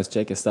 want ik wou eens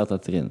checken, staat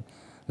dat erin.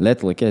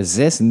 Letterlijk, hè,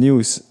 6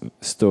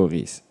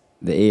 nieuwsstories.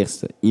 De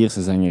eerste,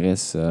 Ierse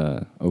zangeres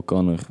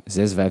O'Connor,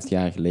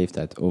 56-jarige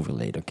leeftijd,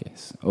 overleden. Oké,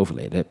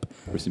 overleden. Heb.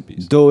 Rest in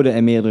peace. Doden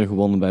en meerdere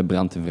gewonden bij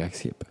brand in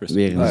vrachtschip. Rest in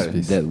Weer peace.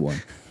 een dead one.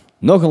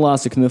 Nog een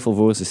laatste knuffel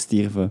voor ze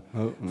stierven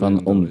van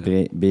nee,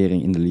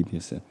 ontbering in de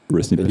Libische.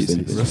 Rest in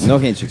peace.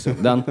 Nog eentje zo.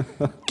 Dan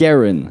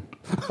Karen.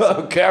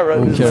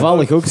 Karen.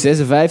 Toevallig ook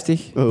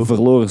 56.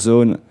 Verloren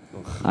zoon,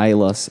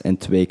 Aylas en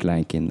 2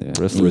 kleinkinderen.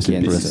 Rest in in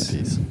Gent.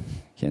 peace.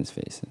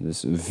 Gentfeesten.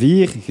 Dus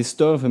 4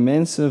 gestorven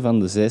mensen van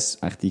de 6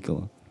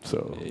 artikelen.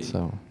 Zo.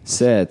 Zo.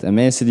 Sad. En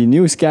mensen die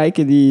nieuws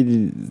kijken,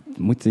 die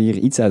moeten hier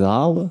iets uit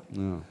halen.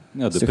 Ja.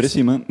 Ja,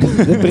 depressie, man.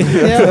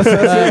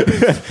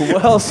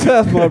 Well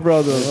said, my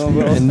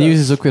brother. En nieuws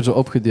is ook weer zo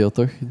opgedeeld,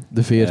 toch?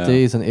 De VRT Ja.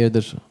 is dan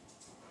eerder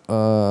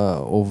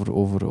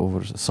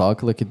over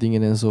zakelijke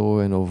dingen en zo,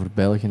 en over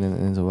België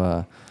en zo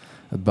wat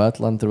het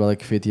buitenland, terwijl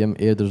ik VTM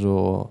eerder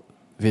zo...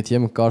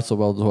 VTM kaart zo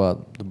wel zo wat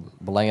de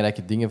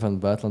belangrijke dingen van het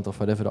buitenland of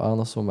whatever aan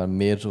of zo, maar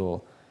meer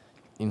zo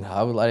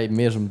inhoudelijk,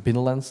 meer zo'n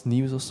binnenlands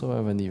nieuws of zo,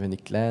 en van die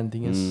kleine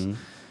dingen.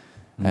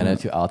 En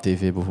uit je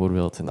ATV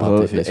bijvoorbeeld. En Bro,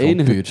 ATV de is gewoon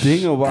enige puur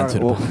dingen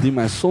Antwerpen. die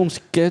mij soms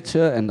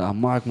catchen en dat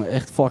maakt me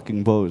echt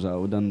fucking boos,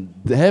 ouwe. Dan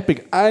heb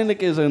ik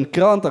eindelijk eens een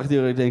krant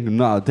achter ik denk,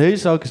 nou, deze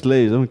zou ik eens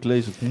lezen, want ik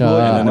lees het nooit.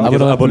 Ja, en dan heb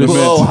je abonnement.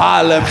 een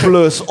abonnement. Bro, HLM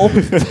Plus, op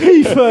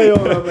TV,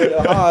 jongen, met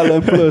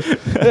HLM Plus.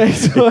 Echt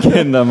zo. Ik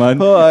ken dat,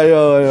 man. Oh,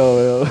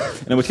 yo. En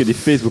dan moet je die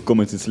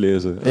Facebook-comments eens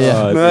lezen. Ja.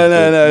 Ah, het is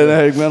echt-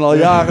 Nee, ik ben al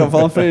jaren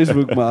van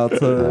Facebook,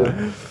 maat. Oh,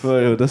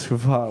 joh, dat is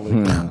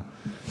gevaarlijk.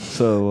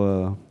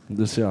 Zo,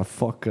 dus ja,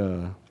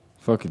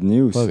 Fuck het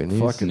nieuws. Fuck it,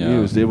 nieuws. fucking Ja.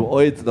 nieuws. Die hebben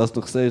ooit, dat is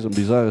nog steeds een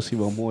bizarre, misschien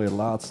wel een mooie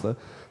laatste.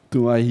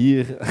 Toen wij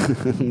hier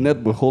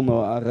net begonnen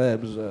waren,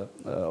 hebben ze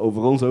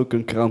over ons ook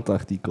een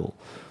krantartikel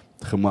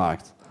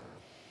gemaakt.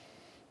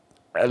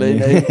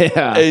 Alleen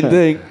één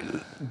ding.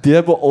 Die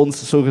hebben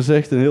ons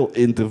zogezegd een heel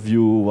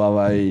interview waar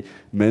wij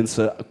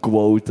mensen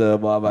quoten,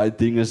 waar wij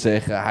dingen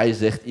zeggen. Hij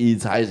zegt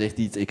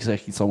iets, ik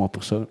zeg iets allemaal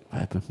persoonlijk. We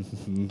hebben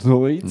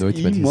nooit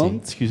iemand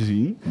iemand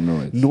gezien.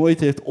 Nooit. Nooit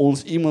heeft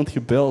ons iemand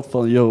gebeld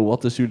van, yo,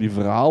 wat is jullie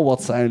verhaal?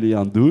 Wat zijn jullie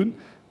aan het doen?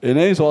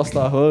 Ineens was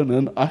daar gewoon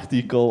een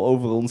artikel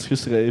over ons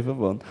geschreven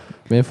van...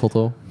 Met een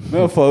foto.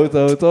 Met een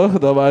foto, toch?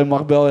 Dat wij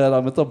Marbella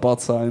daar met dat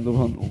bad zijn.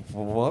 Van,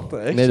 wat?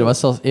 Echt? Nee, er was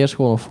zelfs eerst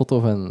gewoon een foto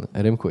van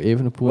Remco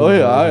Evenepoel. Oh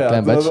ja, een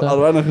klein toen badje.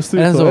 hadden wij nog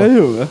gestuurd En van, zo. hey,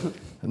 jongen.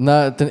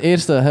 Nou, ten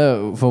eerste,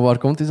 van waar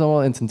komt die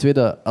allemaal? En ten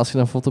tweede, als je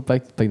een foto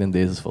pakt, pak dan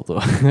deze foto.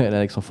 En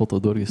eigenlijk zo'n foto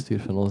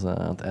doorgestuurd van ons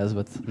aan het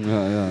ijsbed.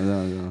 Ja.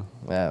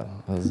 Ja,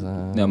 dat is,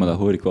 Ja, maar dat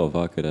hoor ik wel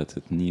vaker uit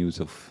het nieuws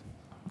of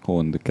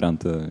gewoon de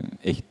kranten.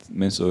 Echt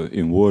mensen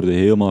hun woorden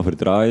helemaal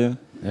verdraaien.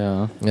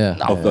 Ja. ja.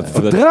 Of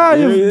dat,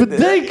 Draaien,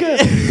 bedenken!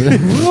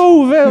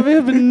 Bro, we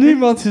hebben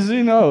niemand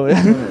gezien, nou.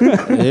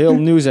 Een heel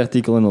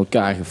nieuwsartikel in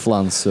elkaar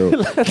geflanst zo.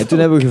 En toen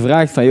hebben we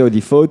gevraagd van, joh,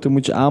 die foto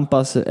moet je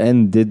aanpassen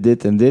en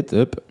dit en dit.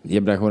 Hup, die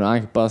hebben dat gewoon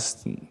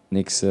aangepast.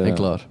 Niks. En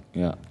klaar.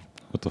 Ja.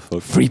 What the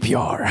fuck? Free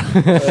PR.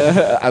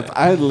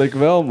 Uiteindelijk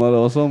wel, maar dat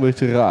was wel een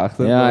beetje raar.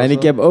 Hè? Ja, Dat en was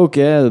ik heb ook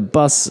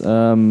pas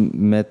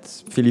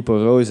met Filippo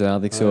Rosa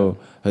had ik zo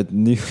het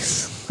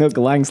nieuws ook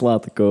langs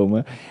laten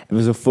komen. Hebben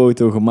we zo'n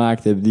foto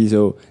gemaakt. Hebben die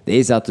zo,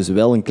 deze had dus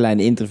wel een klein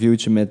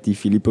interviewtje met die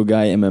Filippo guy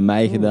en met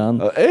mij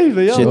gedaan.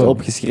 even, ja. Shit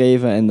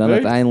opgeschreven en dan Echt?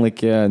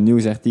 uiteindelijk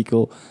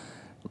nieuwsartikel.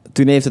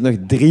 Toen heeft het nog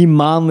 3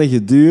 maanden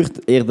geduurd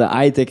eer de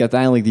iTech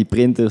uiteindelijk die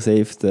printers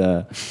heeft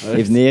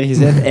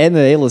neergezet. En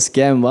een hele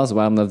scam was,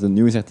 waarom dat een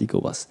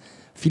nieuwsartikel was.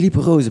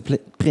 Filippo Roze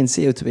print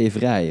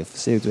CO2-vrij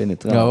of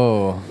CO2-neutraal.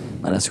 Oh.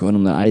 Maar dat is gewoon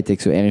omdat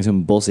iTech zo ergens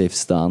een bos heeft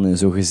staan. En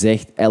zo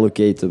gezegd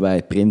allocaten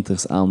wij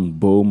printers aan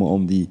bomen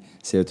om die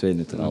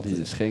CO2-neutraal te Die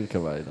zijn.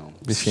 schenken wij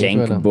dan.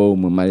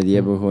 Schenkbomen, maar die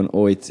hebben we gewoon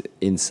ooit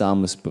in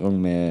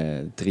samensprong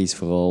met Dries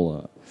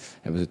vooral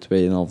hebben ze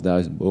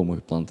 2500 bomen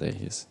geplant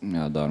ergens.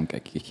 Ja, daarom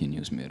kijk ik echt geen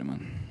nieuws meer, man.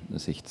 Dat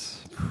is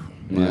echt...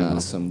 Ja,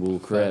 dat is een boel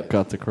crap.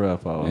 Cut the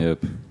crap, ouwe.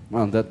 Yep.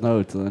 Maar on that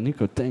note,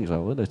 Nico, thanks,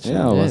 ouwe. Dat je...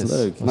 Ja, dat was Yes.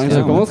 leuk. Langs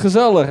ook wat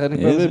gezellig en ik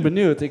ben Yes, weer hè.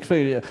 benieuwd. Ik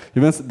vind, je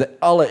bent de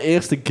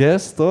allereerste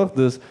guest, toch?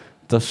 Dus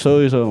dat is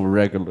sowieso een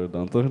regular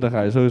dan, toch? Dan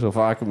ga je sowieso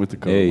vaker moeten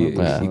komen. Hey,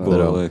 Dus, ik wil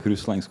wel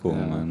gerust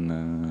langskomen. Ja. En,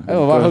 en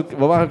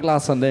we waren ook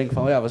laatst aan het denken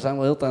van, ja, we zijn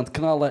wel heel tijd aan het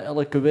knallen.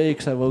 Elke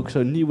week zijn we ook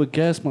zo'n nieuwe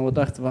guest. Maar we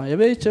dachten van, ja,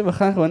 weet je, we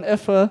gaan gewoon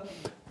even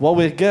wel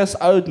weer guests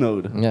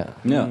uitnodigen. Ja.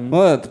 ja.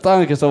 Maar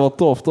uiteindelijk is dat wel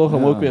tof, toch?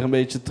 Om Ja. ook weer een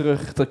beetje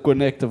terug te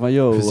connecten van,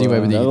 yo. Gezien we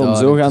hebben die Daarom,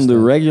 gedaan, zo dus gaan de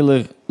dan-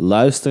 regular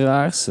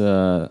luisteraars,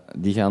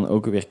 die gaan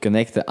ook weer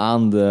connecten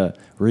aan de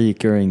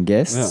recurring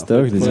guests, Ja.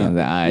 toch? Dus Ja.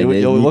 dan,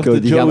 je wordt de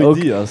die gaan Joey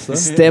ook Diaz, hè?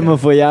 stemmen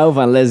voor jou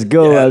van let's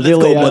go, Let's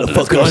go,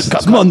 motherfuckers.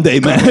 It's Monday,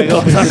 man.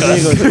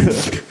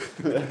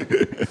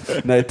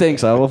 Nee,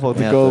 thanks, ouwe, voor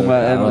te Ja, komen. toch.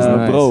 Ja, En was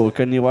nice. bro, ik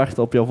kan niet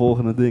wachten op jouw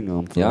volgende ding.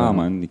 Want, Ja,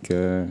 man.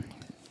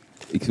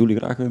 Ik wil hier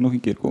graag nog een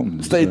keer komen.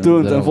 Dus, Stay tuned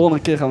en daarom. volgende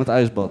keer gaan we het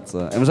ijsbad.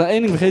 En we zijn één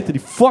ding vergeten,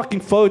 die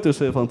fucking foto's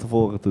weer van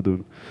tevoren te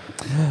doen.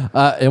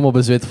 Helemaal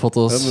bezweet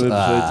foto's. Hebben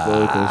we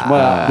foto's. Maar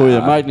ja,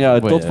 boeien, maakt niet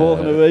uit. Tot Boeien.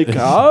 volgende week.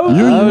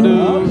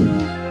 Houdoe.